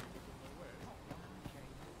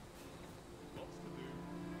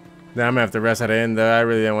 Now I'm gonna have to rest at the end, though. I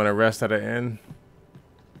really don't want to rest at the end.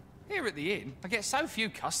 Here at the inn, I get so few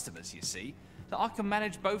customers, you see, that I can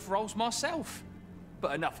manage both roles myself.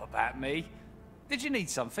 But enough about me. Did you need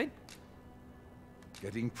something?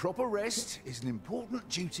 Getting proper rest is an important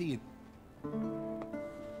duty.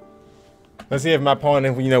 Let's see if my pawn,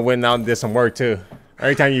 you know, went out and did some work too.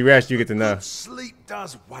 Every time you rest, you get to know. Sleep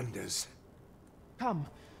does wonders. Come,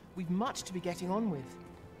 we've much to be getting on with.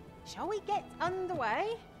 Shall we get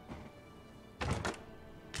underway?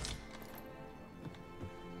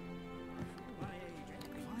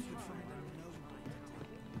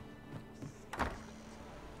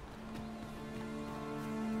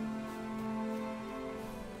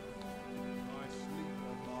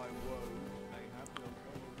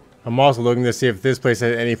 I'm also looking to see if this place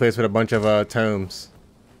has any place with a bunch of tomes.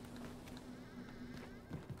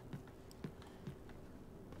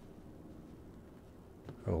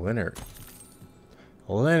 Oh, Leonard.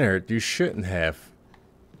 Leonard, you shouldn't have.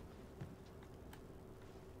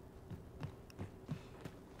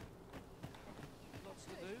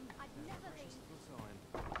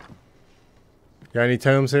 Got any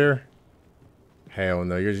tomes here? Hell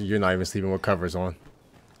no, you're not even sleeping with covers on.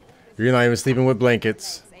 You're not even sleeping with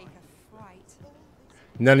blankets.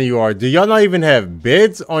 None of you are. Do y'all not even have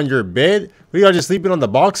beds on your bed? What, y'all just sleeping on the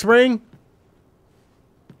box spring?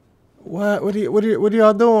 What? What are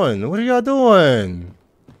y'all doing? What are y'all doing?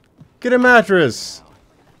 Get a mattress.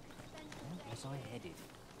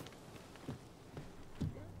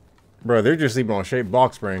 Bro, they're just sleeping on straight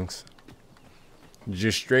box springs.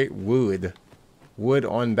 Just straight wood. Wood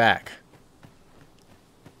on back.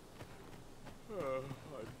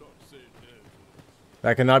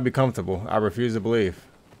 That cannot be comfortable. I refuse to believe.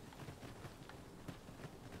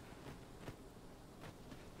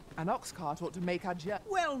 An ox cart ought to make our journey.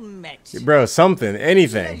 Well met. Bro, something,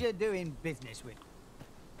 anything. Pleasure doing business with.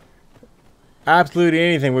 Absolutely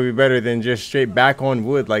anything would be better than just straight back on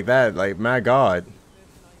wood like that. Like, my God.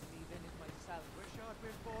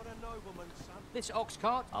 This ox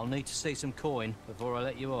cart? I'll need to see some coin before I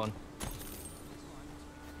let you on.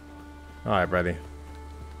 All right, buddy.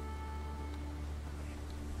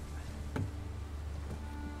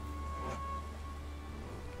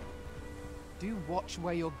 Do watch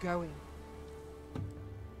where you're going.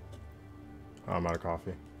 Oh, I'm out of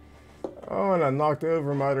coffee. Oh, and I knocked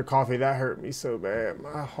over my other coffee. That hurt me so bad.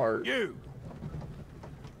 My heart. You!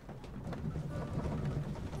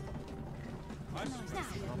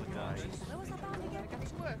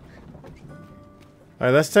 All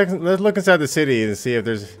right, let's look inside the city and see if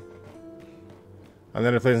there's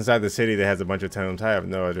another place inside the city that has a bunch of tomes. I have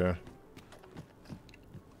no idea.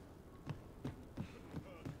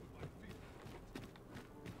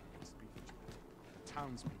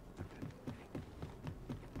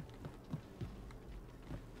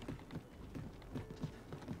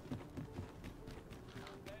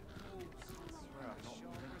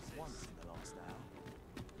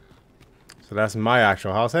 So that's my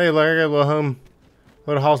actual house. Hey, look, I got a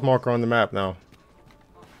little house marker on the map now.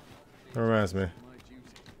 That reminds me.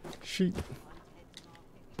 Sheep.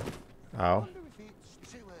 Ow.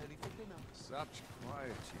 Such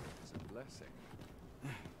quietude is a blessing.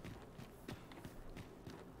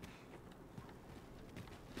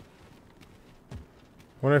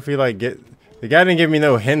 Wonder if he like the guy didn't give me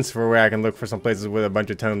no hints for where I can look for some places with a bunch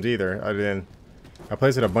of tomes either. Other than a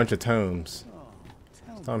place with a bunch of tomes.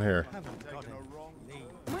 It's down here.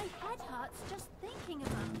 My head hurts just thinking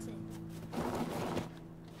about it.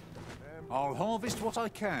 I'll harvest what I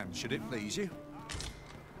can, should it please you.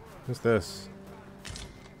 What's this?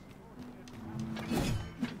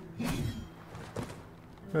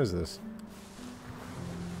 What is this?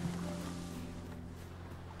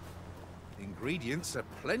 Ingredients are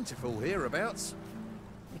plentiful hereabouts.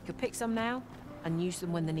 We could pick some now and use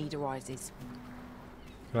them when the need arises.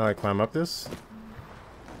 Can I like climb up this?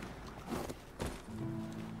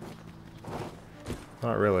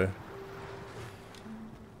 Not really.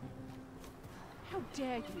 How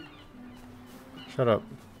dare you? Shut up.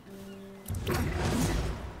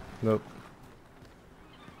 Nope.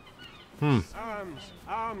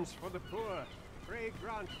 Arms for the poor. Pray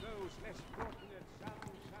grant those less fortunate some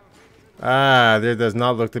salvation. Ah, there does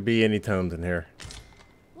not look to be any tomes in here.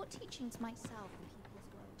 What teachings might salve in people's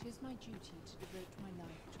world? It is my duty to devote my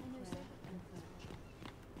life to prayer and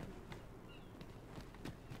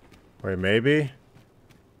virtue. Wait, maybe?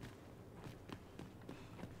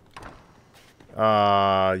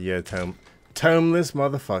 Yeah, tomeless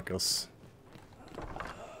motherfuckers.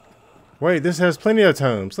 Wait, this has plenty of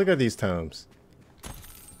tomes. Look at these tomes.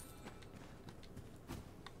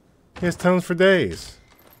 He has tomes for days.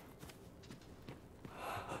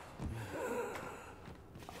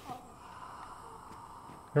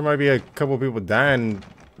 There might be a couple people dying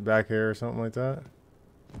back here or something like that.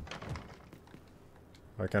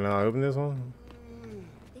 Why can't I open this one?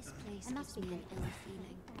 This place gives me an ill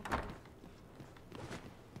feeling.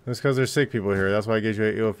 It's because there's sick people here. That's why it gives you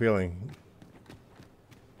an ill feeling.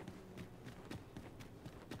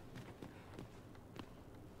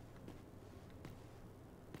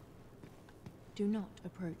 Do not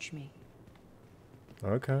approach me.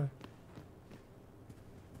 Okay.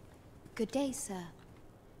 Good day, sir.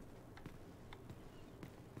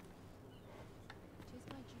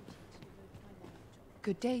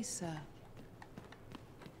 Good day, sir.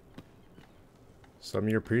 Some of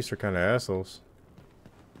your priests are kind of assholes.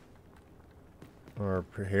 Or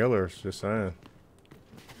healers, just saying.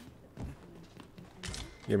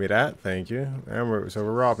 Give me that, thank you. And so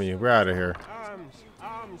we're robbing you. We're out of here.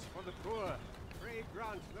 Arms for the poor. Pray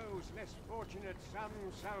grant those less fortunate some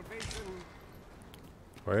salvation.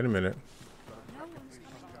 Wait a minute.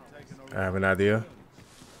 I have an idea.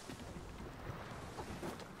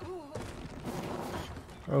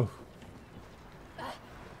 Oh.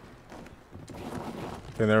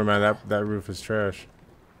 Okay, never mind. That roof is trash.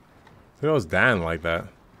 It was down like that.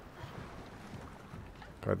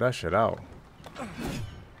 Got that shit out.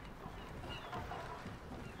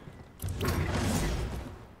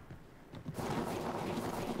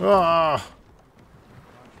 Ah!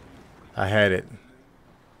 I had it.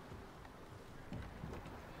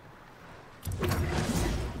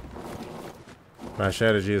 My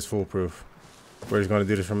strategy is foolproof. We're just going to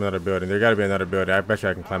do this from another building. There got to be another building. I bet you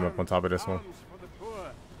I can climb up on top of this one. For the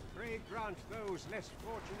poor. Pray grant those less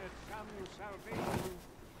fortunate some salvation.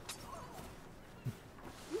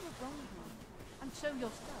 You have wronged me, and so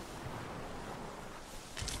yourself.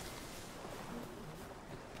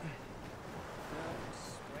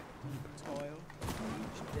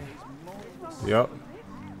 Yep.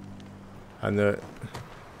 I knew it.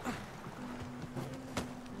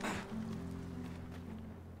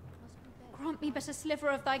 grant me but a sliver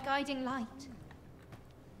of thy guiding light.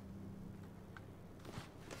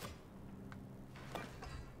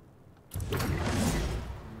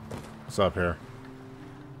 What's up here?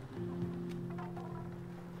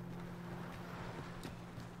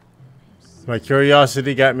 My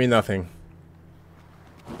curiosity got me nothing.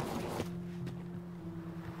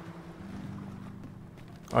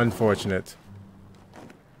 Unfortunate.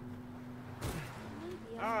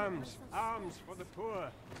 Arms, arms for the poor.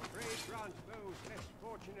 Pray grant those less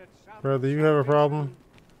fortunate. Brother, you have a problem?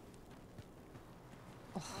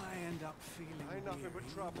 I end up feeling Ain't nothing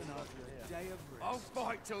but trouble after a day of rest. I'll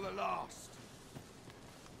fight till the last.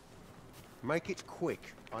 Make it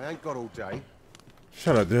quick. I ain't got all day.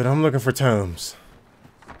 Shut up, dude. I'm looking for tomes.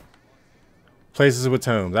 Places with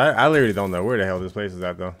tomes. I literally don't know where the hell this place is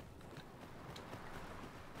at, though.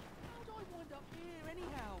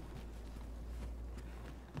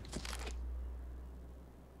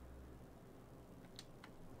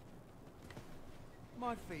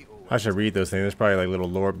 My feet all I should read those things. There's probably like little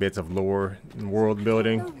lore bits of lore and world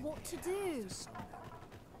building, What to do?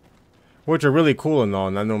 which are really cool and all.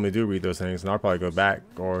 And I normally do read those things, and I'll probably go back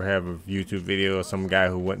or have a YouTube video of some guy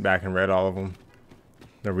who went back and read all of them.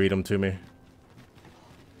 They'll read them to me.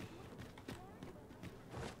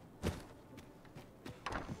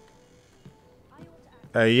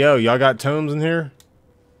 Hey, yo, y'all got tomes in here?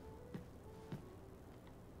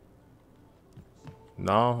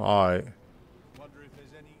 No? Alright.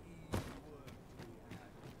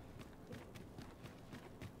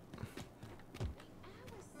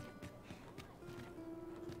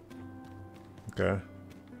 Okay.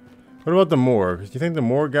 What about the morgue? Do you think the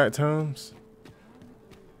morgue got tomes?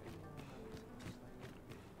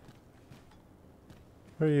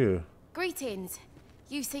 Who are you? Greetings.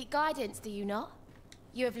 You seek guidance, do you not?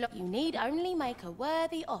 You have you need only make a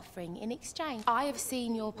worthy offering in exchange. I have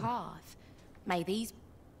seen your path. May these...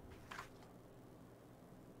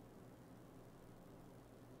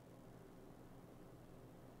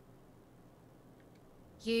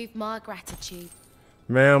 You've my gratitude.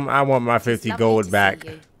 Ma'am, I want my 50 Lovely gold to back. see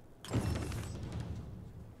you.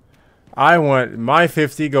 I want my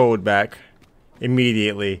 50 gold back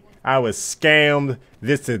immediately. I was scammed.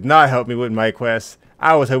 This did not help me with my quest.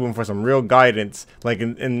 I was hoping for some real guidance. Like,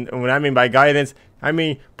 and when I mean by guidance, I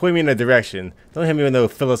mean point me in a direction. Don't hit me with no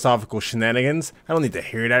philosophical shenanigans. I don't need to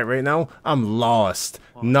hear that right now. I'm lost.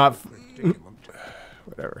 Not...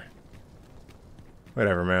 Whatever.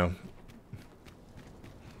 Whatever, man.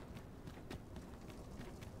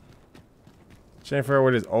 Jennifer,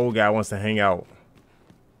 where this old guy wants to hang out.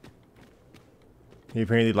 He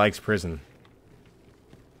apparently likes prison.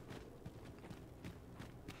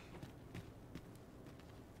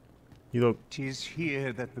 You look... 'Tis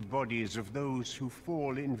here that the bodies of those who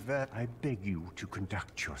fall in I beg you to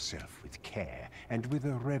conduct yourself with care and with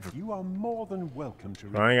a reverence. You are more than welcome to...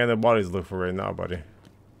 I ain't got no bodies to look for right now, buddy.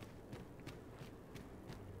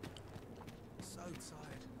 so tired.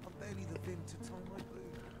 I'm barely the vim to tie my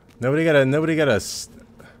boot. Nobody got a...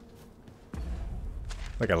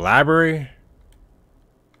 Like a library?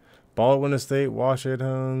 Baldwin Estate,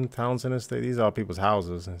 Washington, Townsend Estate. These are all people's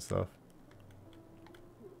houses and stuff.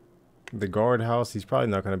 The guard house, he's probably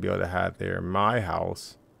not going to be able to have there. My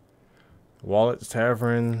house. Wallet's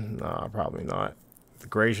Tavern, nah, probably not. The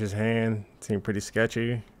Gracious Hand seemed pretty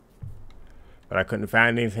sketchy. But I couldn't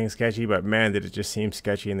find anything sketchy, but man, did it just seem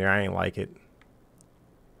sketchy in there. I ain't like it.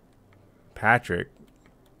 Patrick.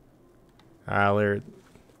 Allard.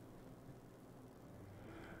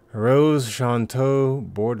 Rose Chanteau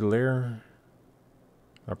Baudelaire.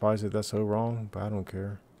 I probably said that so wrong, but I don't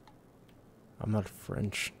care. I'm not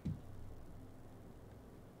French.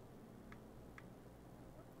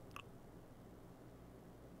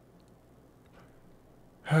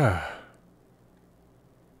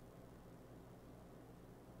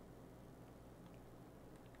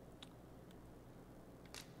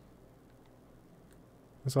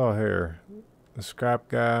 What's all here? The scrap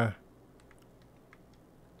guy.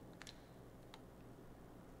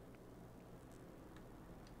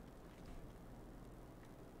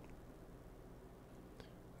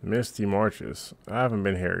 Misty Marches. I haven't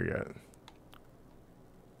been here yet.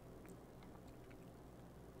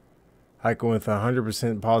 I can with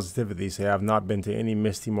 100% positivity say I have not been to any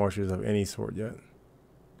Misty Marshes of any sort yet.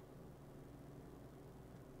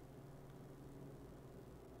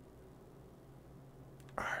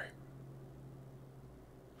 Alright.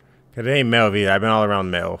 Cause it ain't Melv either. I've been all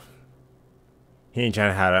around Melv. He ain't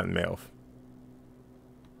trying to hide out in Melv.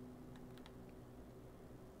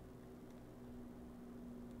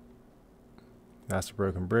 That's the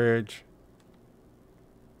broken bridge.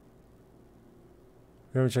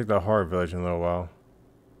 We haven't checked out Hard Village in a little while.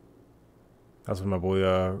 That's where my boy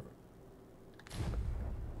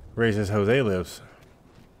Racist Jose lives.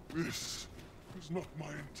 This is not my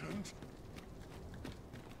intent.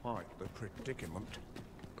 Quite the predicament.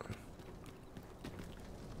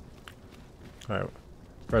 Alright.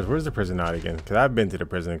 First, where's the prison at again? Because I've been to the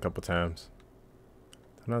prison a couple times.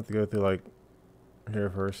 Don't have to go through, like, here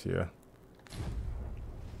first? Yeah.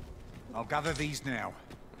 I'll gather these now.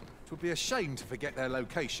 It would be a shame to forget their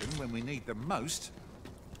location when we need them most.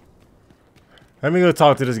 Let me go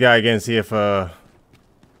talk to this guy again, see if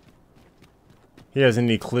he has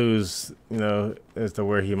any clues, you know, as to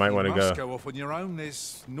where he might want to You must go. go off on your own.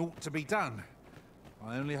 There's naught to be done.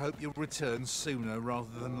 I only hope you'll return sooner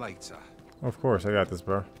rather than later. Of course, I got this,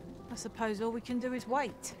 bro. I suppose all we can do is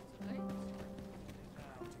wait.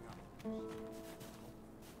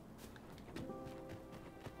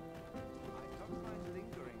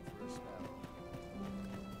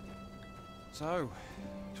 So,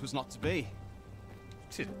 it was not to be.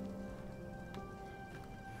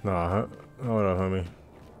 Nah, hold up, homie.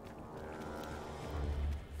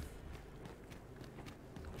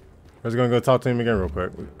 I was gonna go talk to him again real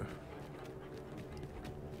quick.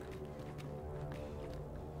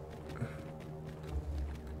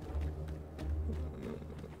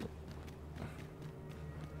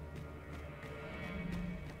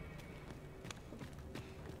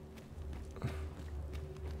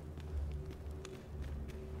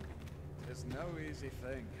 There's no easy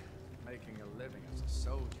thing, making a living as a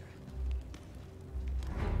soldier.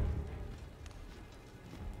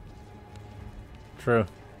 True.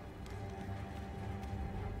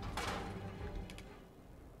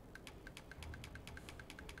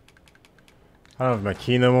 I don't have my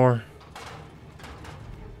key no more.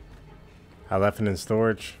 I left it in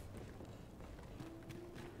storage.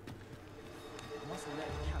 I must have let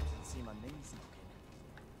the captain see my knees knocking.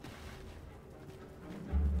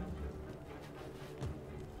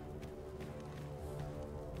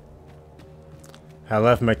 I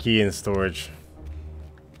left my key in storage.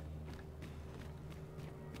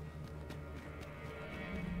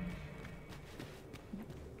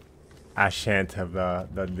 I shan't have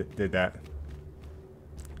did that.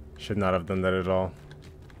 Should not have done that at all.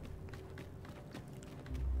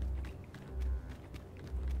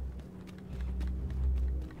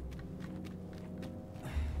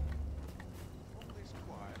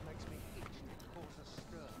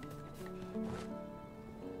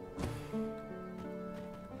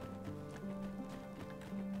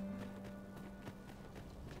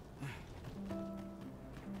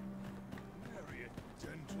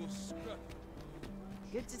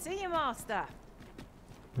 Good to see you, Master.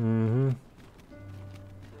 Mm-hmm.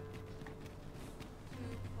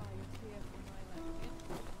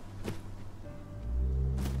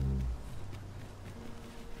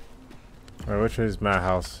 Alright, which is my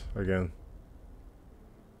house again?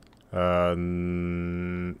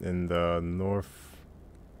 In the north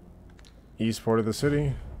east part of the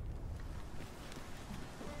city.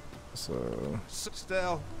 So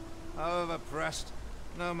Still, however pressed,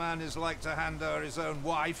 no man is like to hand her his own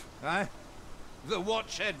wife, eh? The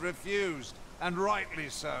Watchhead refused, and rightly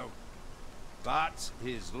so. But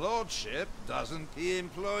his lordship doesn't. He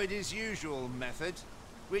employed his usual method,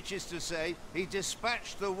 which is to say, he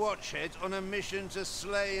dispatched the Watchhead on a mission to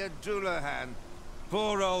slay a Dullahan.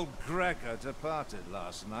 Poor old Gregor departed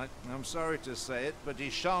last night. I'm sorry to say it, but he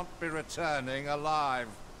shan't be returning alive.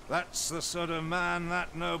 That's the sort of man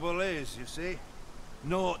that noble is, you see.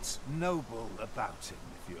 Naught noble about him,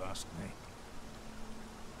 if you ask me.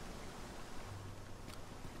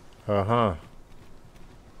 uh-huh.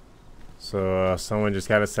 So someone just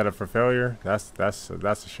got it set up for failure. That's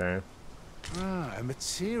a shame. Ah,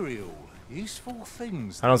 material. Useful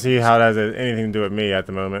things. I don't see how that has anything to do with me at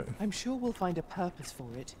the moment. I'm sure we'll find a purpose for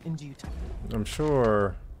it in due time. I'm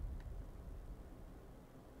sure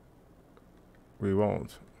we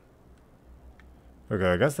won't. Okay,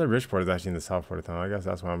 I guess the rich part is actually in the south part of town. I guess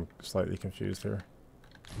that's why I'm slightly confused here.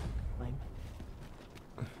 Fine.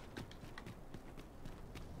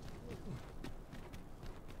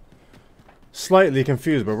 Slightly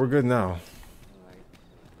confused, but we're good now.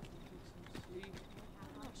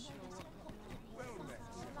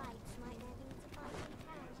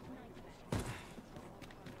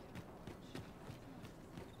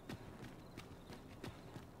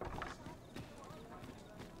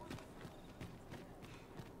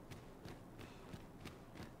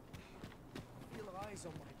 Feel eyes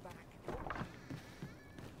on my back.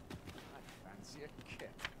 I fancy a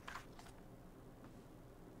kip.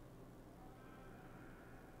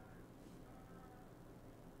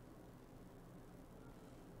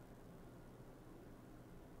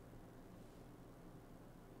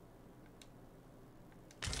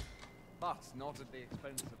 but not at the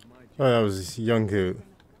expense of my. Oh, that was this young dude.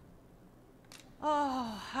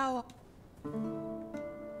 Oh, how...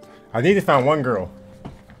 I need to find one girl.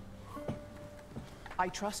 I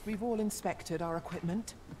trust we've all inspected our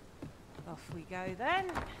equipment. Off we go then.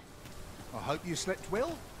 I hope you slept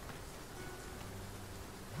well.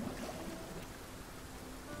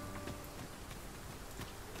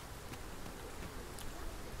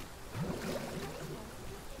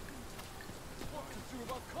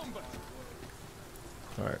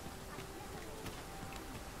 All right.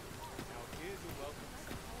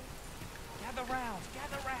 Gather round,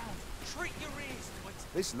 gather round. Treat your ears to it.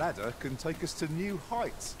 This ladder can take us to new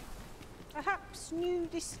heights. Perhaps new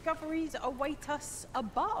discoveries await us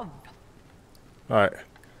above. All right.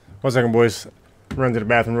 1 second, boys. Run to the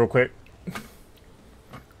bathroom real quick.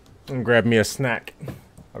 And grab me a snack.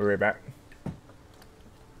 I'll be right back.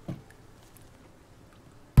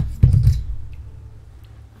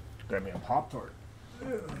 Grab me a Pop-Tart.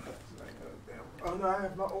 Oh no, I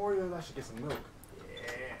have my Oreos. I should get some milk.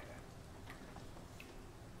 Yeah.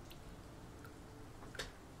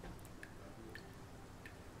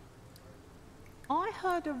 I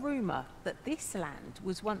heard a rumour that this land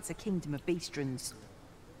was once a kingdom of beastrons.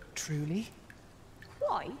 Truly?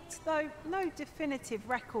 Quite, though no definitive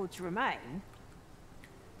records remain.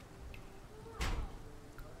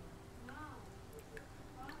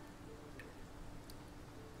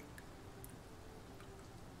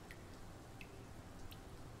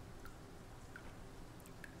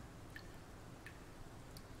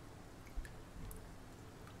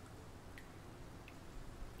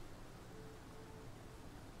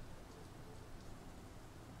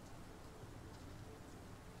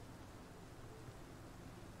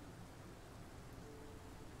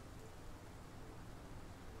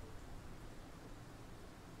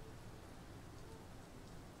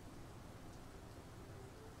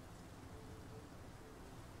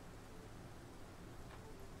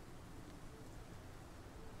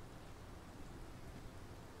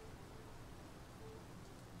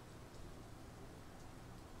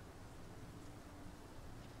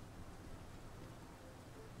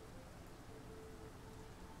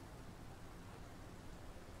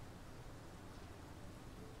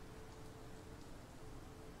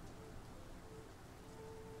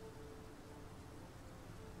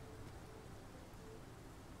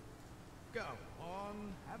 Go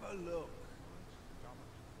on, have a look.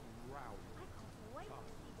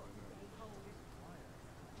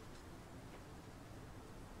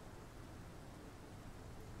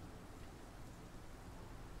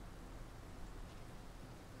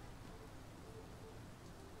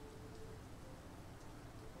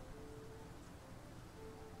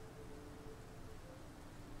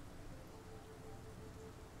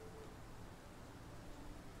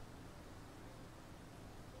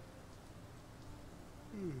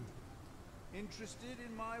 Interested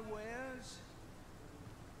in my wares?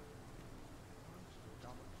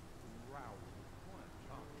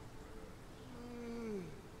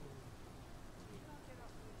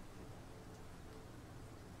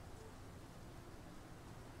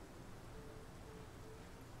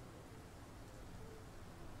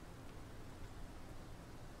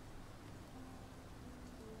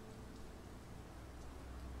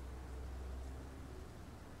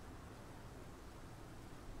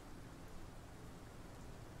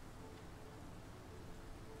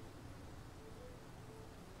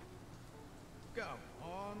 Go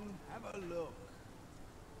on, have a look.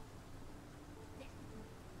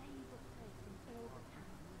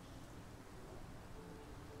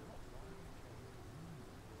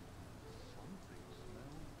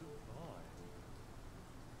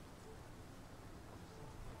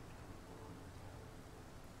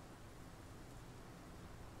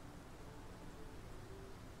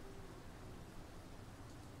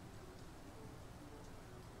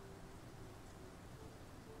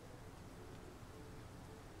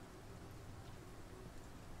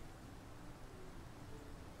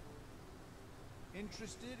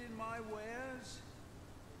 Interested in my wares?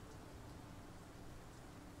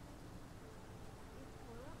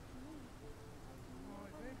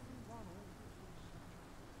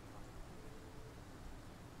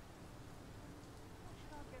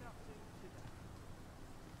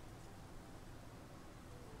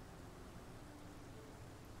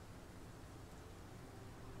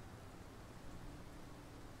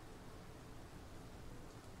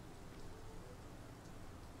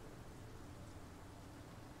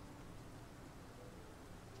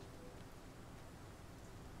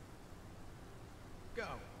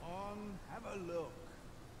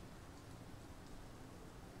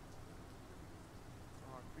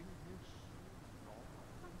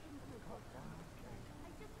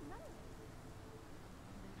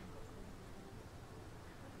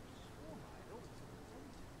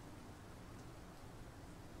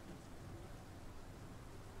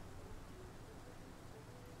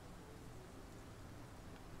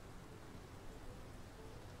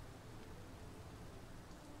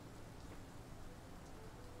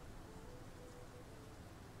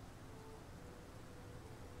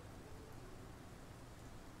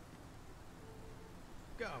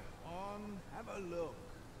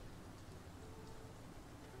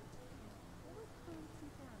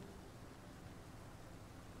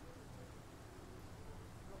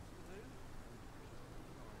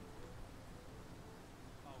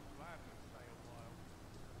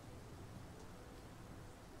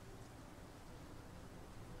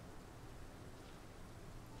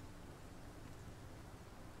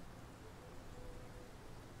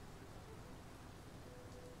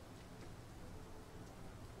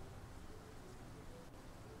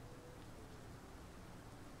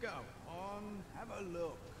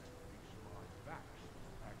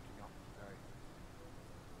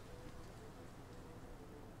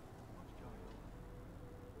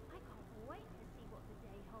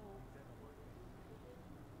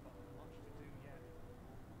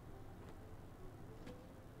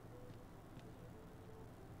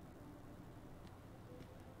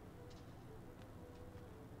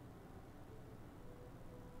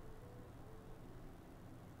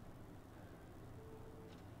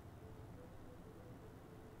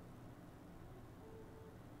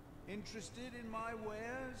 Interested in my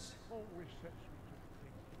wares? Always sets me to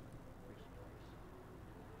think this place.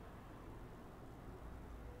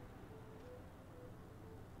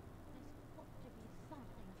 There's got to be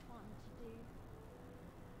something fun to do.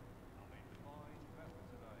 I need to find better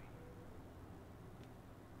today.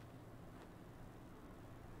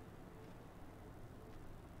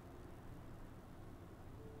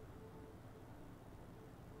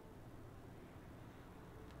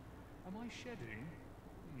 Am I shedding?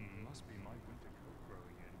 Must be my winter coat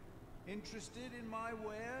growing in. Interested in my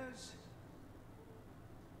wares?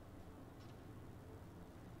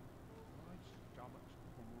 My stomach's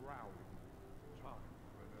growling. Time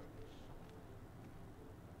for an early supper.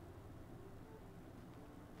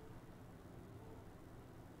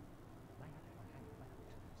 They had to hang about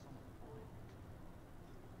some of the violence.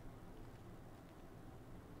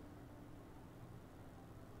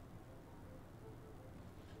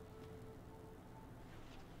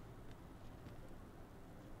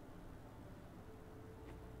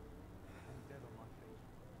 I'm dead on my feet,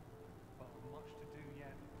 but I've much to do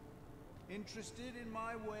yet. Interested in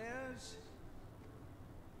my wares?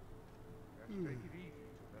 Let's take it easy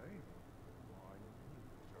today. My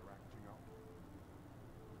knees are acting up.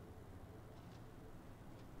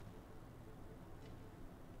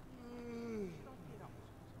 Should I get up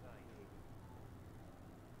today?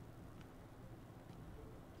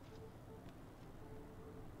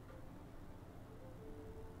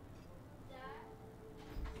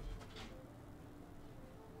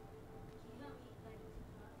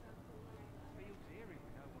 Fields here if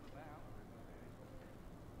you know what about.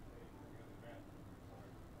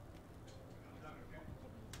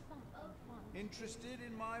 Interested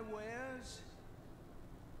in my wares?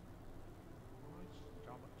 My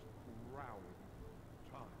stomach's growling.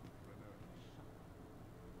 Time for an early supper.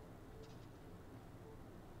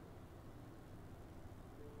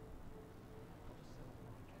 Got to sell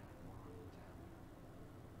what I can while I'm in town.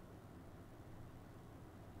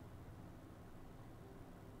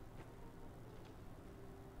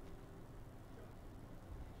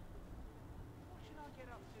 What should I get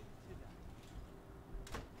up to today?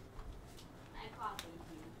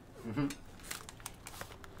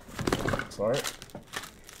 Sorry.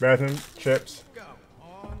 Bathroom, chips. Go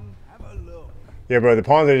on, have a look. Yeah, bro, the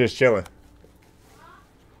pawns are just chilling.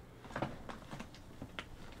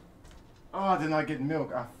 Oh, I did not get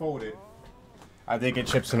milk. I folded. I did get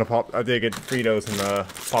chips and a pop. I did get Fritos and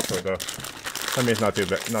popcorn though. I mean, it's not too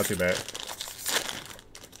bad. Not too bad.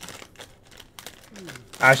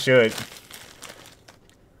 I should.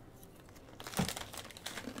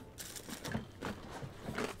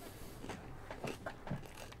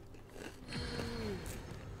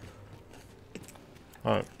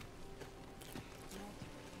 Alright.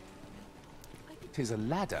 'Tis a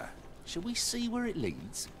ladder. Shall we see where it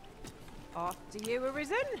leads? After you,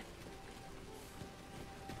 Arisen.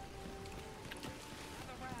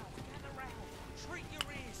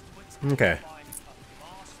 Okay.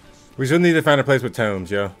 We still need to find a place with tomes,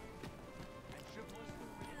 yo.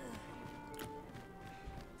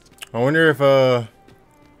 I wonder if the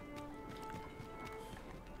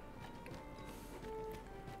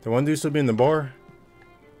one dude still be in the bar?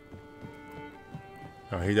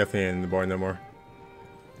 Oh, he definitely ain't in the bar no more.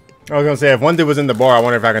 I was gonna say, if one dude was in the bar, I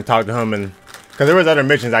wonder if I can talk to him and... Because there was other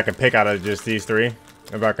missions I can pick out of just these three.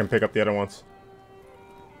 If I can pick up the other ones.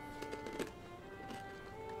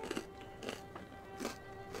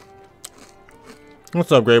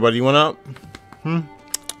 What's up, Gray buddy? You want out?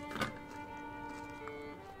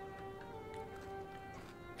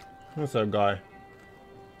 What's up, guy?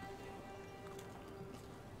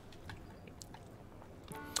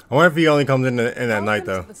 I wonder if he only comes in at night,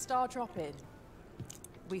 though. To the Star Drop-In.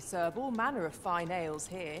 We serve all manner of fine ales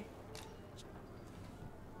here.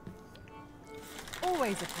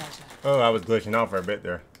 Always a pleasure. Oh, I was glitching out for a bit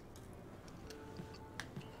there.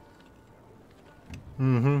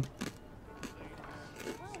 Oh,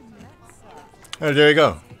 there you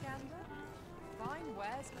go.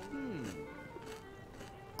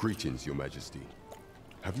 Greetings, Your Majesty.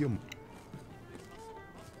 Have you...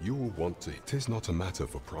 You will want to... 'Tis not a matter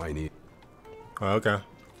for prying. Oh, okay.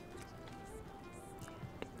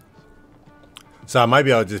 So I might be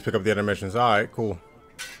able to just pick up the other missions. Alright, cool.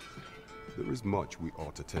 There is much we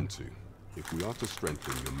ought to tend to, if we are to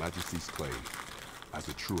strengthen Your Majesty's claim as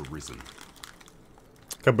a true Arisen.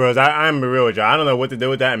 Okay, bros, I'm real with y'all. I don't know what to do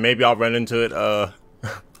with that, and maybe I'll run into it,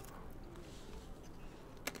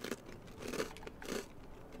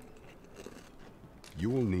 You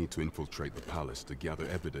will need to infiltrate the palace to gather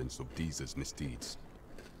evidence of Deezer's misdeeds.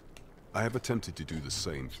 I have attempted to do the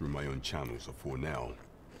same through my own channels for now.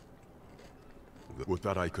 Would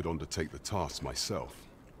that I could undertake the task myself,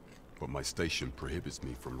 but my station prohibits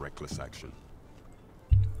me from reckless action.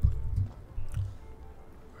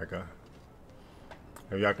 Okay.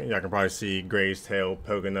 Y'all can probably see Gray's tail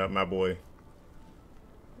poking up, my boy.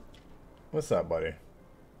 What's up, buddy?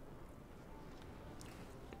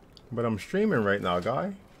 But I'm streaming right now,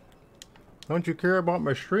 guy. Don't you care about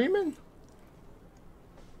my streaming?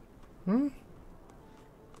 Hmm?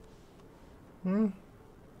 Hmm?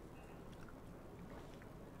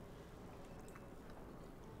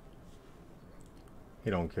 He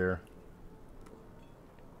don't care.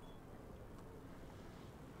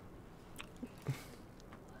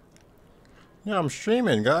 Yeah, I'm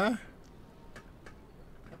streaming, guy.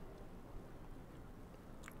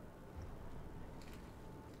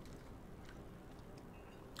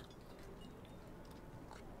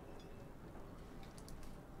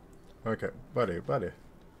 Okay, buddy.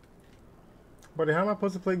 Buddy, how am I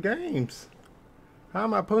supposed to play games? How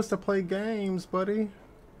am I supposed to play games, buddy?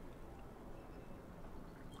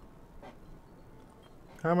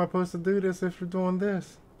 How am I supposed to do this if you're doing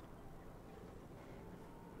this?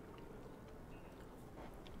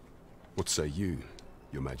 What say you,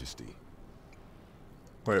 Your Majesty?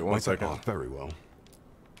 Wait, one second. Very well.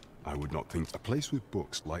 I would not think a place with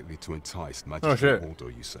books likely to entice Majesty Ordo,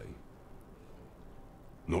 you say?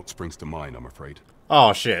 Naught springs to mind, I'm afraid.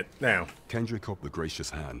 Oh shit, now. Kendrick of the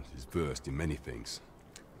Gracious Hand is versed in many things.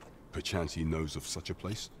 Perchance he knows of such a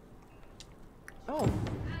place? Oh,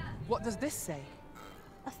 what does this say?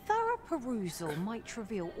 A thorough perusal might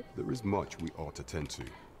reveal... There is much we ought to tend to,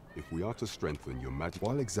 if we are to strengthen your Majesty.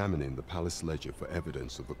 While examining the palace ledger for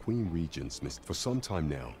evidence of the Queen Regent's mist for some time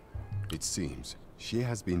now, it seems she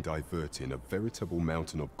has been diverting a veritable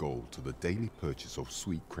mountain of gold to the daily purchase of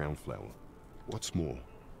sweet crown flower. What's more,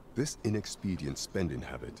 this inexpedient spending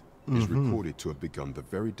habit is reported to have begun the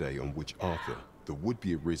very day on which Arthur, the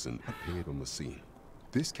would-be arisen, appeared on the scene.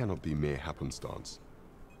 This cannot be mere happenstance.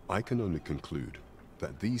 I can only conclude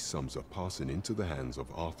that these sums are passing into the hands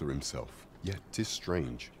of Arthur himself. Yet 'tis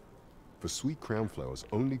strange, for sweet crown flowers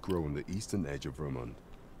only grow on the eastern edge of Vermont.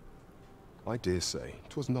 I dare say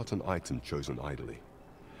 'twas not an item chosen idly.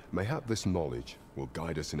 Mayhap this knowledge will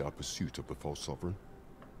guide us in our pursuit of the false sovereign.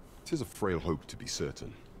 'Tis a frail hope, to be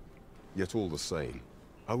certain. Yet all the same,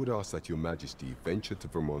 I would ask that your Majesty venture to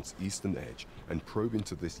Vermont's eastern edge and probe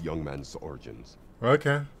into this young man's origins.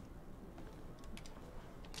 Okay.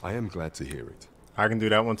 I am glad to hear it. I can do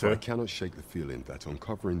that one too. But I cannot shake the feeling that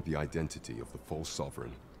uncovering the identity of the false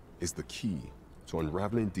sovereign is the key to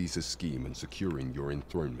unraveling Deeza's scheme and securing your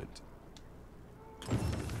enthronement.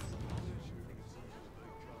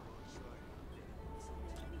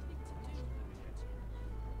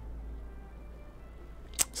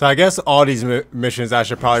 So I guess all these missions I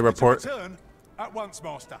should probably report. At once,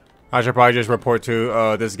 Master. I should probably just report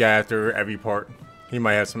to this guy after every part. He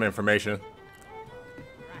might have some information.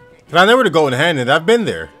 Cause I know where the Golden Hand is. I've been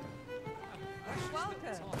there.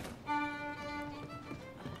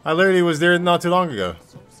 I literally was there not too long ago.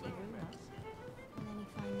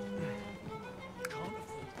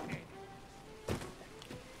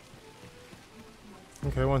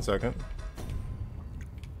 Okay, one second.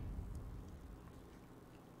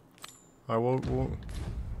 I will.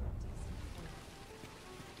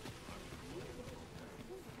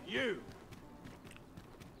 You.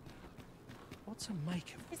 What's a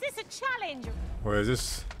make of? Is this a challenge? Where is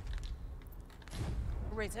this?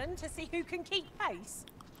 Risen to see who can keep pace?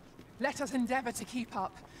 Let us endeavor to keep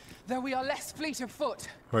up, though we are less fleet of foot.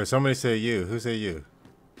 Wait, somebody say you. Who say you?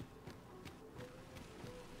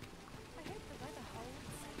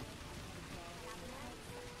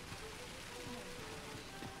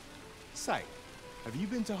 Say, have you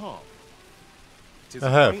been to Harp? It's I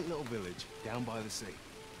a have. quaint little village down by the sea.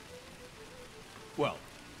 Well,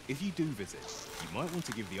 if you do visit, you might want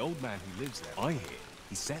to give the old man who lives there. I hear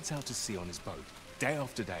he sets out to sea on his boat, day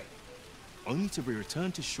after day, only to be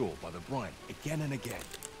returned to shore by the brine again and again.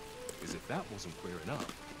 As if that wasn't queer enough,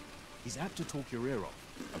 he's apt to talk your ear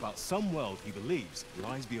off about some world he believes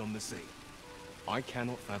lies beyond the sea. I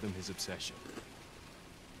cannot fathom his obsession.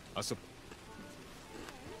 I suppose.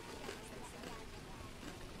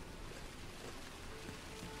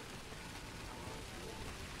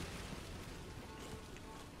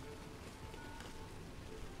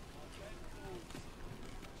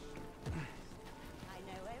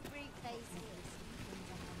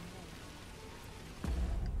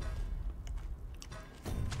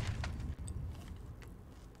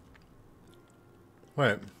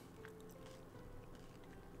 Wait.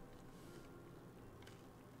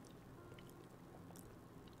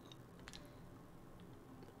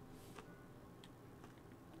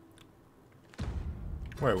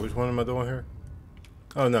 Wait, which one am I doing here?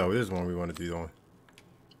 Oh no, this is one we want to be doing.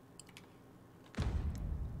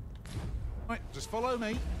 Right, just follow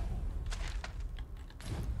me.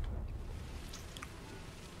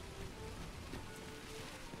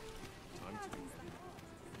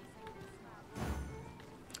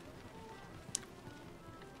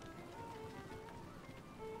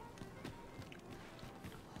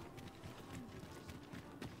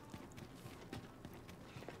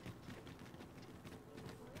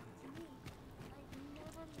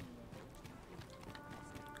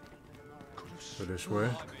 So this way.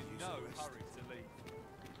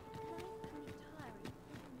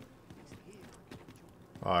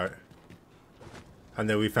 Alright. I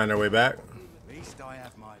knew we found our way back.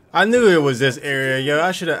 I knew it was this area, yo.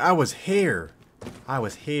 I was here. I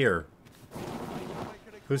was here.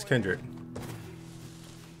 Who's Kendrick?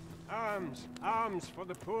 Arms, arms for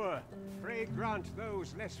the poor. Pray grant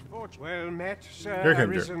those less fortunate. Well met, Sir You're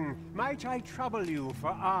Kendrick. Arisen. Might I trouble you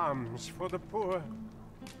for alms for the poor?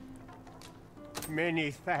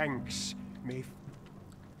 Many thanks.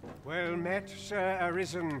 Well met, Sir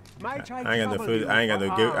Arisen. Might I ain't got no food. I ain't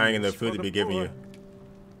got no food to be giving you.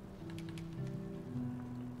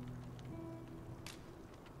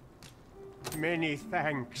 Many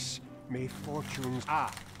thanks. May fortunes...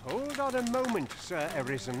 Ah, hold on a moment, Sir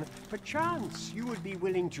Arisen. Perchance you would be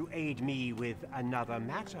willing to aid me with another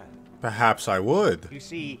matter. Perhaps I would. You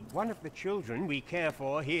see, one of the children we care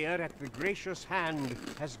for here at the Gracious Hand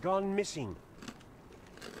has gone missing.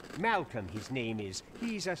 Malcolm, his name is.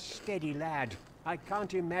 He's a steady lad. I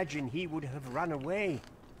can't imagine he would have run away.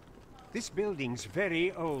 This building's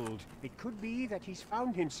very old. It could be that he's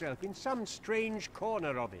found himself in some strange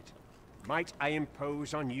corner of it. Might I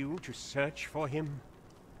impose on you to search for him?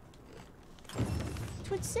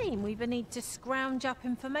 It would seem we need to scrounge up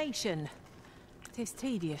information. Tis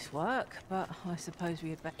tedious work, but I suppose we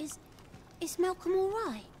had better... Is Malcolm all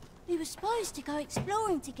right? We were supposed to go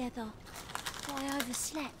exploring together. I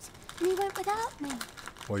overslept, and he went without me.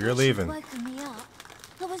 Well, you're leaving. Woken me up.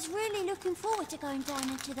 I was really looking forward to going down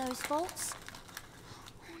into those vaults.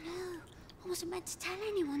 Oh no, I wasn't meant to tell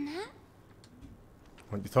anyone that.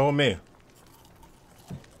 What you told me.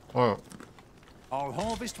 Oh. I'll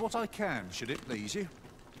harvest what I can, should it please you.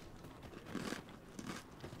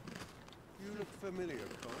 You look familiar,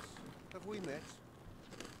 Cos. Have we met?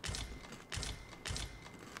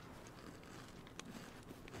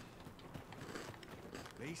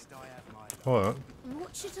 Least I have my... Hold on.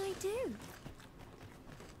 What should I do?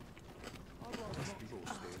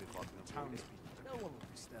 No one will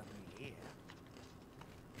disturb me here.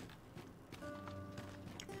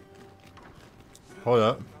 Hold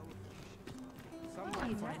up.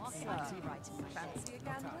 Fancy a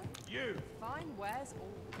gander? You! Fine wares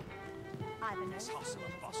all. This hustle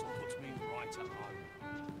and bustle puts me right at home.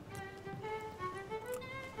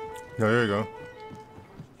 No, there you go.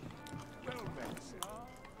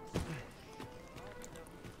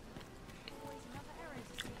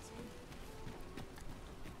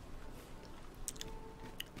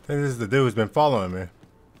 I think this is the dude who's been following me.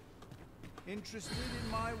 Interested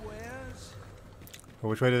in my wares?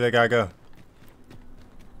 Which way did that guy go?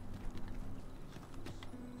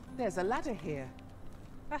 There's a ladder here.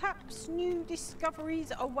 Perhaps new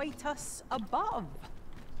discoveries await us above.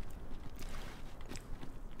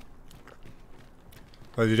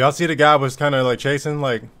 Oh, did y'all see the guy was kind of like chasing,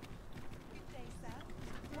 like...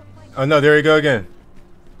 Oh no, there you go again.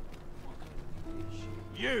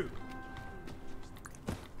 You!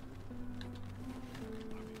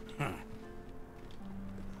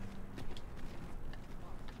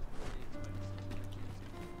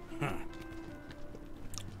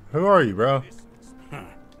 Who are you, bro?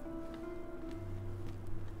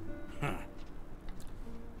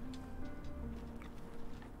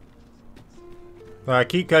 I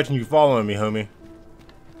keep catching you following me, homie.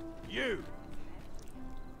 You!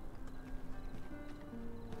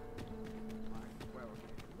 Well,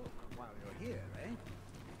 look while you're here,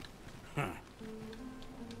 eh?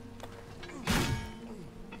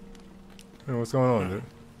 Hey, what's going on,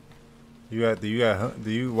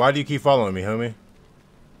 dude? Why do you keep following me, homie?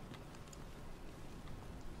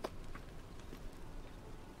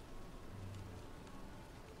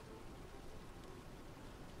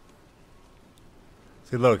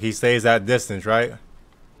 See, look, he stays at distance, right?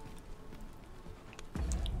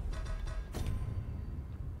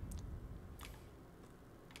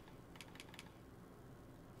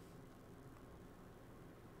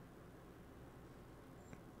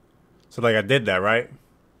 So, like, I did that, right?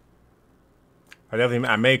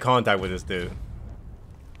 I made contact with this dude.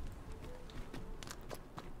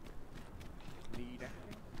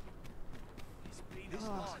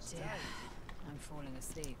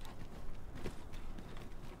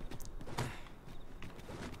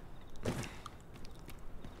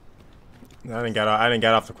 I didn't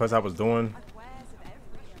get off the quest I was doing.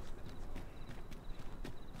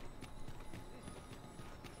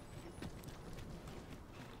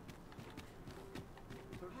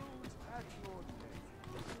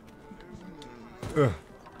 Ugh.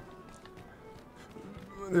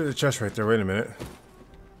 There's a chest right there. Wait a minute.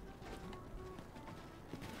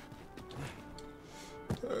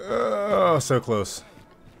 Oh, so close.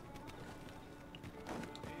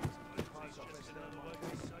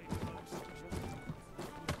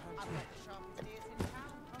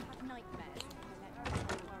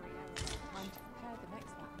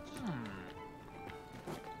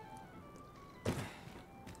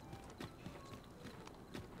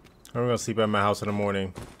 I'm gonna sleep at my house in the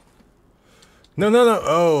morning. No.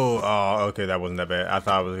 Oh, okay, that wasn't that bad. I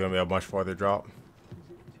thought it was gonna be a much farther drop.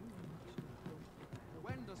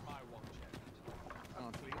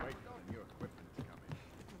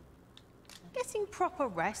 Getting proper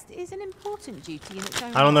rest is an important duty in its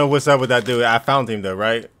own I don't know right. what's up with that dude. I found him though,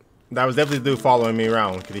 right? That was definitely the dude following me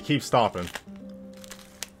around because he keeps stopping.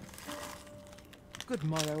 Good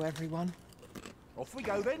morrow, everyone. Off we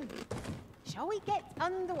go then. Shall we get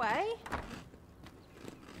underway?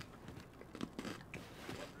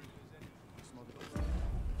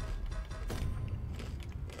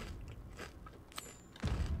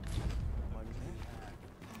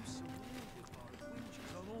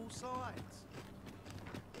 On all sides.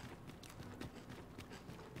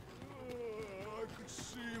 I could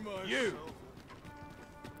see myself. You.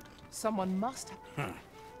 Someone must have.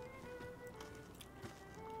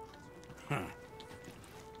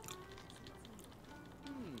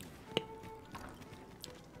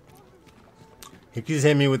 He keeps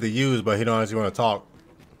hitting me with the U's, but he don't actually want to talk.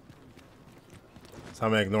 So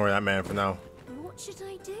I'm gonna ignore that man for now. What should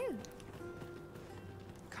I do?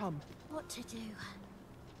 Come. What to do?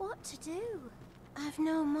 What to do? I've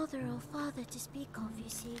no mother or father to speak of, you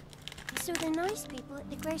see. So the nice people at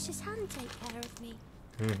the Gracious Hand take care of me.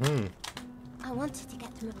 Mm-hmm. I wanted to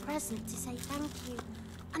get them a present to say thank you.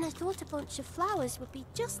 And I thought a bunch of flowers would be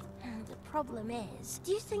just... The problem is,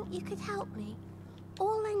 do you think you could help me?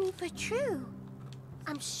 All I need for true.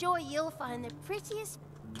 I'm sure you'll find the prettiest...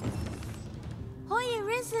 Hoya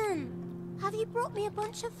Risen! Have you brought me a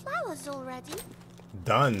bunch of flowers already?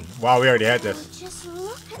 Done. Wow, we already had this. Just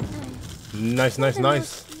look at them. Nice. They're the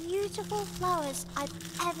most beautiful flowers I've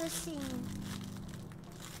ever seen.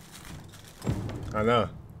 I know.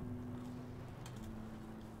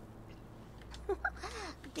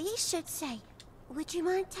 These should say, would you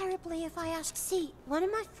mind terribly if I ask? See, one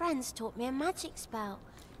of my friends taught me a magic spell.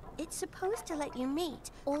 It's supposed to let you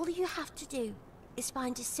meet. All you have to do is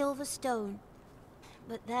find a silver stone.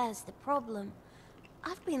 But there's the problem.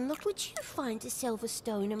 I've been looking. Would you find a silver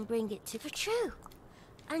stone and bring it to for true?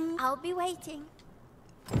 And I'll be waiting.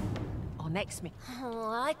 Or next me.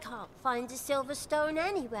 Oh, I can't find a silver stone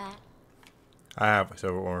anywhere. I have a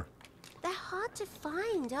silver ore. They're hard to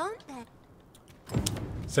find, aren't they?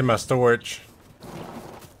 It's in my storage.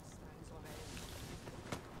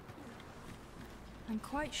 I'm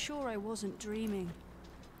quite sure I wasn't dreaming.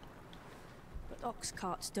 But ox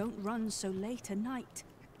carts don't run so late at night.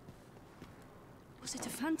 Was it a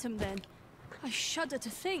phantom then? I shudder to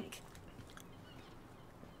think.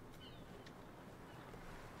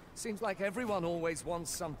 Seems like everyone always wants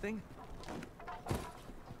something.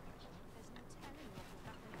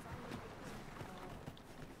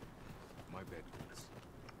 My bed.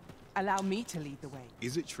 Allow me to lead the way.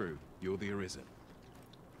 Is it true you're the Arisen?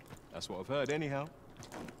 That's what I've heard anyhow.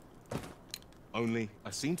 Only,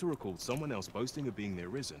 I seem to recall someone else boasting of being the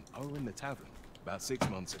Arisen over in the tavern about 6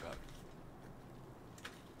 months ago.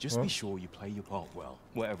 Just be sure you play your part well,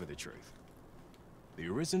 whatever the truth. The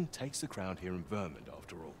Arisen takes the crown here in Vermund,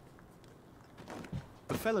 after all.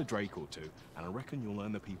 A fellow Drake or two, and I reckon you'll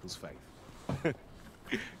earn the people's faith.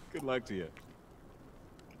 Good luck to you.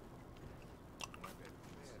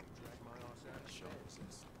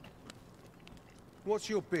 What's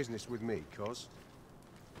your business with me, Cos?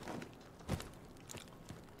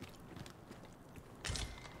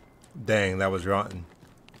 Dang, that was rotten.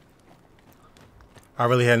 I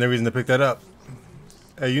really had no reason to pick that up.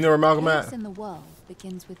 Hey, you know where Malcolm at? Chaos in the world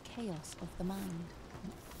begins with chaos of the mind.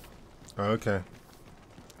 Oh, okay.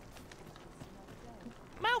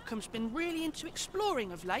 Malcolm's been really into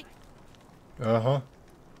exploring of late. Uh-huh.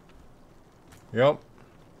 Yep.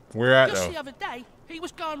 Where at, Just though? the other day, he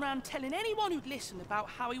was going around telling anyone who'd listen about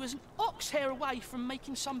how he was an ox hair away from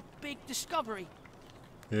making some big discovery.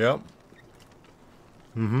 Yep.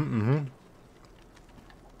 Mm-hmm.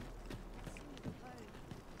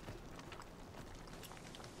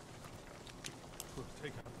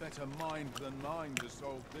 better mind than mine to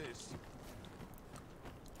solve this.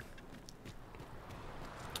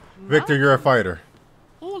 Victor, you're a fighter.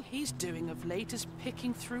 All he's doing of late is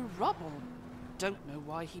picking through rubble. Don't know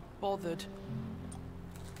why he bothered.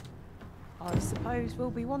 I suppose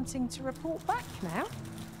we'll be wanting to report back now.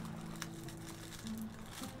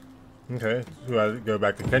 Okay, so I go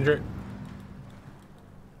back to Kendrick.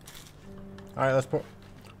 Alright, let's put.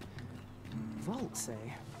 Vaults,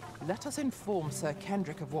 eh? Let us inform Sir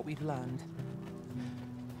Kendrick of what we've learned.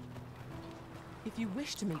 If you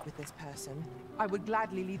wish to meet with this person, I would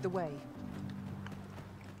gladly lead the way.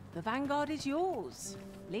 The vanguard is yours.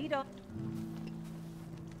 Lead on.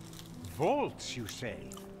 Vaults, you say?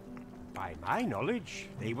 By my knowledge,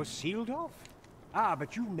 they were sealed off. Ah,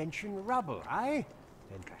 but you mentioned rubble, aye?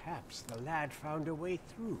 Then perhaps the lad found a way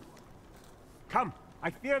through. Come,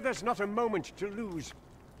 I fear there's not a moment to lose.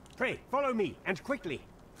 Pray, follow me, and quickly.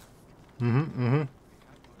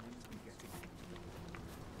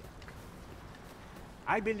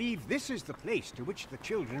 I believe this is the place to which the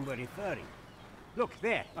children were referring. Look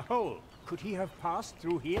there, a hole. Could he have passed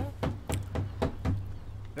through here?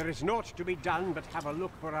 There is naught to be done but have a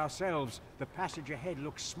look for ourselves. The passage ahead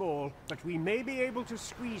looks small, but we may be able to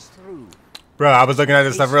squeeze through. Bro, I was looking at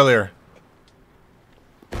this stuff earlier.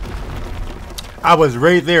 I was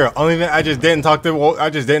right there. Only thing I just didn't talk to.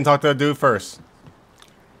 I just didn't talk to the dude first.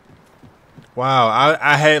 Wow,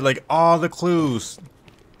 I had like all the clues,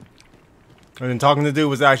 and then talking to the dude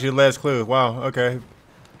was actually the last clue. Wow. Okay.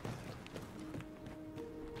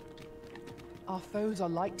 Our foes are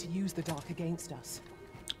like to use the dark against us.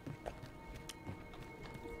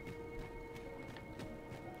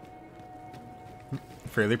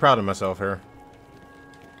 Fairly proud of myself here.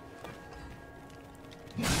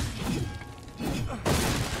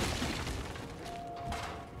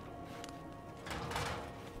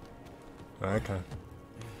 Okay.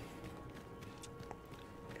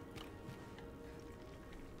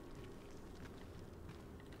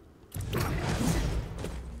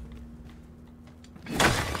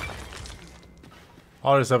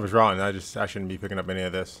 All this stuff is rotten. I shouldn't be picking up any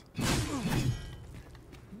of this.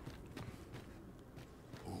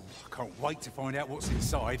 Can't wait to find out what's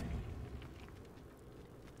inside.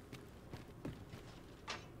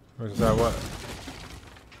 Where's that? What?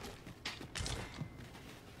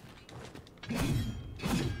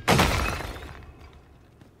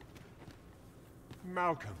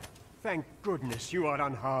 Malcolm, thank goodness you are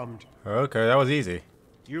unharmed. Okay, that was easy.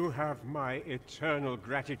 You have my eternal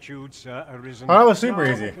gratitude, Sir Arisen. Oh, that was super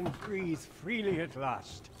Now easy. I can breathe freely at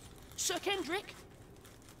last. Sir Kendrick,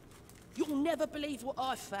 you'll never believe what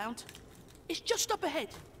I've found. It's just up ahead.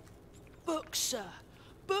 Books, sir.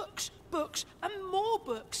 Books, books, and more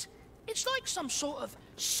books. It's like some sort of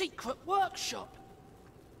secret workshop.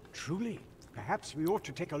 Truly, perhaps we ought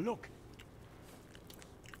to take a look.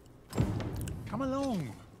 Come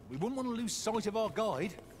along. We wouldn't want to lose sight of our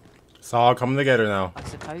guide. It's all coming together now. I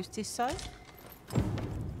suppose 'tis so.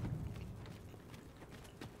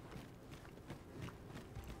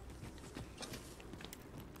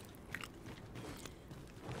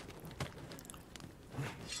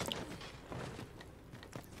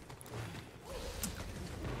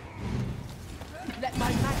 Let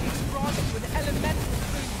my magic grant you an elemental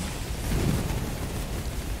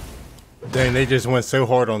boon. Dang, they just went so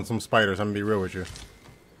hard on some spiders. I'm gonna be real with you.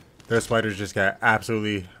 Those spiders just got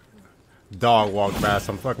absolutely dog walked by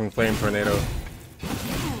some fucking flame tornado.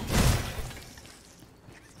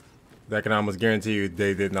 That can almost guarantee you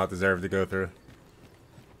they did not deserve to go through.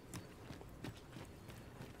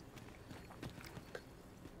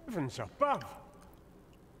 Heavens above!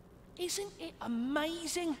 Isn't it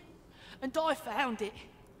amazing? And I found it.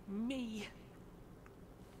 Me.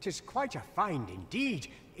 'Tis quite a find indeed.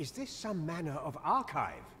 Is this some manner of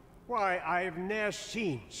archive? Why, I've ne'er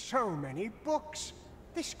seen so many books.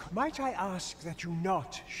 Might I ask that you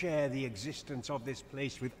not share the existence of this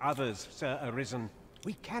place with others, Sir Arisen?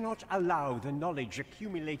 We cannot allow the knowledge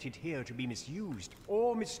accumulated here to be misused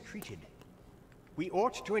or mistreated. We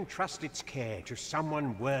ought to entrust its care to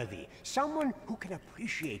someone worthy, someone who can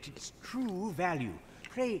appreciate its true value.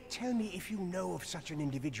 Pray, tell me if you know of such an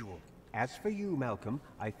individual. As for you, Malcolm,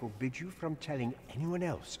 I forbid you from telling anyone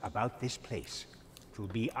else about this place. 'Twill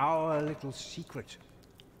be our little secret.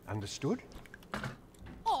 Understood?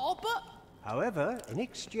 Oh, but... However, in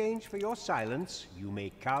exchange for your silence, you may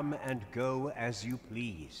come and go as you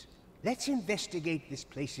please. Let's investigate this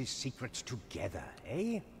place's secrets together,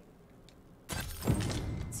 eh?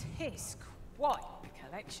 'Tis quite a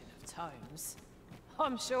collection of tomes.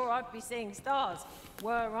 I'm sure I'd be seeing stars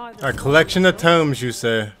were I the A collection of tomes, you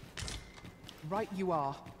say? Right you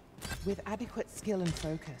are. With adequate skill and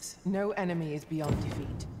focus, no enemy is beyond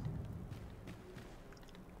defeat.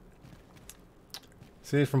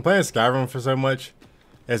 See, from playing Skyrim for so much,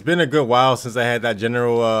 it's been a good while since I had that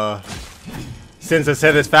general sense of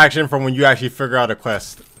satisfaction from when you actually figure out a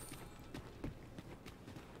quest.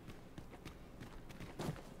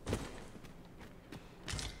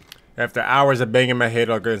 After hours of banging my head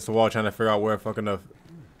against the wall trying to figure out where fucking the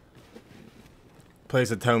place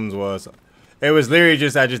of tomes was. It was literally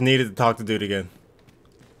just, I just needed to talk to dude again.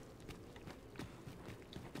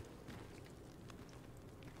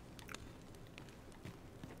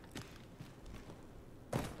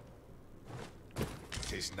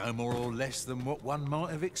 It's no more or less than what one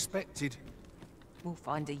might have expected. We'll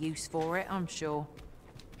find a use for it, I'm sure.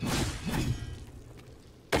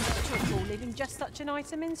 Triple leaving just such an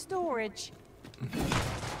item in storage.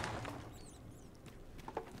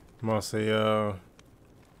 Mostly,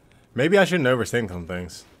 maybe I shouldn't overthink some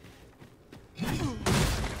things.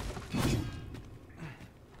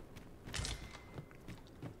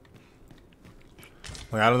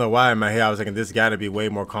 Like, I don't know why in my head I was thinking this gotta be way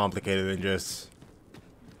more complicated than just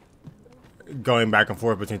going back and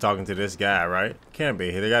forth between talking to this guy, right? Can't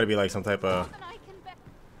be. There gotta be like some type of...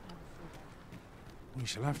 We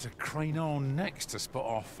shall have to crane our necks to spot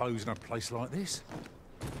our foes in a place like this.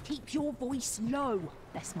 Keep your voice low,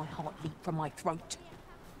 lest my heart leap from my throat.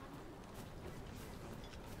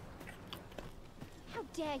 How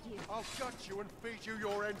dare you? I'll gut you and feed you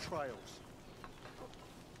your entrails.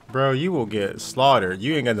 Bro, you will get slaughtered.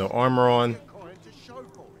 You ain't got no armor on.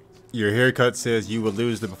 Your haircut says you will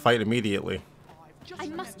lose the fight immediately. I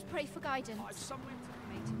must pray for guidance.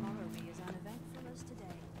 May tomorrow be as uneventful as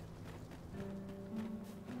today.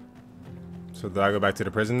 So do I go back to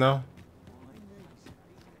the prison now?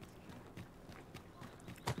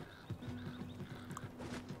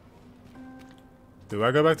 Do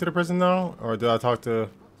I go back to the prison now? Or do I talk to...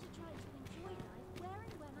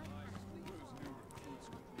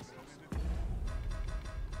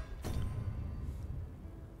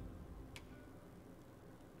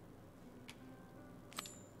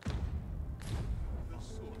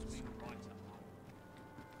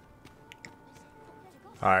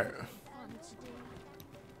 Alright.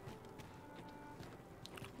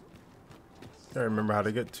 I remember how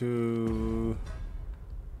to get to...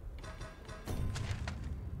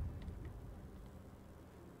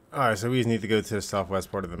 Alright, so we just need to go to the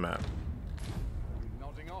southwest part of the map.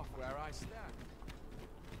 Nodding off where I stand.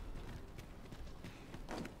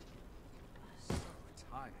 So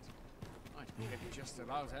tired. I can get just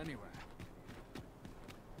about anywhere.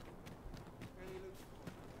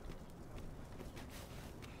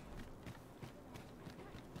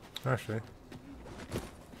 Actually.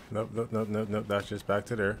 Nope, nope, nope, nope, nope. That's just back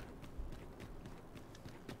to there.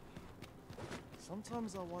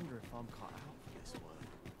 Sometimes I wonder if I'm cut out for this work.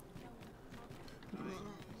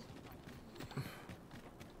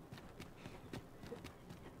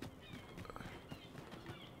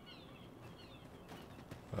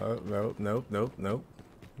 Oh, nope, nope, nope, nope.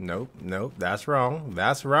 Nope, nope. That's wrong.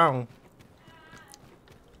 That's wrong.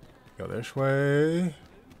 Go this way.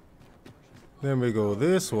 Then we go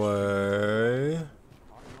this way.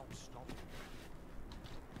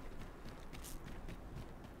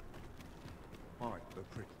 Quite the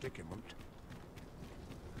predicament.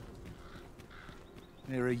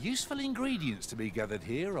 There are useful ingredients to be gathered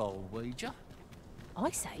here, I'll wager.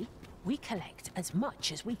 I say, we collect as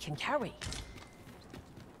much as we can carry.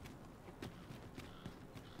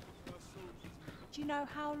 Do you know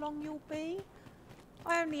how long you'll be?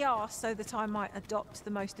 I only asked so that I might adopt the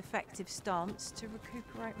most effective stance to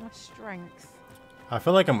recuperate my strength. I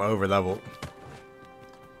feel like I'm over leveled.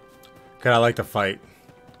 Cause I like to fight.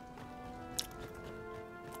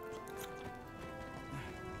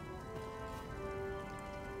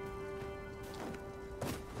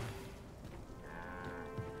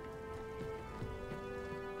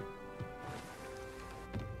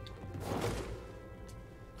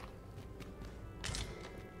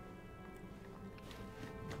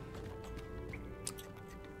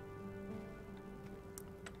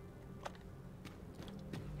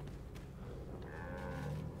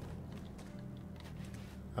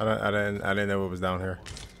 I didn't know what was down here.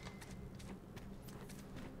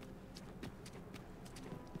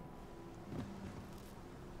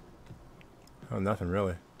 Oh, nothing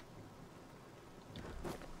really.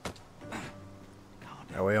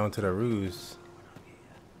 That way onto the ruse.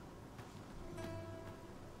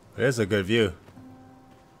 It is a good view.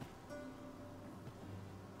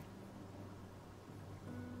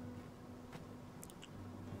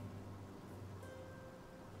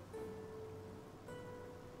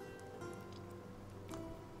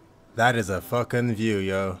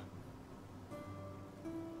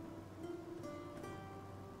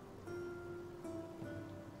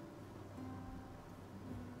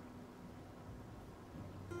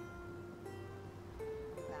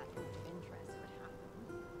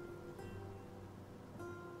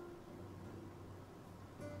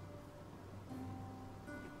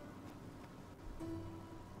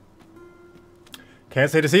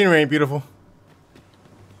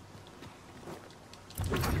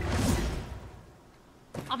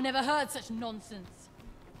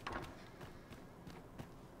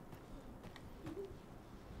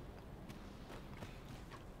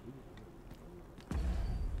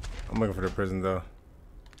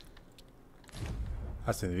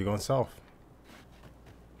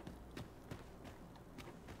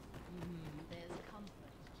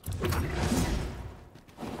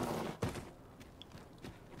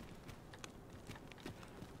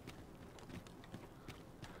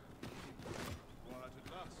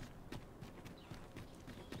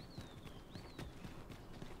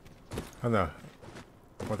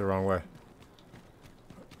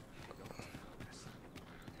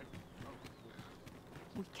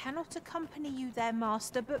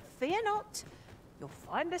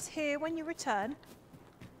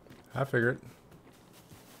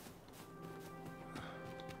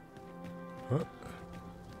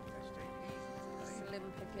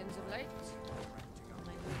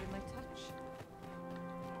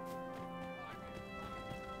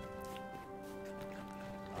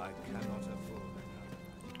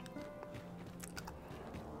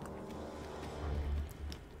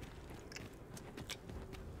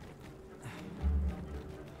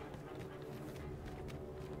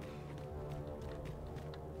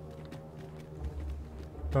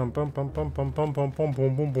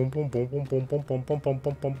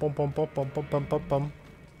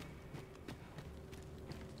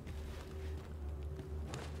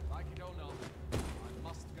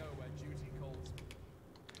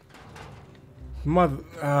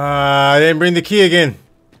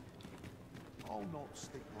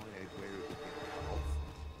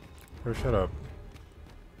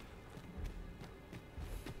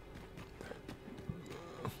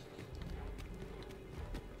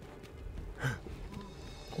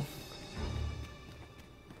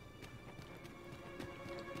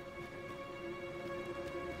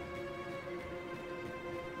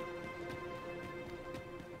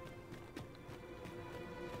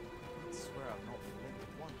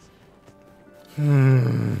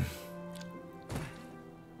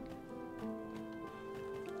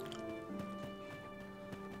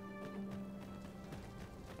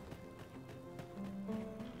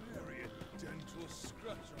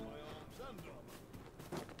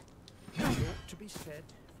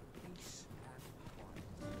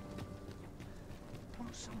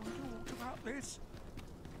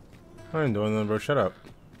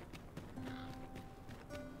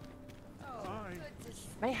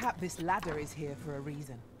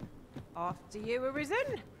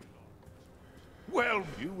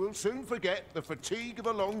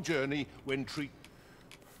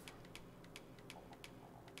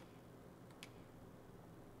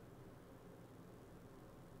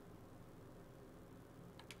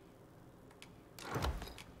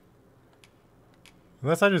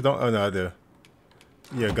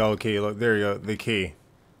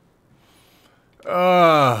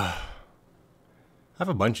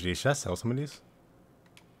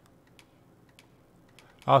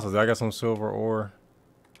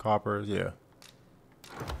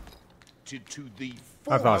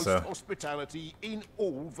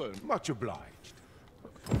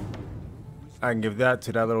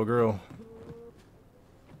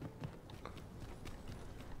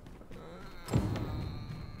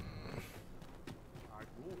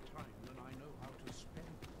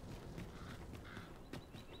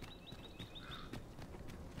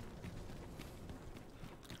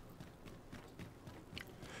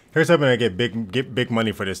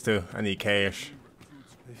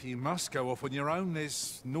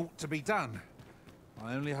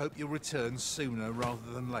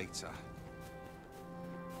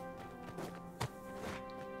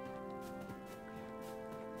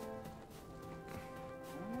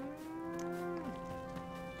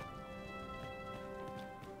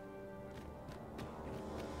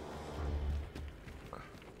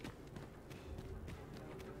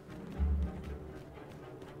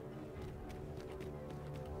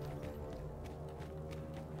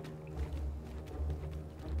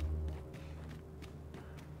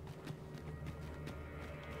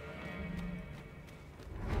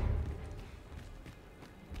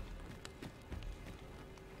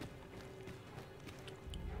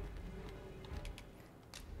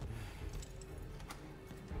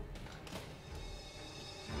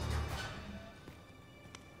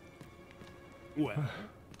 Well,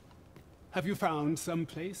 have you found some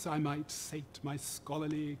place I might sate my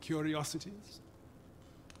scholarly curiosities?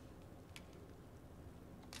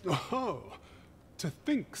 Oh, to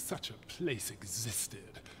think such a place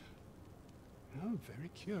existed. Oh, very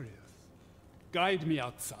curious. Guide me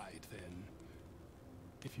outside, then.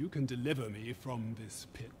 If you can deliver me from this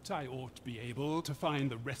pit, I ought to be able to find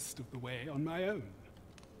the rest of the way on my own.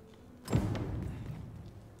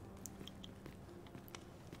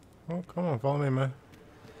 Oh, come on, follow me, man.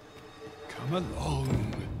 Come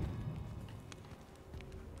along.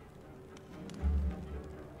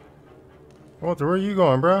 Walter, where are you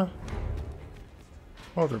going, bro?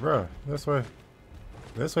 Walter, bro, this way.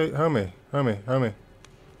 This way, homie. Homie,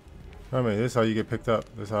 this is how you get picked up.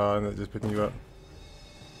 This is how I end up just picking you up.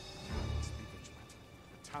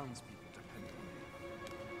 The townspeople depend on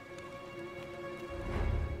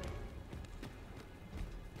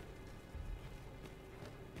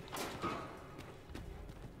me.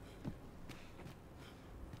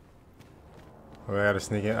 Oh, I gotta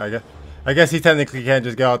sneak in. I guess he technically can't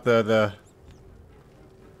just go out through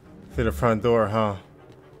the front door, huh?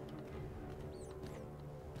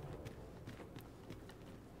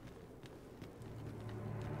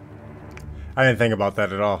 I didn't think about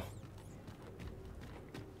that at all.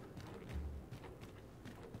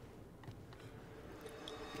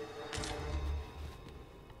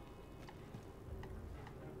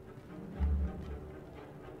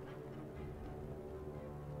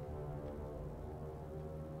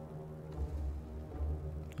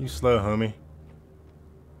 You slow, homie.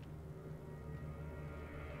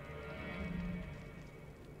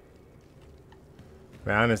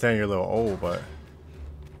 Man, I understand you're a little old, but...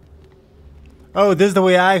 Oh, this is the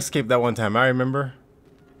way I escaped that one time, I remember.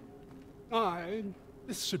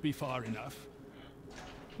 This should be far enough.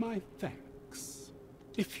 My thanks.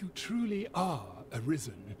 If you truly are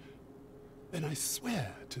arisen, then I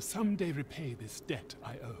swear to someday repay this debt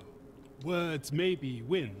I owe. Words may be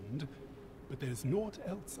wind, but there's naught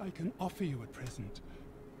else I can offer you at present.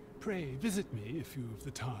 Pray visit me if you've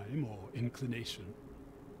the time or inclination.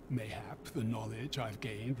 Mayhap the knowledge I've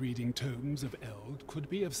gained reading tomes of Eld could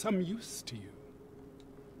be of some use to you.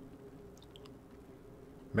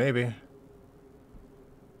 Maybe.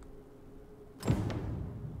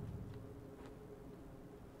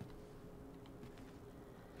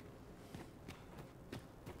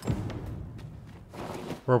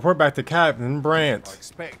 Report back to Captain Brandt. I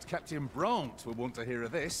expect Captain Brandt will want to hear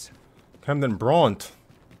of this. Captain Brandt.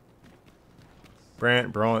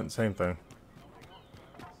 Brandt, same thing.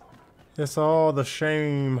 It's all the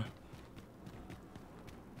shame.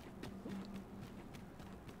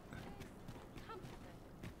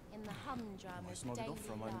 In the humdrum of daily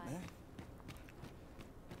life.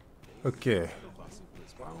 Okay.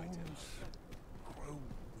 Grow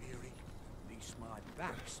weary. At least my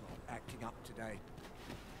back's not acting up today.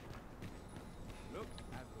 Look,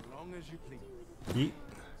 as long as you please. Yeet.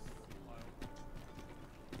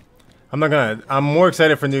 I'm more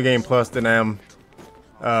excited for New Game Plus than I am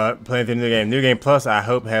playing through New Game. New Game Plus, I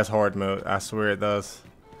hope, has hard mode. I swear it does.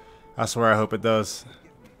 I swear I hope it does.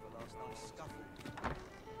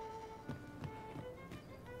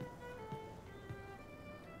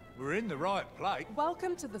 We're in the right place.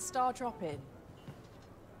 Welcome to the Star Drop Inn.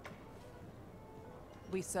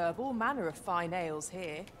 We serve all manner of fine ales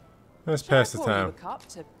here. Let's pass the Shall I pour you time. a cup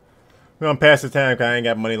to... We're gonna pass the time because I ain't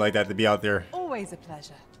got money like that to be out there. Always a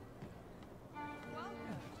pleasure.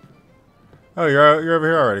 Oh, you're over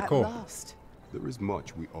here already. Cool. Last. There is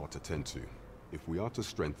much we ought to tend to, if we are to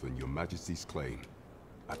strengthen your majesty's claim.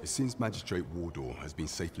 It seems Magistrate Wardor has been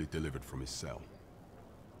safely delivered from his cell.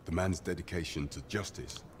 The man's dedication to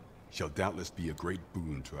justice shall doubtless be a great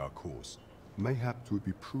boon to our cause. Mayhap it would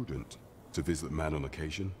be prudent to visit the man on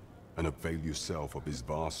occasion and avail yourself of his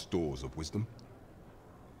vast stores of wisdom.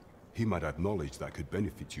 He might have knowledge that could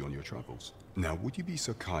benefit you on your travels. Now, would you be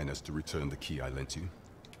so kind as to return the key I lent you?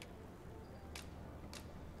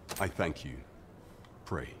 I thank you.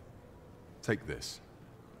 Pray, take this.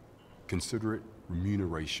 Consider it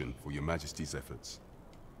remuneration for your majesty's efforts.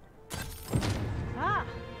 Ah,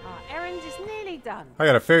 our errand is nearly done. I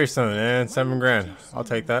got a fairy stone, man. 7 grand. I'll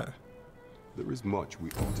take that. There is much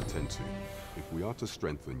we ought to tend to, if we are to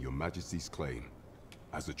strengthen your majesty's claim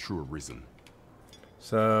as a true arisen.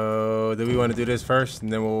 So, do we want to do this first,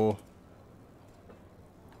 and then we'll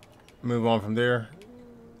move on from there?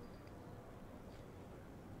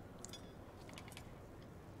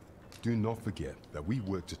 Do not forget that we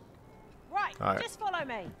work to... Right, Alright. just follow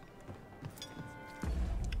me.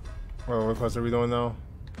 Well, what quest are we doing now?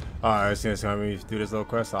 Alright, it's gonna have me do this little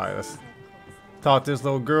quest. Alright, let's talk to this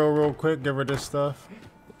little girl real quick, give her this stuff.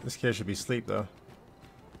 This kid should be asleep though.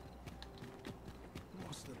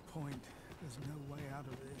 What's the point? There's no way out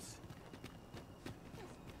of this.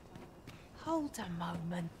 Hold a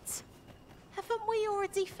moment. Haven't we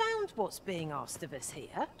already found what's being asked of us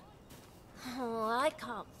here? Oh, I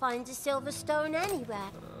can't find a silver stone anywhere.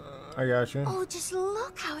 I got you. Oh, just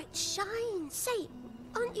look how it shines. Say,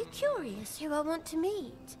 aren't you curious who I want to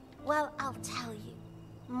meet? Well, I'll tell you.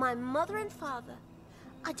 My mother and father.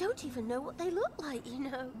 I don't even know what they look like, you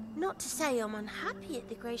know. Not to say I'm unhappy at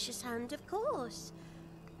the gracious hand, of course.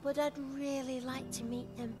 But I'd really like to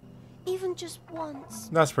meet them. Even just once.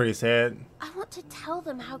 That's pretty sad. I want to tell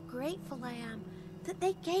them how grateful I am that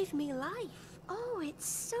they gave me life. Oh, it's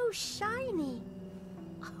so shiny.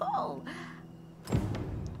 Oh.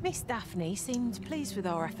 Miss Daphne seemed pleased with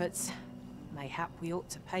our efforts. Mayhap we ought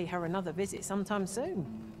to pay her another visit sometime soon.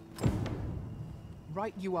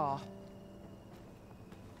 Right you are.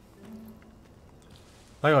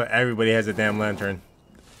 Like how everybody has a damn lantern.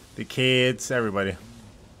 The kids, everybody.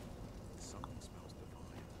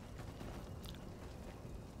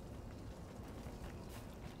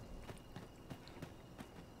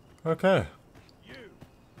 Okay.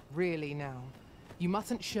 Really now, you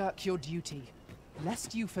mustn't shirk your duty,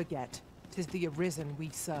 lest you forget 'tis the Arisen we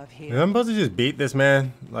serve here. I'm supposed to just beat this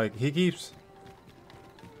man. Like he keeps.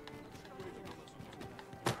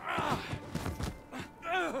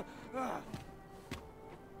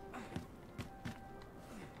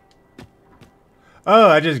 Oh,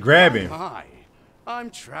 I just grab him. Hi,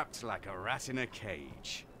 I'm trapped like a rat in a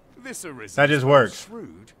cage. This Arisen That just works.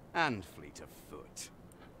 shrewd and fleet of foot.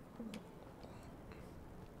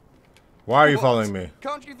 Why are you What? following me?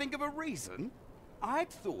 Can't you think of a reason? I'd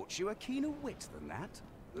thought you a keener wit than that.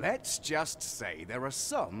 Let's just say there are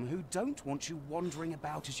some who don't want you wandering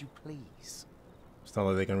about as you please. It's not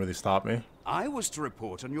like they can really stop me. I was to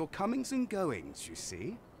report on your comings and goings, you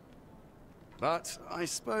see. But I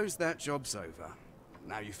suppose that job's over.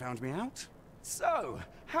 Now you found me out? So,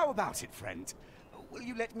 how about it, friend? Will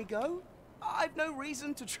you let me go? I've no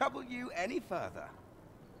reason to trouble you any further.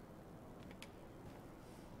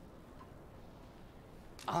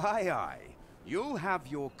 Aye, aye. You'll have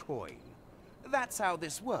your coin. That's how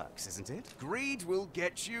this works, isn't it? Greed will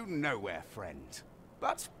get you nowhere, friend.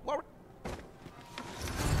 But worry.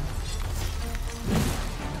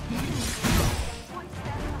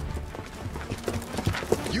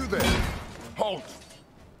 You there! Halt!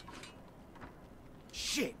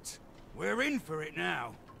 Shit! We're in for it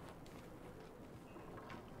now.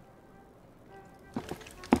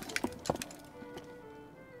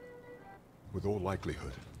 With all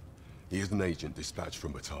likelihood, he is an agent dispatched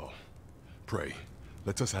from Batal. Pray,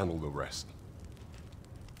 let us handle the rest.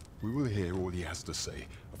 We will hear all he has to say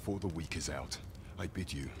before the week is out. I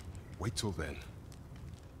bid you, wait till then.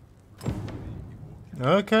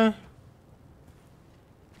 Okay.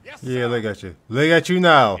 Yes, Yeah, sir. look at you. Look at you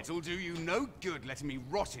now. It'll do you no good letting me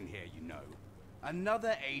rot in here, you know.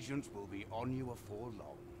 Another agent will be on you afore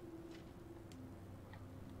long.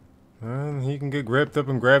 And he can get gripped up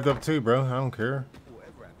and grabbed up too, bro. I don't care.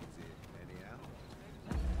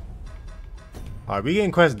 Alright, we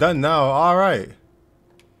getting quests done now. Alright.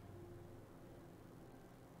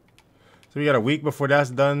 So we got a week before that's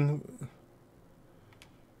done.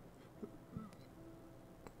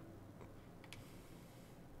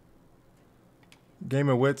 Game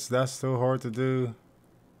of Wits, that's so hard to do.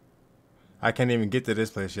 I can't even get to this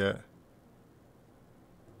place yet.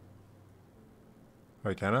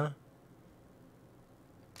 Wait, can I?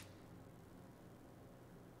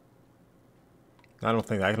 I don't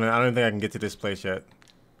think I can. I don't think I can get to this place yet.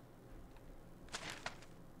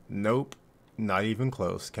 Nope, not even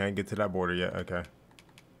close. Can't get to that border yet. Okay.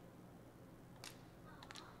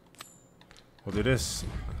 We'll do this.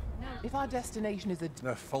 If our destination is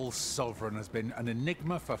The false sovereign has been an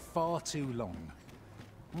enigma for far too long.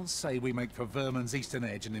 I'll say we make for Vermin's eastern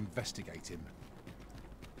edge and investigate him.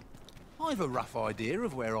 I've a rough idea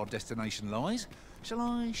of where our destination lies. Shall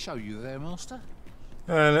I show you there, Master?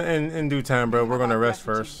 In due time, bro. We're gonna rest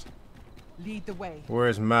first. lead the way.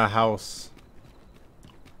 Where's my house?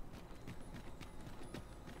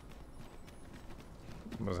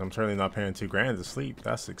 Because I'm certainly not paying $2 grand to sleep.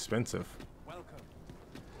 That's expensive.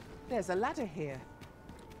 There's a ladder here.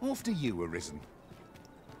 After you, Arisen.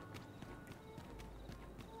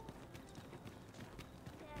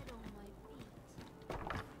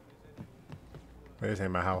 This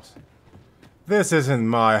ain't my house. This isn't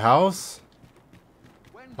my house.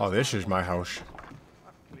 Oh, this is my house.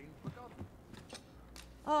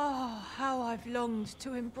 Oh, how I've longed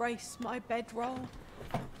to embrace my bedroll.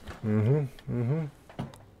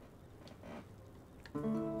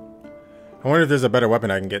 I wonder if there's a better weapon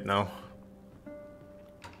I can get now.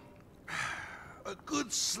 A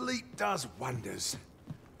good sleep does wonders.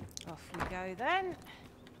 Off we go then.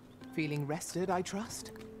 Feeling rested, I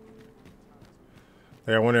trust?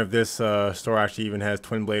 Like, I wonder if this store actually even has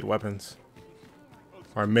twin blade weapons.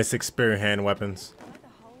 Or mystic spear hand weapons.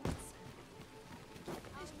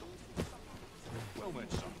 Well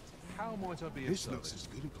met, son. How might I be of This service? looks as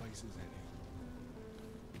good a place as any.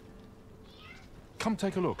 Come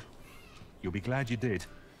take a look. You'll be glad you did.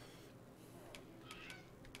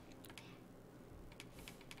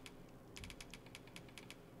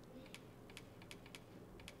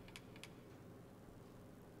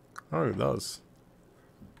 Oh, it does.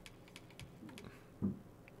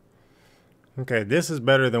 Okay, this is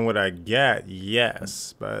better than what I get,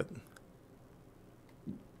 yes, but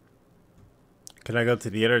can I go to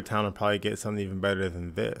the other town and probably get something even better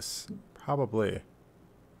than this? Probably.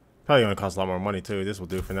 Probably gonna cost a lot more money too. This will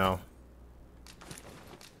do for now.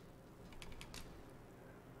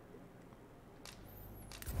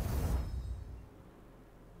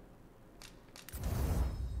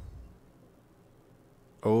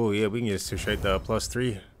 Oh yeah, we can just straight the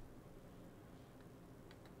 +3.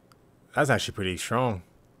 That's actually pretty strong.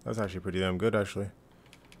 That's actually pretty damn good, actually.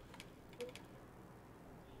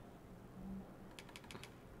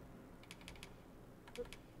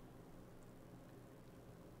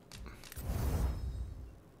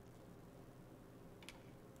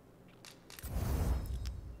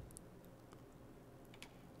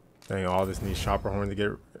 Dang, all this needs shopper horn to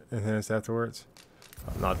get enhanced afterwards.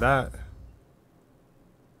 Not that.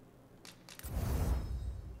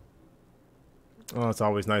 Oh, it's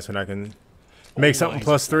always nice when I can make something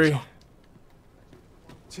 +3.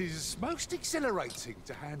 'Tis most exhilarating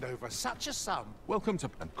to hand over such a sum. Welcome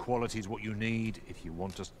to... And quality's what you need if you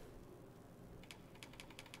want to...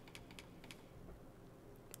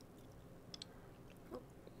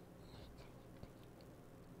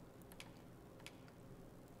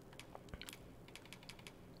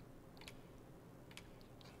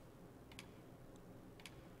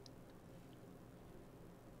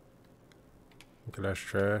 Okay, that's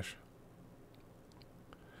trash.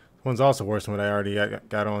 This one's also worse than what I already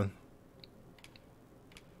got on.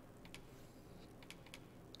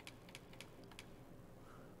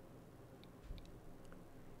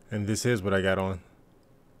 And this is what I got on.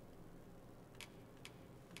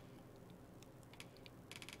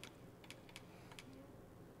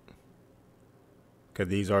 Okay,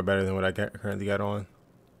 these are better than what I currently got on.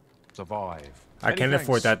 Survive. I can't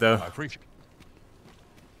afford that though. I appreciate.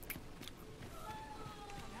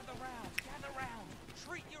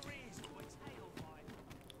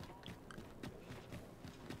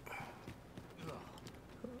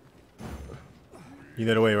 You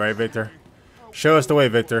know the way, right, Victor? Show us the way,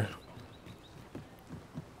 Victor.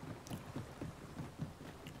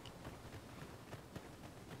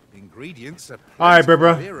 Ingredients are All right,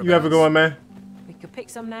 bro. You have a good one, man. We could pick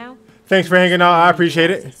some now. Thanks for hanging out. I appreciate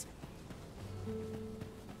it.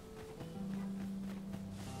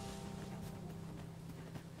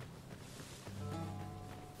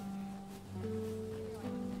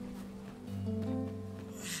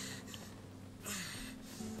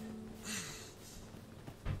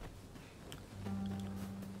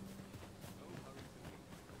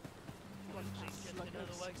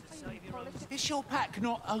 Is your pack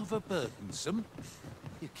not overburdensome?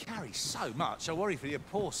 You carry so much, I worry for your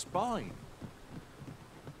poor spine.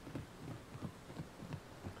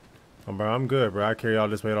 Oh, bro, I'm good, bro. I carry all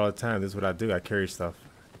this weight all the time. This is what I do. I carry stuff.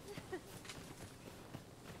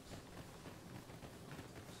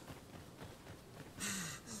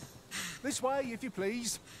 This way, if you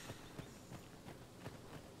please.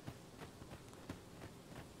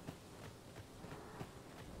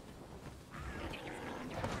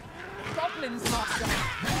 Goblins, master.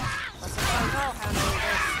 I suppose I'll handle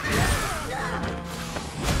this.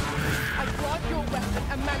 I grant your weapon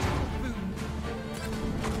a magical boon.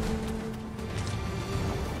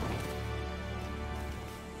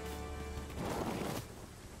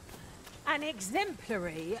 An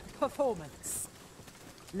exemplary performance.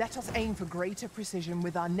 Let us aim for greater precision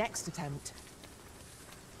with our next attempt.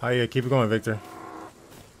 Oh yeah, keep it going, Victor.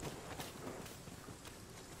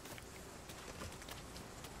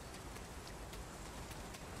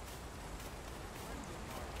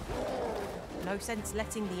 No sense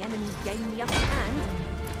letting the enemy gain the upper hand.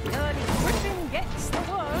 The early griffin gets the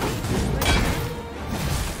worm.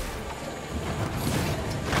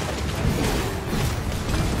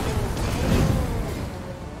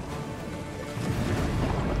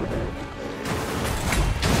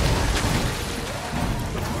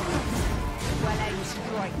 Well aimed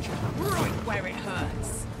strike, right where it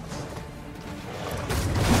hurts.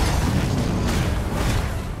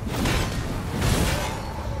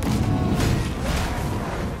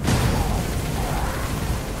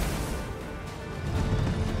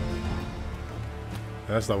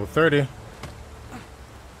 That's level 30.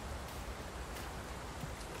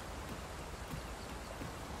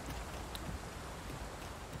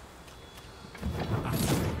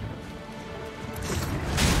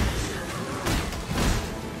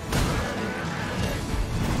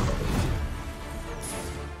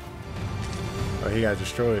 Oh, he got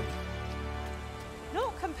destroyed.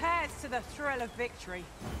 Not compared to the thrill of victory.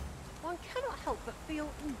 One cannot help but feel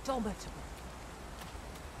indomitable.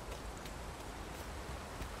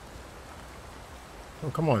 Oh,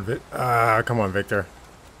 come on, come on, Victor.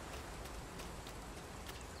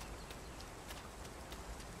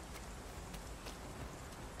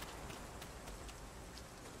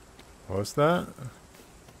 What's that?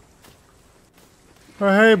 Oh,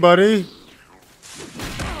 hey, buddy.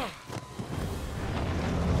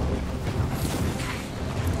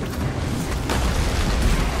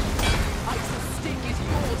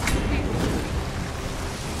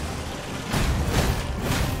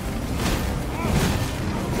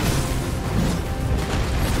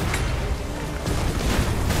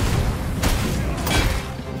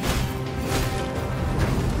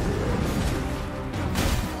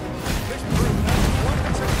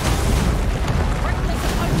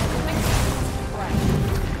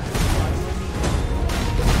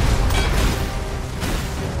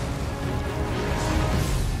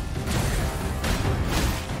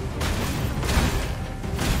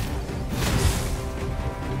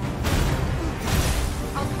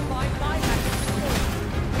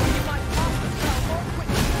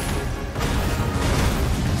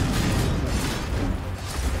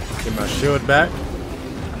 Get my shield back.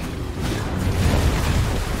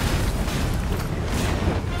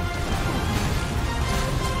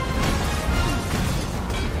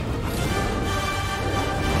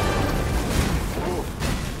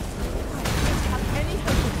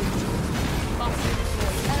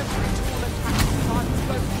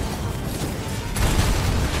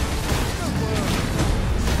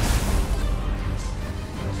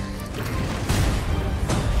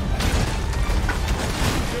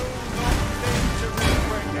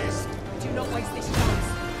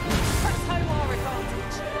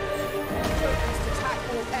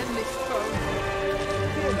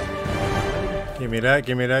 Give me that,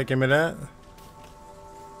 give me that, give me that.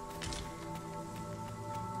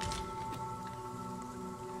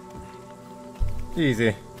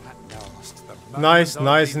 Easy. Nice,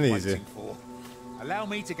 nice and easy. Allow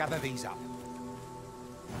me to gather these up.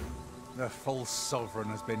 The false sovereign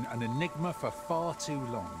has been an enigma for far too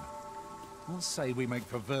long. I'll say we make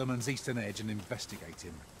for Vermin's eastern edge and investigate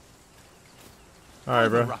him. Alright,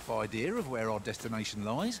 bro. I have a rough idea of where our destination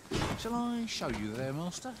lies. Shall I show you there,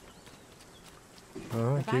 Master?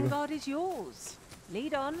 The vanguard is yours.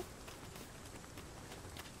 Lead on.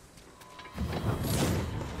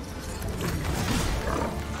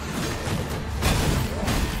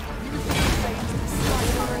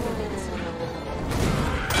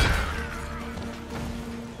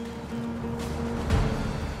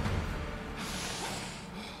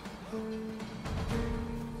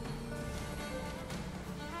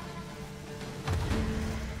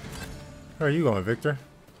 Where are you going, Victor?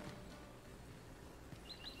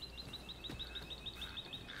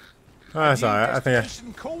 Oh, that's alright. I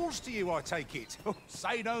think calls to you, I take it.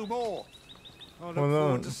 Say no more. I look Well, no.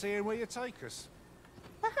 forward to seeing where you take us.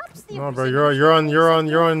 Perhaps the No, bro, you're on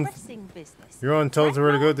pressing business. you're on tell us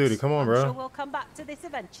where to go duty. Come on, I'm bro. sure we'll come back to this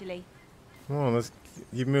eventually. Come on, let's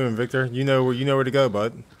keep moving, Victor. You know where to go,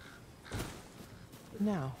 bud.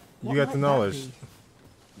 Now, You got the knowledge.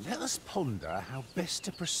 Let us ponder how best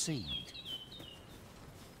to proceed.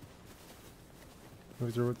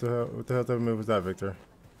 Victor, what the hell type of move was that, Victor?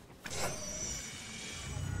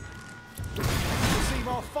 You see,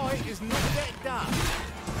 my fight is not yet done.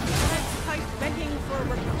 Let's hope begging for a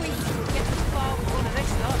reprieve will get us far with one of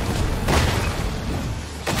this lot.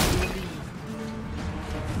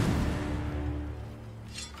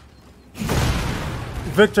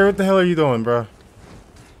 Victor, what the hell are you doing, bro?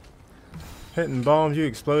 Hitting bombs, you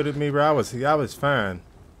exploded me, bro. I was fine.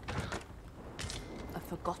 A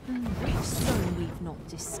forgotten reef stone we've not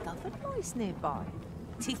discovered lies nearby.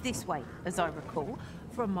 It is this way, as I recall,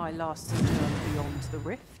 from my last sojourn beyond the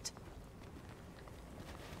rift.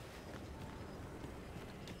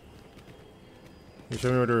 You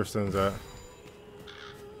show me where the rift stone's at.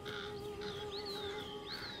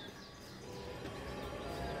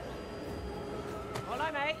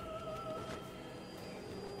 Follow me.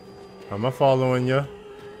 Am I following you?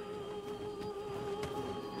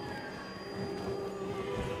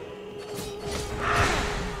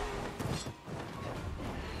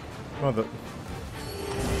 Mother.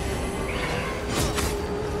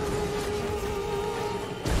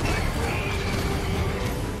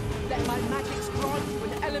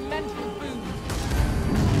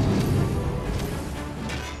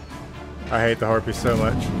 I hate the harpies so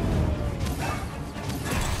much.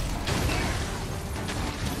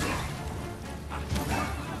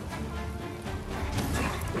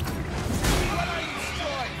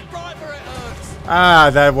 Ah,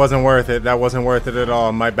 that wasn't worth it. That wasn't worth it at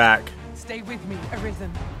all. My back. Stay with me,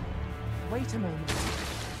 Arisen. Wait a moment.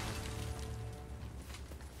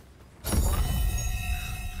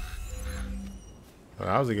 Well,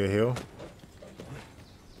 that was a good heal.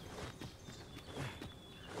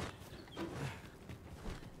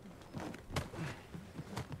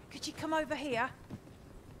 Could you come over here?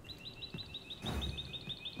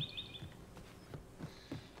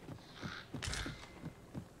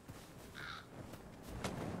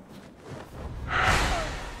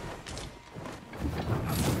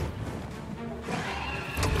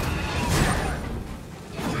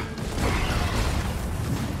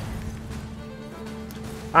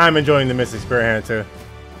 I'm enjoying the Mystic Spirit Hand too.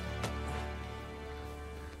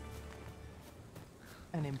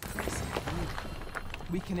 An impressive view.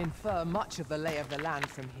 We can infer much of the lay of the land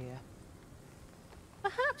from here.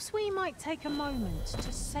 Perhaps we might take a moment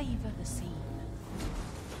to savor the scene.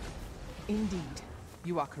 Indeed,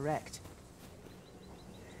 you are correct.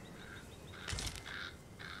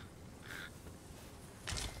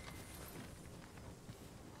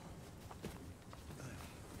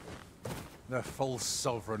 The false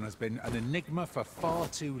sovereign has been an enigma for far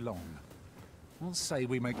too long. I'll say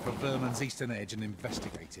we make for Vermin's eastern edge and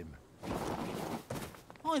investigate him.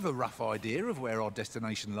 I've a rough idea of where our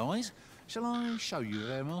destination lies. Shall I show you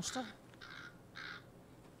there, Master?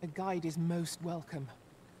 A guide is most welcome.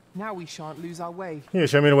 Now we shan't lose our way. Yeah,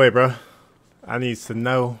 show me the way, bro. I need to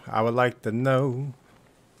know. I would like to know.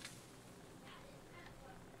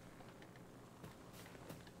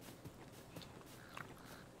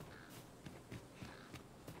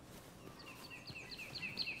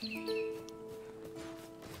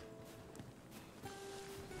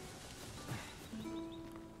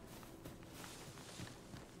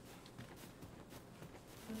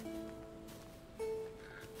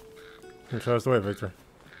 Show us the way, Victor.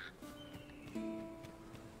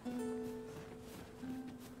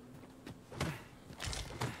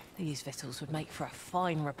 These victuals would make for a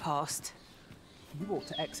fine repast. You ought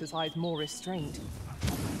to exercise more restraint.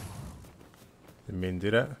 Didn't mean to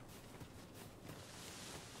do that.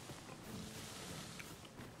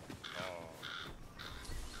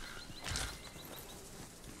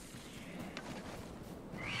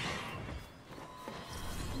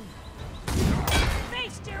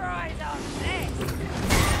 Feast your eyes on this!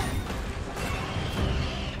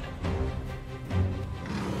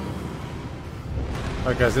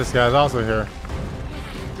 I guess this guy's also here.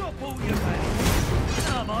 Drop all your money.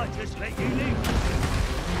 I might just let you leave.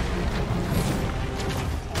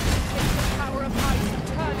 The power of ice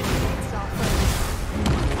turning against our foes.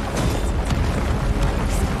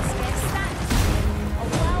 A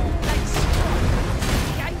well-led strike,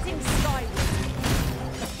 gazing skyward.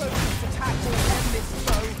 The focused attack will end this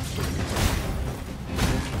foe.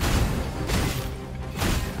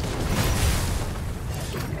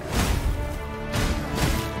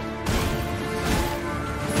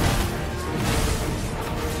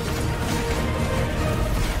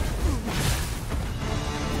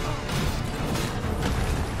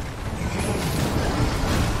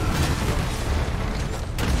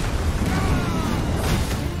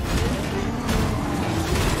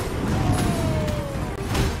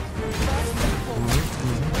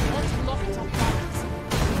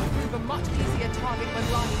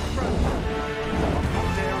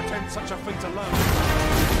 Such a feat alone.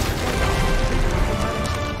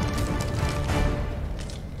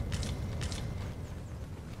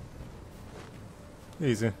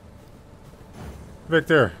 Easy.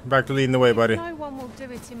 Victor, back to leading the way, buddy. No one will do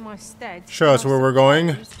it in my stead. Show us where we're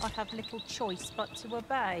going. I have little choice but to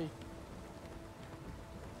obey.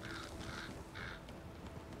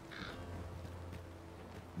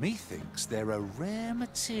 Methinks there are rare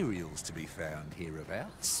materials to be found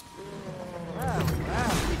hereabouts.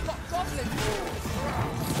 We've got goblin balls.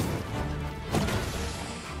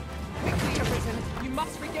 Quickly, Arisen, you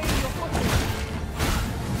must regain your footing.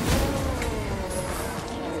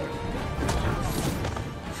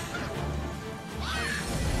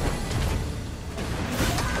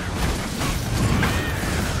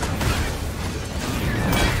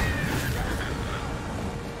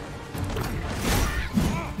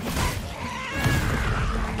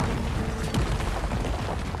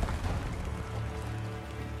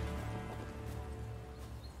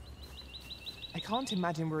 I can't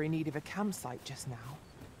imagine we're in need of a campsite just now.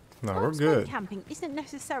 No, we're good. Camping isn't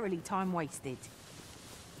necessarily time wasted.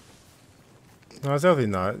 No, it's definitely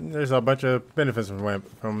not. There's a bunch of benefits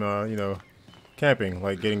from you know, camping,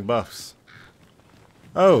 like getting buffs.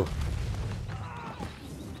 Oh.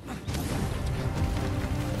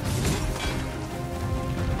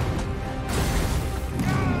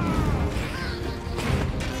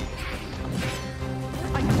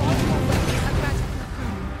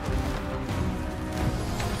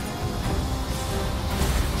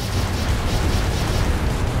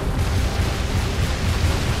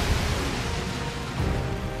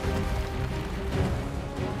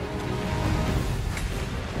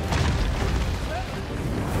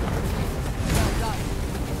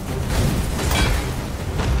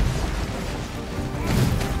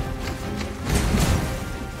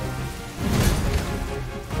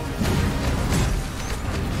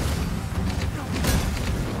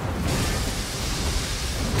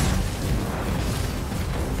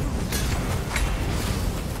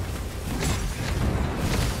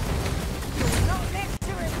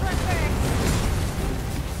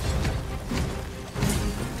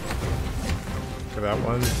 That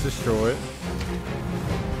one's destroyed.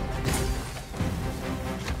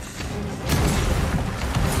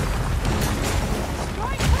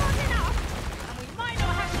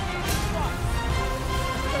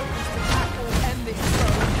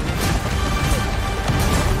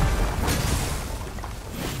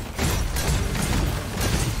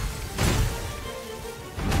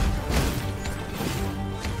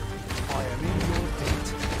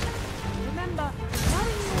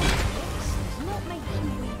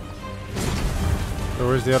 So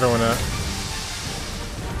where's the other one at?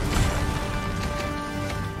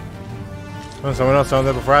 Oh, someone else found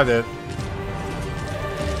that before I did.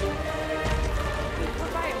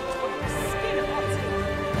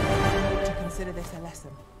 To consider this a lesson.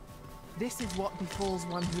 This is what befalls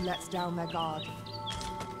one who lets down their guard.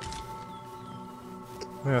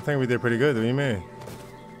 Yeah, I think we did pretty good. What do you mean?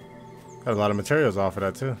 Got a lot of materials off of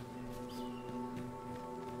that too.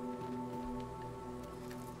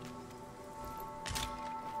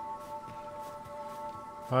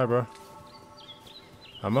 Hi, bro.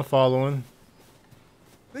 I'm a following.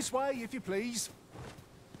 This way, if you please.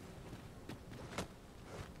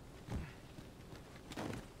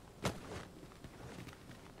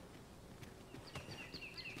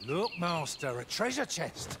 Look, Master, a treasure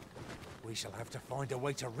chest. We shall have to find a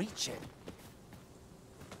way to reach it.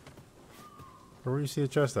 Where do you see the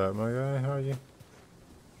chest at, my guy? How are you?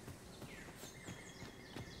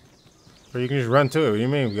 Or you can just run to it. What do you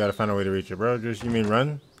mean we gotta find a way to reach it, bro? Just, you mean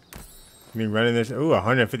run? You mean running this? Ooh,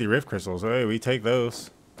 150 rift crystals. Hey, we take those.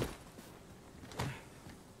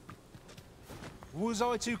 Was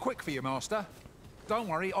I too quick for you, Master? Don't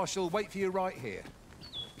worry, I shall wait for you right here.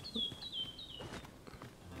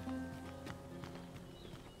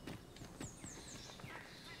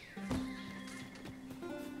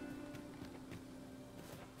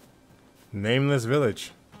 Nameless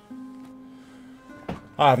village.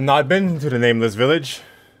 I have not been to the Nameless village.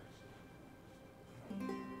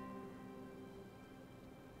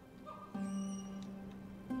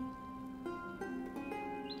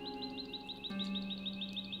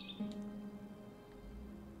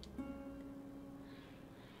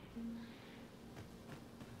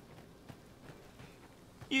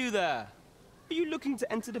 You there? Are you looking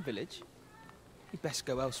to enter the village? You'd best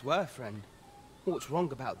go elsewhere, friend. What's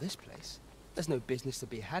wrong about this place? There's no business to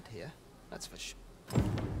be had here, that's for sure.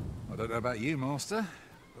 I don't know about you, Master,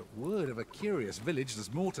 but word of a curious village,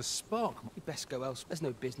 there's more to spark. You'd best go elsewhere. There's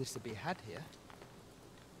no business to be had here.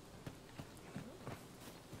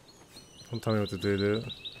 Don't tell me what to do,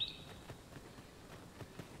 dude.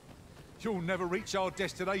 You'll never reach our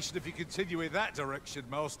destination if you continue in that direction,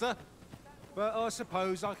 Master. But I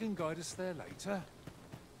suppose I can guide us there later.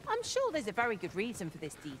 I'm sure there's a very good reason for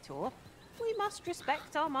this detour. We must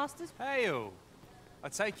respect our master's... Hail! I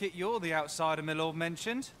take it you're the outsider my lord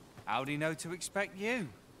mentioned. How'd he know to expect you?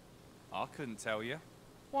 I couldn't tell you.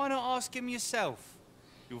 Why not ask him yourself?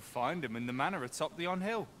 You'll find him in the manor atop the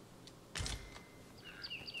on-hill.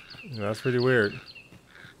 Yeah, that's pretty weird.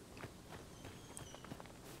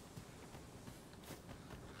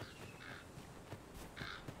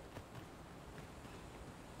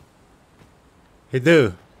 Hey,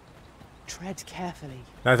 dude. Tread carefully.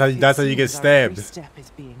 That's how you get stabbed. Every step is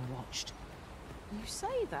being watched. You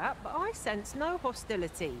say that, but I sense no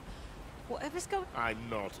hostility. Whatever's going... I'm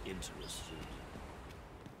not interested.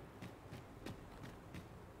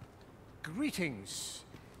 Greetings.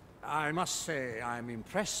 I must say I'm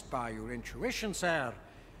impressed by your intuition, sir.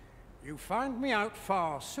 You found me out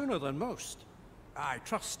far sooner than most. I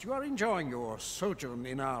trust you are enjoying your sojourn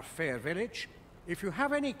in our fair village. If you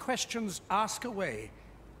have any questions, ask away.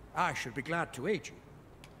 I should be glad to aid you.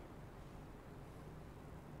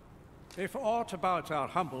 If aught about our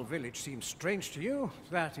humble village seems strange to you,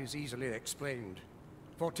 that is easily explained.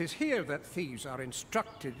 For 'tis here that thieves are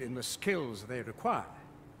instructed in the skills they require.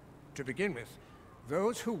 To begin with,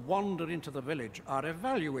 those who wander into the village are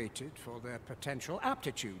evaluated for their potential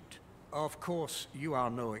aptitude. Of course, you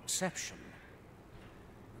are no exception.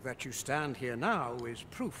 That you stand here now is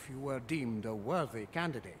proof you were deemed a worthy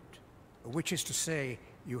candidate. Which is to say,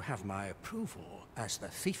 you have my approval as the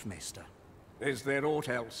Thiefmeister. Is there aught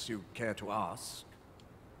else you care to ask?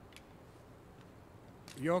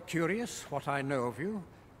 You're curious what I know of you?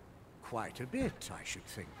 Quite a bit, I should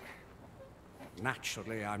think.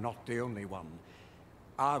 Naturally, I'm not the only one.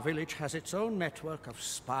 Our village has its own network of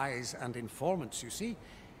spies and informants, you see,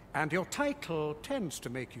 and your title tends to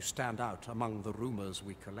make you stand out among the rumors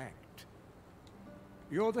we collect.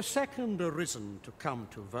 You're the second Arisen to come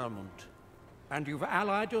to Vermont, and you've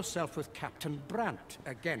allied yourself with Captain Brandt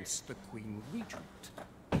against the Queen Regent.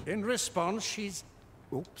 In response, she's...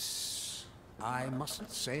 Oops. I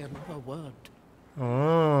mustn't say another word.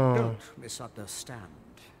 Oh. Don't misunderstand.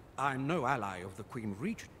 I'm no ally of the Queen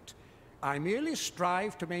Regent. I merely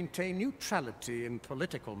strive to maintain neutrality in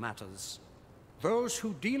political matters. Those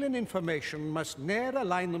who deal in information must ne'er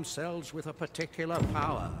align themselves with a particular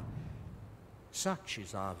power. Such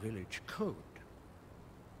is our village code.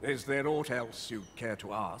 Is there aught else you'd care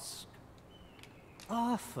to ask?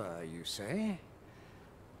 Arthur, you say?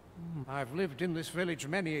 I've lived in this village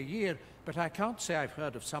many a year, but I can't say I've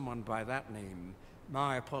heard of someone by that name.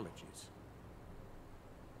 My apologies.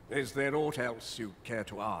 Is there aught else you'd care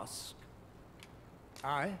to ask?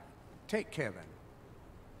 Aye. Take care then.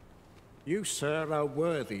 You, sir, are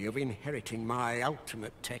worthy of inheriting my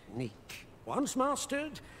ultimate technique. Once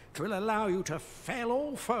mastered, 'twill allow you to fell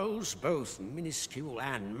all foes, both minuscule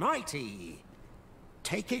and mighty.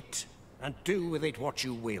 Take it, and do with it what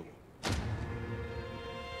you will.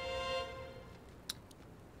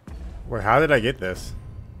 Wait, how did I get this?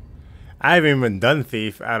 I haven't even done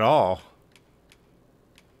Thief at all.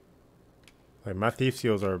 Like, my Thief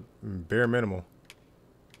skills are bare minimal.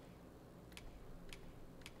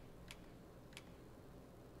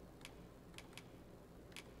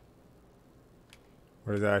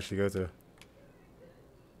 Where does that actually go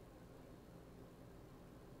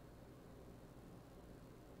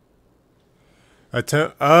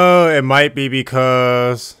to? Oh, it might be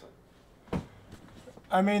because...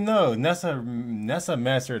 I mean, no, Nessa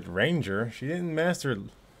mastered Ranger. She didn't master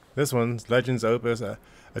this one's Legends Opus. A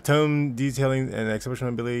tome detailing an exceptional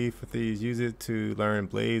ability for thieves. Use it to learn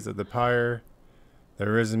Blades of the Pyre. The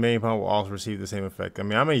Arisen main pawn will also receive the same effect. I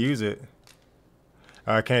mean, I'm going to use it.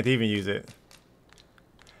 I can't even use it.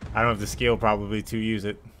 I don't have the skill probably to use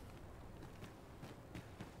it.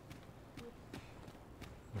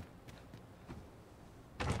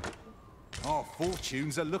 Our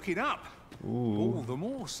fortunes are looking up. Ooh. All the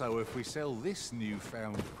more so if we sell this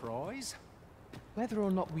newfound prize. Whether or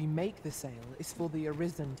not we make the sale is for the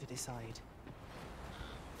Arisen to decide.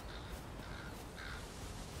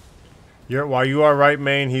 While you are right,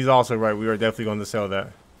 Maine, he's also right. We are definitely going to sell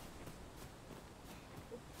that.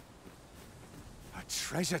 A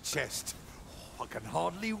treasure chest. Oh, I can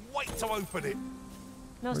hardly wait to open it.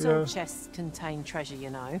 Not all chests contain treasure, you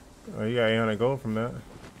know. Oh, you got 800 gold from that.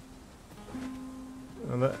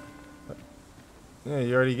 Yeah,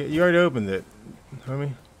 you already opened it,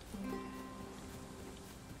 homie.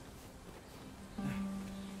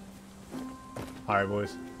 All right,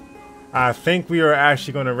 boys. I think we are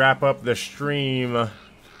actually going to wrap up the stream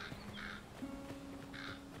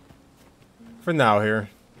for now here.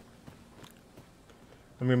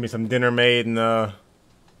 I'm gonna be some dinner made and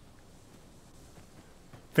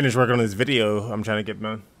finish working on this video I'm trying to get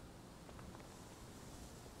done.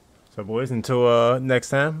 So, boys, until next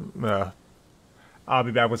time, I'll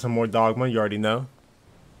be back with some more Dogma. You already know.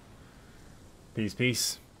 Peace,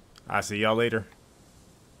 peace. I'll see y'all later.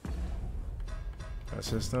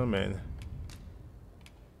 System and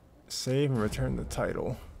save and return the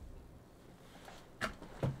title.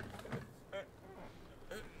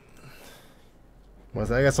 Once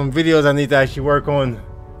I got some videos I need to actually work on.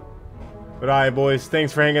 But alright, boys,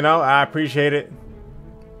 thanks for hanging out. I appreciate it.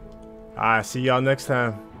 I'll see y'all next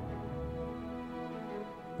time.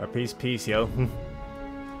 Peace, peace, yo.